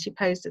Martin actually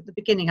posed at the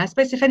beginning. I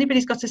suppose if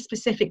anybody's got a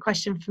specific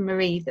question for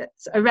Marie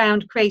that's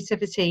around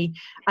creativity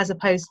as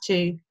opposed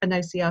to an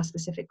OCR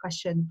specific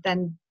question,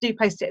 then do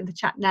post it in the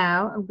chat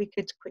now and we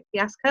could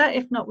quickly ask her.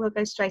 If not, we'll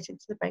go straight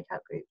into the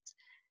breakout groups.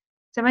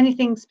 So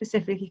anything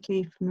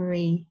specifically for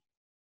Marie?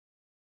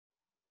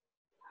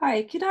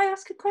 Hi, could I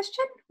ask a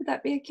question? Would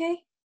that be okay?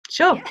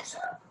 Sure. Yes.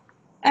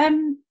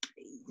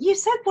 You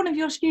said one of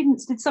your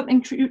students did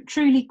something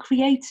truly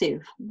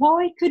creative.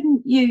 Why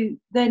couldn't you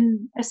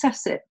then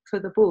assess it for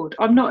the board?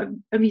 I'm not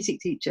a music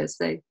teacher,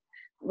 so.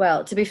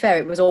 Well, to be fair,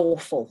 it was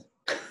awful.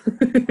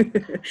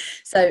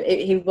 So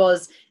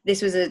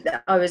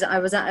I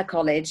was at a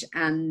college,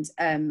 and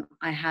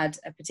I had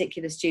a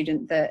particular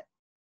student that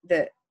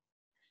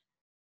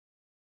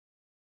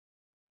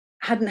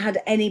hadn't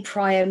had any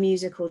prior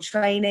musical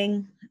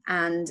training,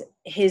 and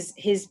his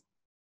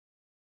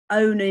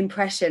own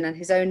impression and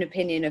his own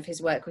opinion of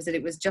his work was that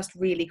it was just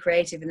really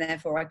creative, and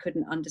therefore I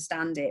couldn't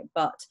understand it.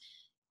 But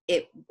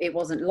it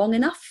wasn't long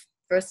enough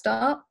for a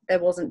start.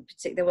 There weren't,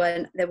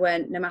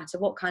 no matter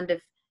what kind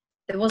of,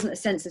 there wasn't a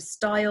sense of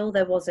style,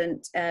 there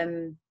wasn't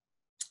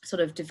sort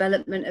of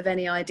development of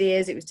any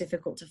ideas. It was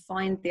difficult to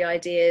find the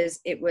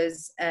ideas. It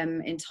was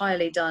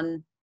entirely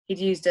done. He'd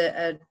used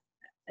a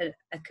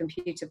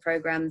computer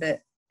program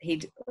that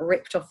he'd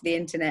ripped off the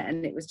internet,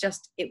 and it was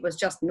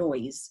just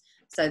noise.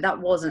 So that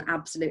was an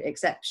absolute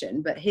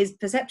exception, but his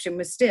perception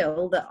was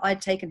still that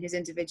I'd taken his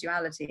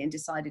individuality and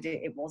decided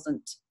it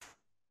wasn't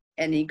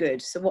any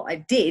good. So what I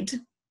did,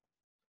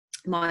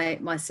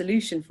 my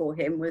solution for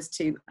him was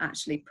to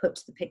actually put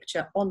the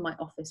picture on my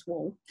office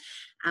wall,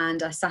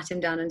 and I sat him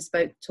down and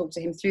talked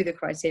to him through the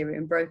criteria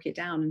and broke it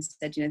down and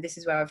said, this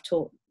is where I've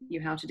taught you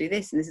how to do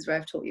this, and this is where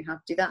I've taught you how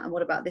to do that, and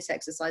what about this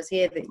exercise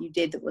here that you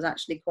did that was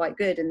actually quite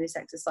good, and this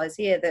exercise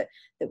here that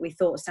we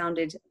thought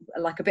sounded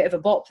like a bit of a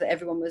bop that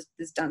everyone was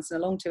dancing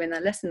along to in their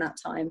lesson that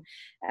time,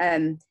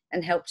 and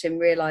helped him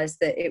realise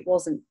that it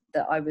wasn't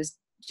that I was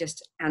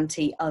just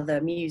anti-other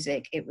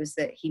music, it was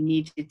that he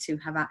needed to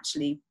have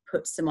actually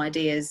put some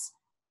ideas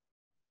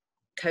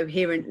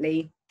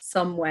coherently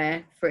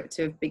somewhere for it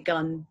to have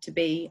begun to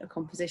be a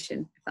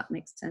composition, if that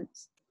makes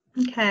sense.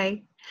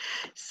 Okay,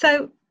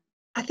 so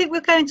I think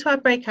we'll go into our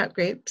breakout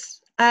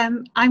groups.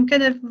 I'm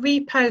going to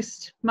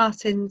repost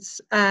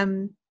Martin's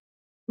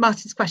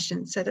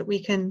questions so that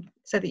you can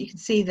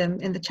see them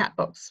in the chat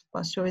box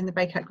whilst you're in the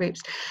breakout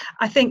groups.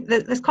 I think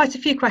that there's quite a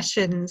few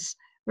questions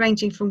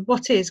ranging from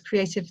what is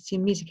creativity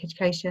in music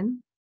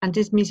education, and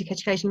is music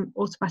education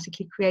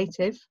automatically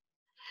creative?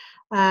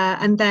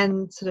 And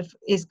then sort of,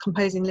 is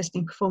composing,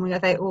 listening, performing, are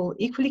they all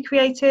equally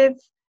creative?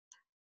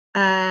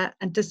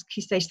 And does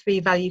Key Stage 3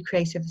 value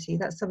creativity?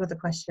 That's some of the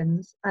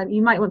questions.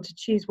 You might want to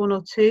choose one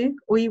or two,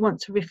 or you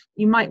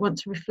might want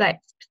to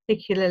reflect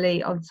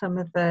particularly on some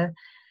of the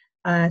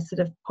sort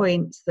of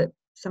points that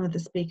some of the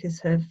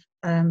speakers have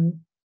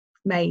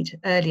made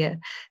earlier.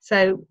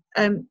 So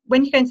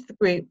when you go into the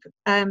group,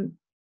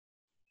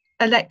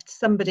 elect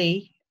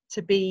somebody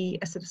to be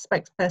a sort of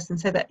spokesperson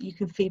so that you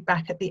can feed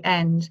back at the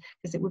end,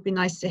 because it would be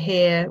nice to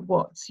hear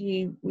what's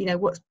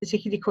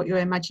particularly caught your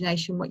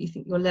imagination, what you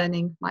think your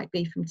learning might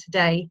be from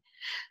today.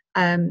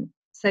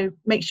 So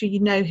make sure you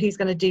know who's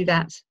going to do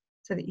that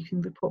so that you can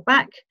report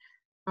back.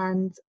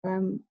 And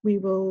we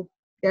will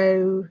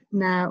go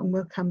now and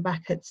we'll come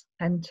back at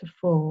 10 to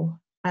 4.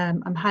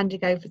 I'm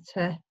handing over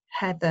to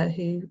Heather,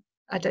 who,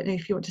 I don't know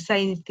if you want to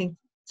say anything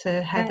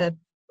to Heather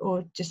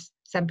or just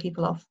send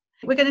people off.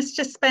 We're going to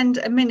just spend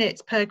a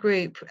minute per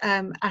group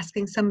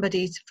asking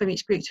somebody from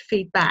each group to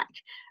feed back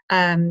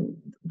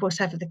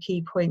whatever the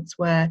key points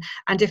were.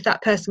 And if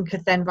that person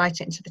could then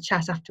write it into the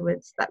chat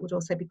afterwards, that would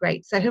also be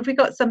great. So have we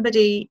got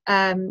somebody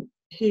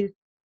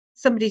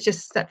somebody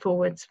just step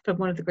forward from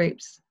one of the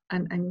groups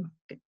and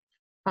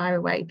fire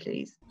away,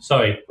 please?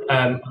 Sorry,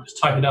 I'm just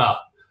typing it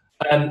up.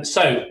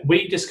 So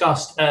we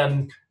discussed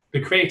the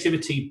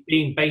creativity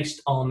being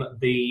based on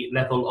the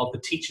level of the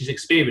teacher's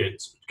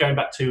experience. Going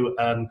back to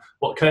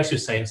what Kirsty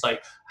was saying, it's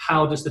like,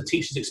 how does the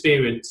teacher's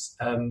experience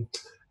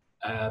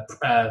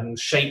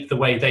shape the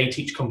way they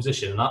teach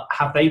composition?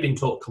 Have they been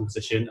taught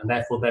composition and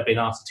therefore they've been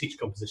asked to teach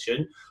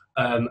composition?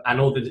 And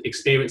all the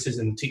experiences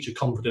and teacher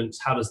confidence,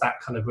 how does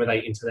that kind of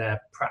relate into their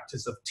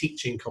practice of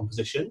teaching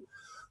composition?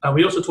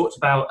 We also talked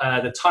about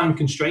the time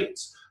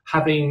constraints.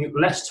 Having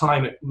less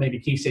time at maybe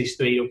Key Stage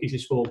 3 or Key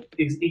Stage 4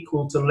 is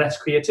equal to less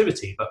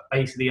creativity, but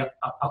basically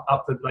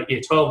up to like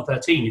year 12 or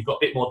 13, you've got a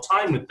bit more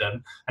time with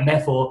them, and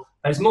therefore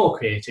there's more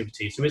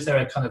creativity. So is there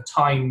a kind of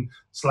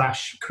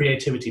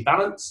time/creativity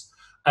balance?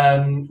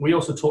 We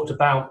also talked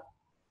about,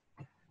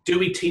 do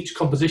we teach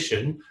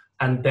composition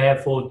and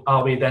therefore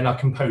are we then a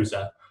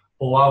composer?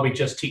 Or are we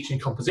just teaching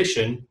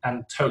composition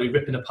and totally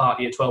ripping apart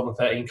year 12 and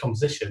 13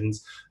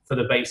 compositions for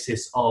the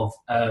basis of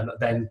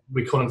then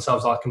we call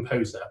ourselves our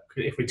composer?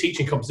 If we're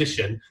teaching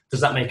composition,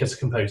 does that make us a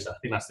composer? I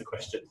think that's the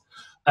question.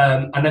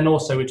 And then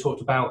also we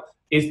talked about,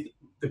 is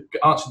the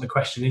answer to the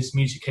question, is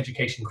music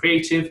education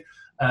creative?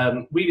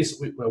 There's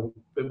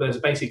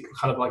basically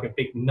kind of like a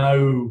big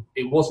no,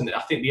 it wasn't.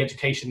 I think the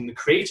education and the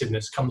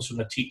creativeness comes from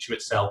the teacher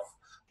itself.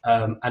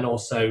 And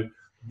also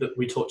that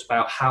we talked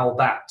about how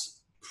that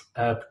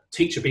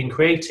teacher being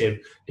creative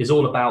is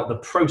all about the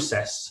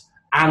process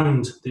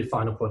and the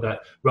final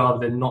product, rather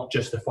than not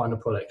just the final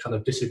product. Kind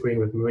of disagreeing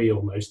with Marie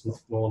almost,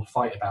 more on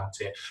fight about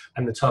it.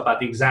 And the talk about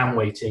the exam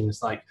weighting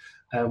is like,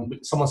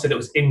 someone said it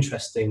was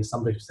interesting,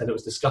 some people said it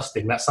was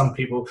disgusting, that some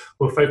people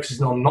were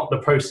focusing on not the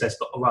process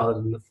but rather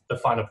than the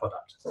final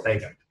product. There you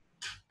go.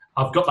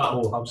 I've got that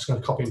all. I'm just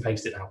going to copy and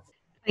paste it now.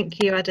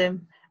 Thank you,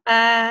 Adam.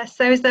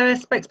 So is there a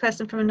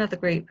spokesperson from another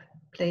group,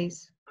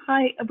 please?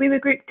 Hi, we were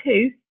group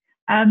 2.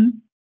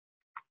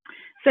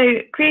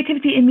 So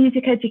creativity in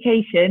music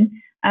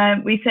education,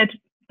 we said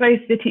both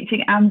the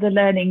teaching and the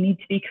learning need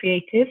to be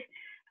creative.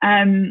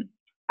 And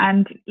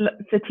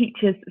for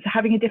teachers, so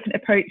having a different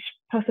approach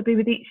possibly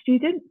with each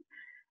student.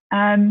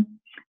 And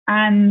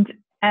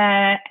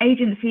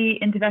agency,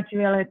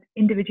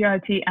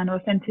 individuality and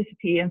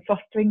authenticity, and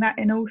fostering that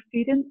in all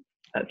students.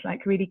 That's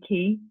like really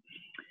key.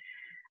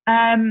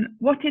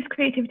 What is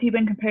creativity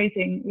when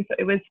composing? We thought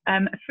it was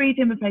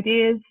freedom of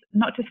ideas,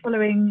 not just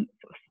following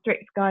sort of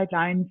strict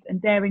guidelines,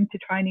 and daring to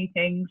try new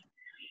things,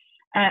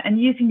 and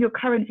using your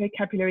current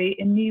vocabulary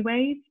in new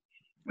ways.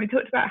 We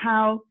talked about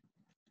how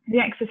the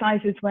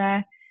exercises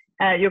where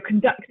you're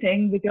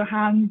conducting with your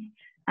hands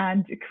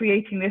and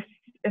creating this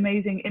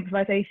amazing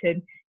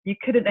improvisation, you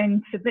couldn't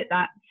then submit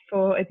that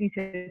for a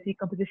GCSE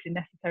composition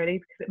necessarily,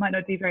 because it might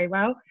not do very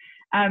well,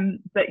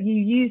 but you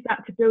use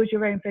that to build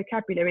your own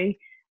vocabulary.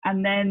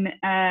 And then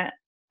I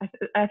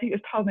think it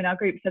was Tom in our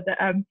group said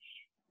that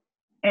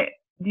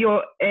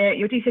your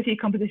GCSE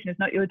composition is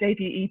not your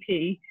debut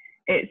EP.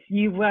 It's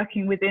you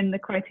working within the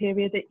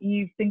criteria that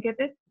you think of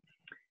it.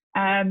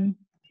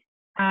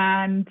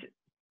 And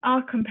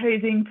are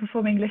composing,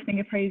 performing,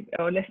 listening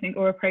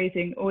or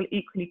appraising all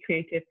equally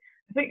creative?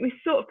 I think we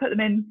sort of put them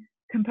in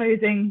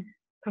composing,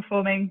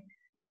 performing,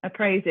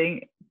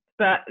 appraising,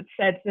 but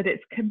said that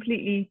it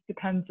completely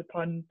depends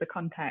upon the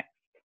context.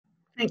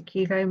 Thank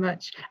you very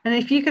much. And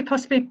if you could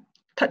possibly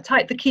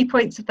type the key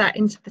points of that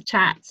into the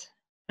chat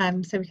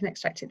so we can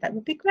extract it, that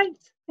would be great.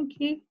 Thank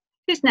you.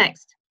 Who's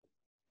next?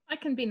 I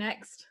can be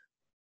next.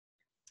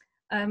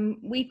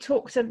 We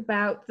talked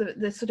about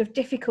the sort of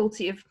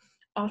difficulty of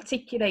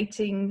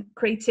articulating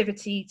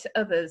creativity to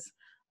others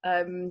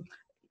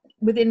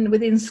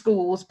within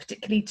schools,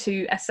 particularly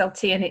to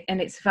SLT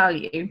and its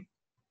value.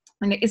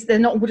 And they're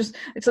not just,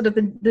 it's sort of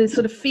the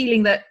sort of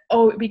feeling that,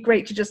 oh, it'd be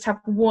great to just have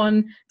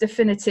one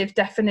definitive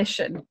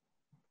definition.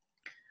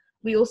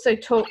 We also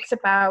talked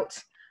about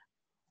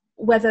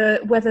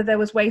whether there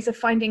was ways of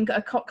finding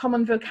a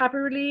common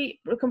vocabulary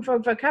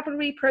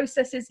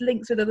processes,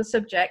 links with other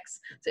subjects,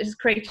 such as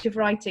creative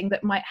writing,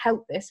 that might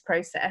help this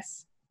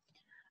process.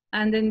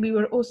 And then we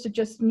were also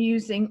just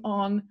musing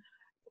on,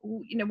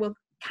 well,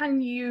 can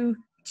you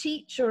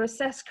teach or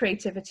assess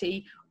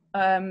creativity,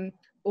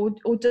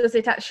 or does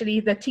it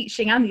actually, the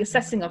teaching and the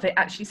assessing of it,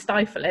 actually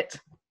stifle it?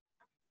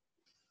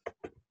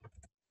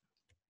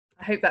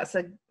 I hope that's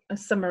a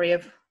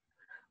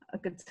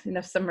good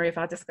enough summary of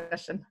our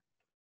discussion.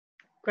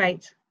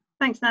 Great,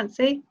 thanks,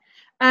 Nancy.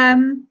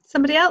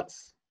 Somebody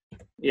else?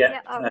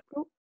 Yeah.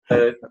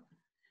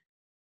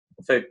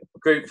 So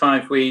group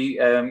 5, we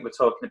were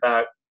talking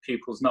about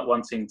pupils not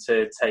wanting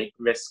to take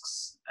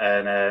risks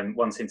and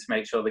wanting to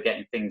make sure they're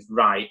getting things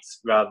right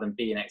rather than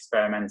being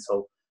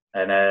experimental,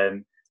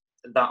 and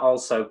that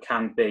also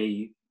can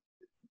be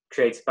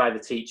created by the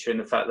teacher in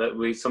the fact that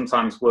we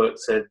sometimes work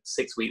to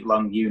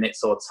 6-week-long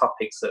units or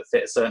topics that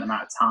fit a certain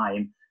amount of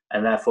time,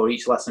 and therefore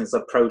each lesson is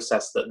a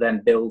process that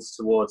then builds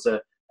towards a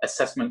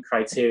assessment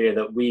criteria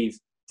that we've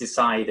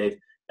decided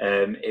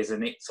is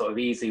a sort of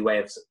easy way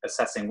of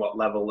assessing what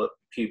level the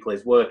pupil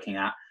is working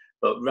at.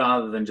 But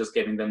rather than just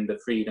giving them the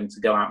freedom to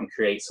go out and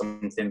create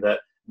something that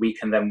we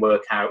can then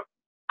work out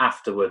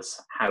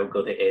afterwards how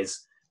good it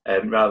is,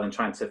 rather than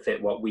trying to fit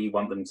what we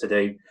want them to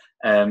do.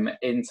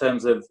 In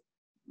terms of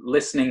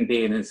listening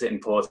being as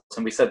important,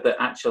 we said that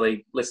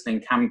actually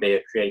listening can be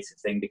a creative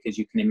thing because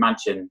you can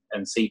imagine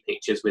and see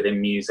pictures within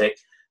music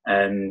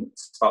and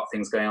spot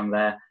things going on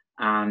there.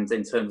 And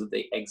in terms of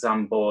the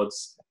exam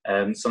boards,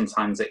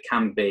 sometimes it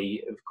can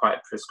be quite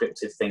a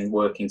prescriptive thing,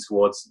 working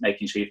towards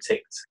making sure you've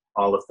ticked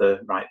all of the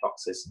right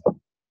boxes.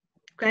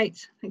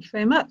 Great, thank you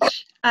very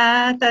much.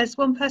 There's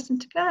one person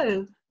to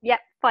go. Yep,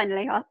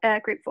 finally,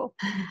 group 4.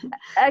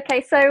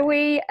 Okay, so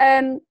we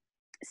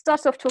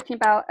started off talking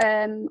about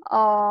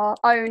our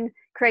own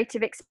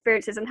creative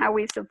experiences and how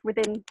we sort of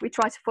we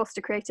try to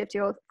foster creativity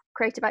or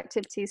creative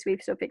activities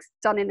we've sort of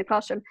done in the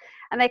classroom.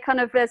 And they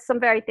kind of, there's some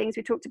varied things.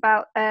 We talked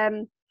about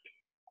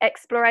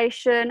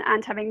exploration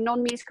and having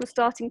non-musical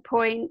starting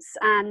points,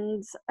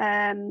 and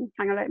hang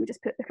on, let me just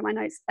look at my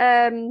notes.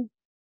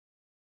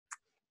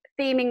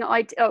 Theming,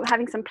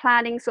 having some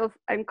planning sort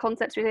of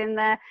concepts within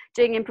there,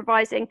 doing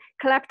improvising,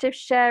 collaborative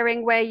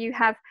sharing, where you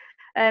have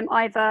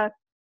either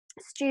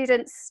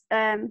students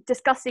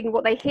discussing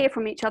what they hear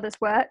from each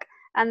other's work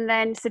and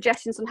then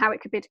suggestions on how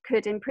it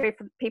could improve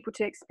for people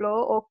to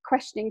explore, or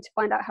questioning to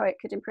find out how it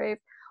could improve,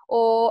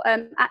 or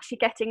actually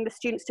getting the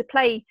students to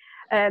play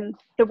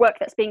the work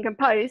that's being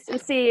composed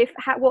and see if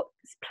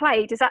what's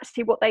played is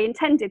actually what they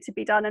intended to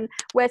be done, and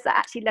where's that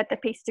actually led the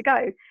piece to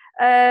go.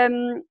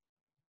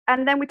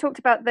 And then we talked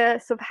about the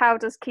sort of how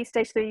does Key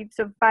Stage 3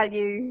 sort of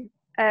value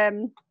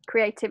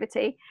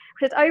creativity,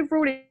 because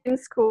overall in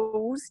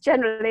schools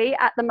generally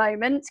at the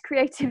moment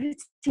creativity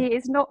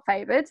is not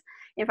favoured.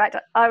 In fact,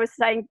 I was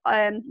saying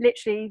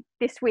literally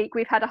this week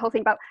we've had a whole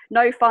thing about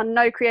no fun,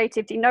 no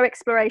creativity, no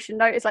exploration,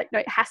 no, it's like, no,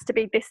 it has to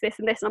be this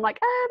and this, and I'm like,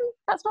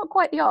 that's not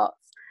quite the arts.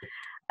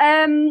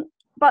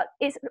 But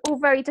it's all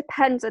very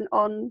dependent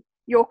on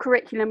your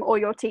curriculum or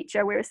your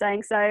teacher, we were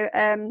saying. So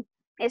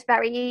it's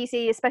very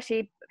easy,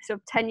 especially sort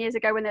of 10 years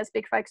ago when there's a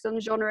big focus on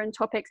genre and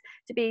topics,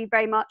 to be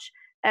very much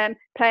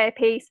play a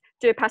piece,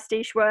 do a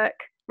pastiche work,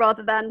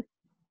 rather than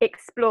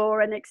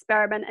explore and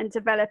experiment and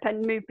develop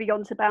and move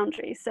beyond the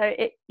boundaries. So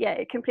it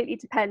completely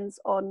depends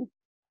on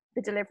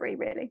the delivery,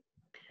 really.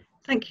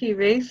 Thank you,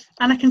 Ruth.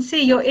 And I can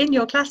see you're in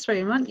your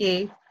classroom, aren't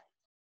you?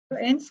 You're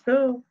in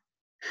school.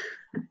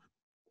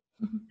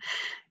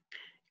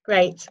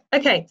 Great.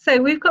 Okay,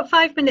 so we've got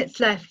 5 minutes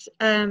left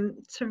to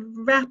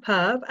wrap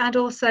up, and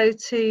also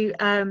to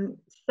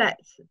set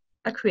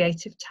a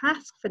creative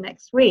task for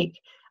next week.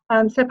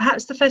 So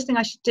perhaps the first thing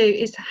I should do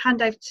is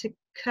hand over to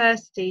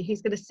Kirsty,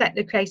 who's going to set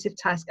the creative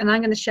task, and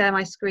I'm going to share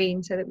my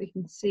screen so that we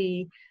can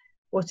see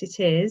what it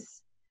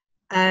is.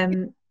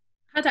 I'd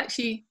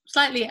actually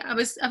slightly, I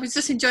was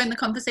just enjoying the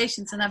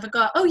conversations, and I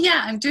forgot, oh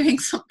yeah, I'm doing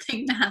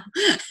something now.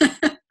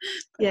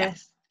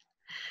 Yes.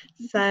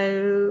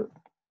 So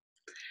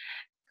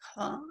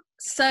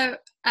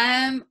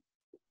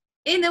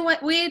in a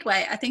weird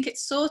way, I think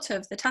it's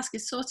the task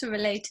is sort of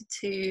related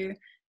to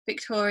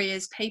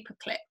Victoria's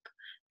paperclip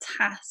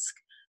task,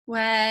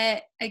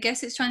 where I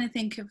guess it's trying to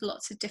think of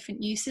lots of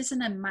different uses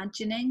and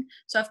imagining.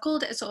 So I've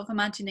called it a sort of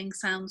imagining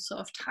sound sort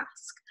of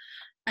task.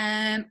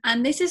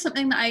 And this is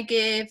something that I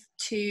give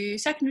to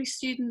secondary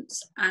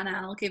students, and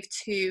I'll give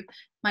to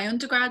my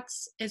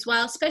undergrads as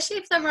well, especially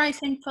if they're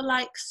writing for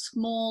like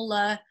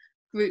smaller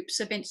groups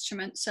of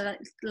instruments, so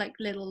like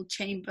little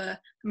chamber,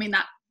 I mean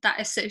that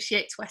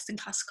associates Western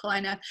classical, I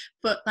know,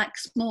 but like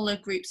smaller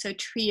groups, so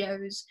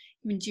trios,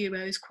 even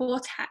duos,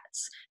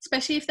 quartets,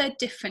 especially if they're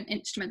different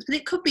instruments, but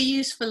it could be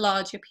used for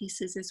larger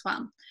pieces as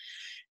well.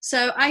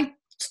 So I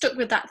stuck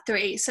with that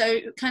 3, so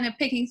kind of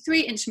picking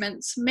 3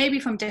 instruments, maybe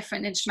from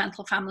different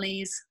instrumental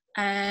families,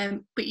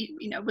 but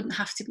you know, it wouldn't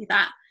have to be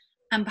that,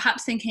 and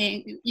perhaps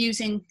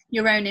using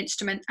your own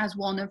instrument as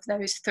one of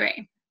those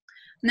 3.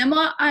 And then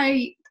what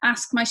I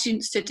ask my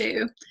students to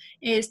do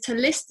is to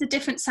list the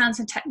different sounds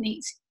and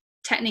techniques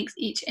techniques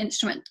each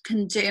instrument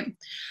can do.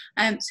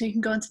 So you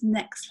can go on to the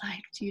next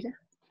slide, Judah.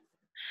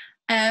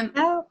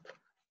 Help.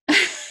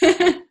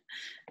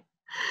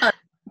 Oh,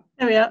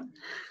 there we are.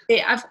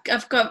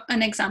 I've got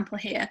an example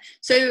here.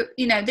 So,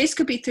 you know, this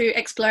could be through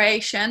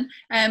exploration.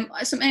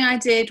 Something I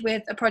did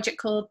with a project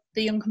called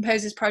the Young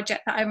Composers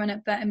Project that I run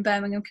in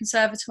Birmingham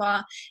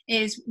Conservatoire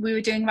is we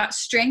were doing about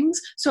strings.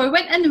 So I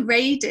went and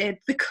raided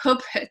the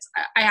cupboards,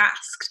 I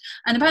asked,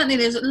 and apparently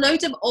there's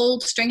loads of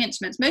old string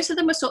instruments. Most of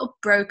them were sort of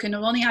broken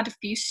or only had a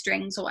few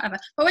strings or whatever.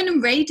 But I went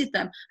and raided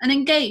them and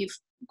then gave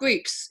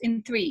groups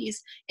in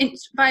threes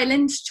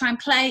violins to try and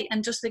play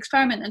and just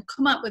experiment and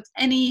come up with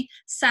any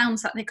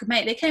sounds that they could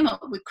make. They came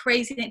up with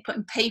crazy things,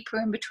 putting paper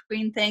in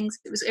between things.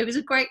 It was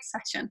a great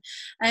session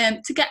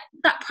to get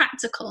that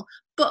practical.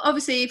 But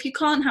obviously, if you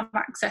can't have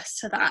access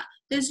to that,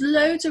 there's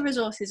loads of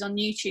resources on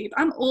YouTube.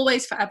 I'm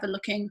always forever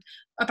looking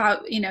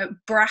about, you know,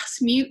 brass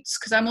mutes,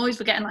 because I'm always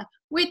forgetting, like,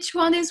 which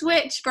one is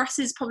which. Brass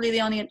is probably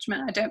the only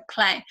instrument I don't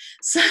play,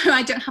 so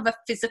I don't have a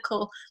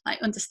physical,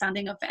 like,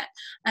 understanding of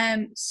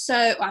it.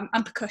 So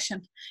I'm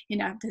percussion, you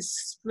know,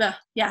 there's,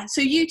 yeah,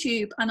 so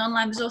YouTube and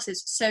online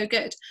resources, so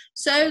good.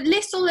 So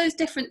list all those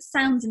different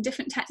sounds and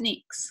different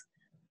techniques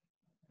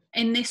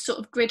in this sort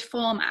of grid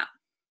format.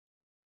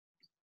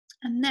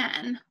 And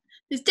then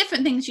there's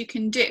different things you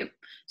can do.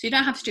 So you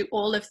don't have to do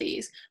all of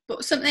these,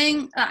 but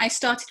something that I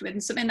started with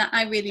and something that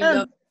I really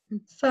love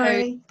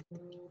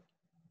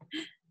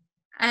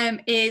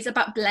is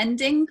about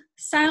blending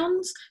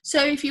sounds.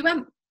 So if you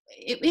went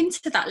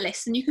into that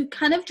list and you could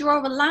kind of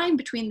draw a line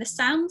between the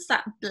sounds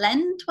that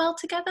blend well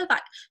together,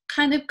 that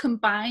kind of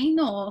combine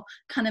or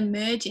kind of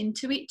merge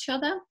into each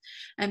other.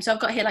 So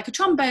I've got here like a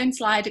trombone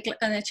slide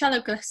and a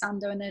cello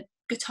glissando and a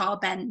guitar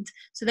bend.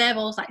 So they're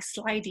all like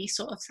slidey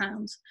sort of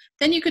sounds.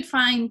 Then you could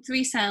find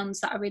 3 sounds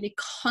that are really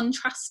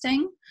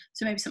contrasting.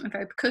 So maybe something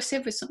very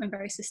percussive with something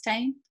very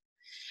sustained.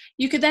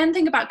 You could then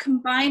think about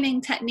combining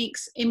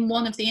techniques in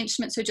one of the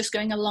instruments, so just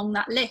going along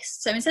that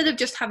list. So instead of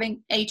just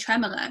having a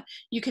tremolo,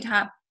 you could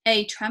have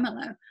a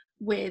tremolo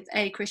with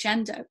a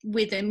crescendo,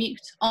 with a mute,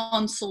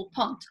 on sul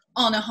pont,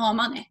 on a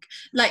harmonic.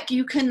 Like,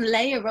 you can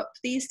layer up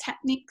these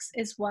techniques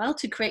as well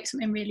to create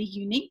something really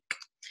unique.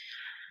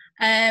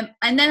 And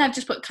then I've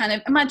just put kind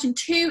of, imagine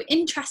 2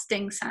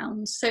 interesting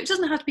sounds. So it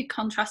doesn't have to be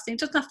contrasting, it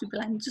doesn't have to be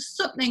blended, just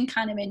something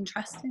kind of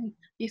interesting.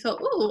 You thought,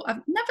 oh,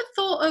 I've never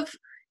thought of,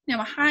 you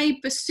know, a high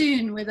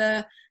bassoon with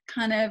a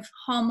kind of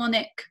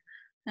harmonic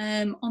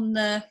on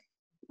the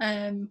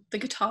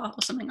guitar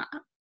or something like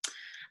that.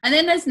 And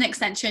then there's an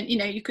extension, you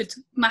know, you could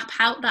map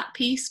out that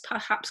piece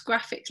perhaps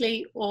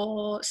graphically,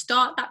 or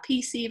start that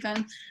piece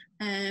even,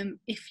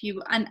 if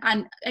you,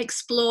 and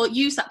explore,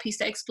 use that piece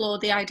to explore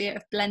the idea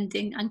of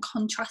blending and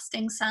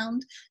contrasting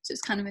sound. So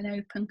it's kind of an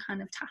open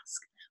kind of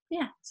task.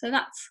 Yeah, so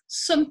that's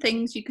some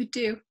things you could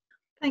do.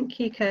 Thank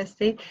you,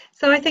 Kirsty.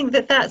 So I think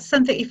that that's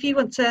something, if you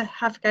want to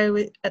have a go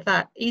at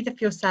that, either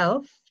for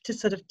yourself to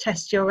sort of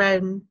test your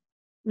own,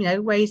 you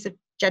know, ways of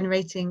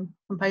generating,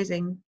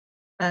 composing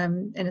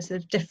in a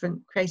sort of different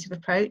creative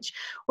approach,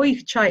 or you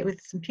could try it with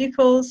some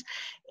pupils.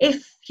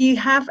 If you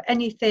have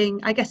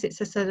anything, I guess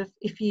it's a sort of,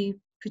 if you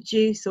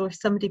produce, or if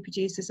somebody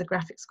produces a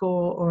graphic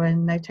score or a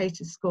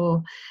notated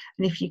score,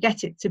 and if you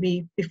get it to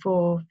be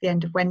before the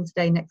end of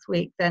Wednesday next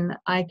week, then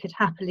I could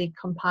happily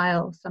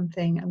compile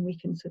something and we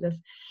can sort of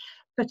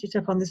put it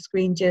up on the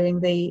screen during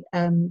the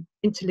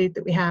interlude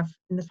that we have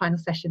in the final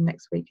session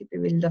next week. It'd be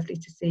really lovely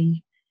to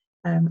see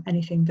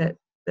anything that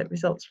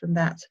results from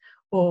that.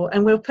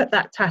 And we'll put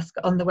that task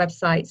on the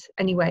website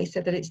anyway, so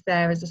that it's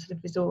there as a sort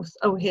of resource.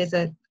 Oh, here's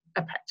a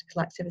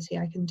practical activity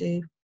I can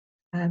do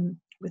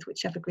with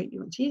whichever group you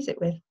want to use it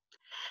with.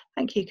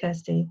 Thank you,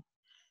 Kirsty.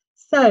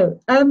 So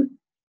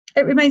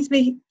it remains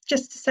me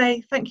just to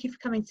say thank you for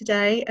coming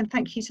today, and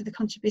thank you to the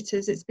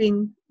contributors. It's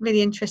been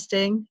really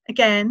interesting.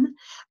 Again,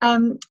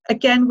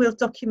 we'll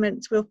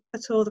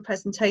put all the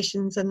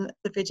presentations and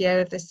the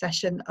video of this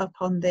session up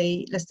on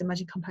the Liston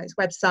Magic Compose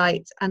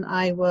website, and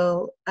I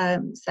will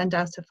send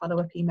out a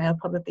follow-up email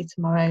probably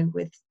tomorrow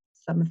with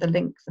some of the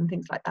links and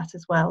things like that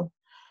as well.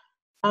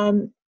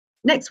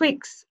 Next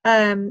week's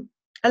a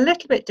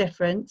little bit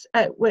different.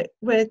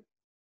 We're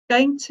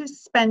going to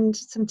spend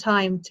some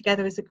time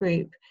together as a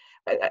group.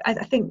 I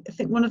think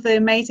one of the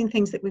amazing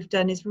things that we've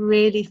done is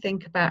really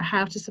think about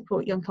how to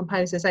support young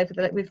composers over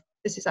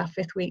this is our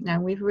 5th week now.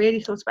 We've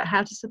really thought about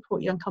how to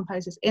support young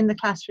composers in the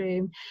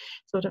classroom,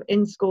 sort of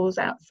in schools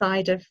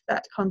outside of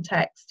that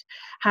context.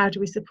 How do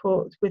we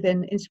support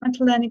within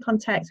instrumental learning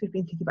context? We've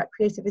been thinking about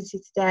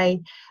creativity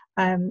today,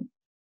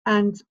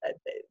 and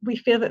we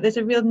feel that there's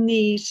a real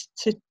need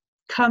to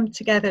come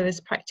together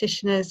as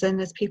practitioners and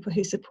as people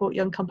who support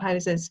young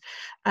composers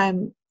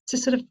to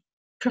sort of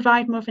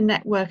provide more of a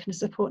network and a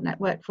support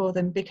network for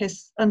them,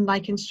 because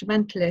unlike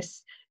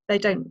instrumentalists, they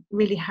don't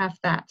really have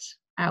that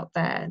out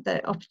there.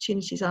 The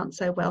opportunities aren't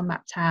so well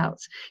mapped out.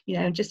 You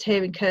know, just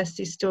hearing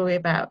Kirsty's story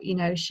about, you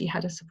know, she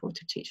had a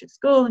supportive teacher at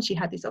school and she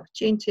had these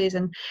opportunities,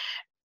 and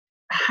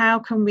how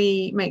can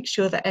we make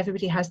sure that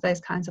everybody has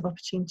those kinds of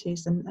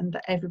opportunities and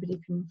that everybody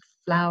can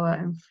flower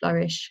and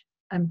flourish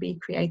and be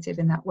creative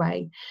in that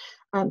way.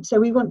 So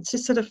we want to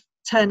sort of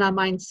turn our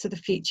minds to the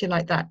future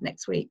like that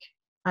next week.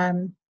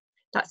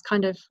 That's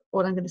kind of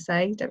all I'm going to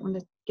say. Don't want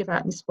to give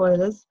out any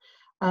spoilers.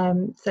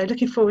 So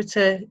looking forward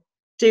to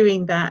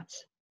doing that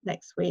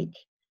next week,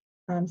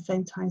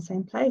 same time,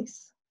 same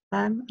place.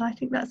 And I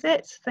think that's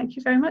it. Thank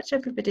you very much,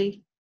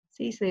 everybody.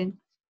 See you soon.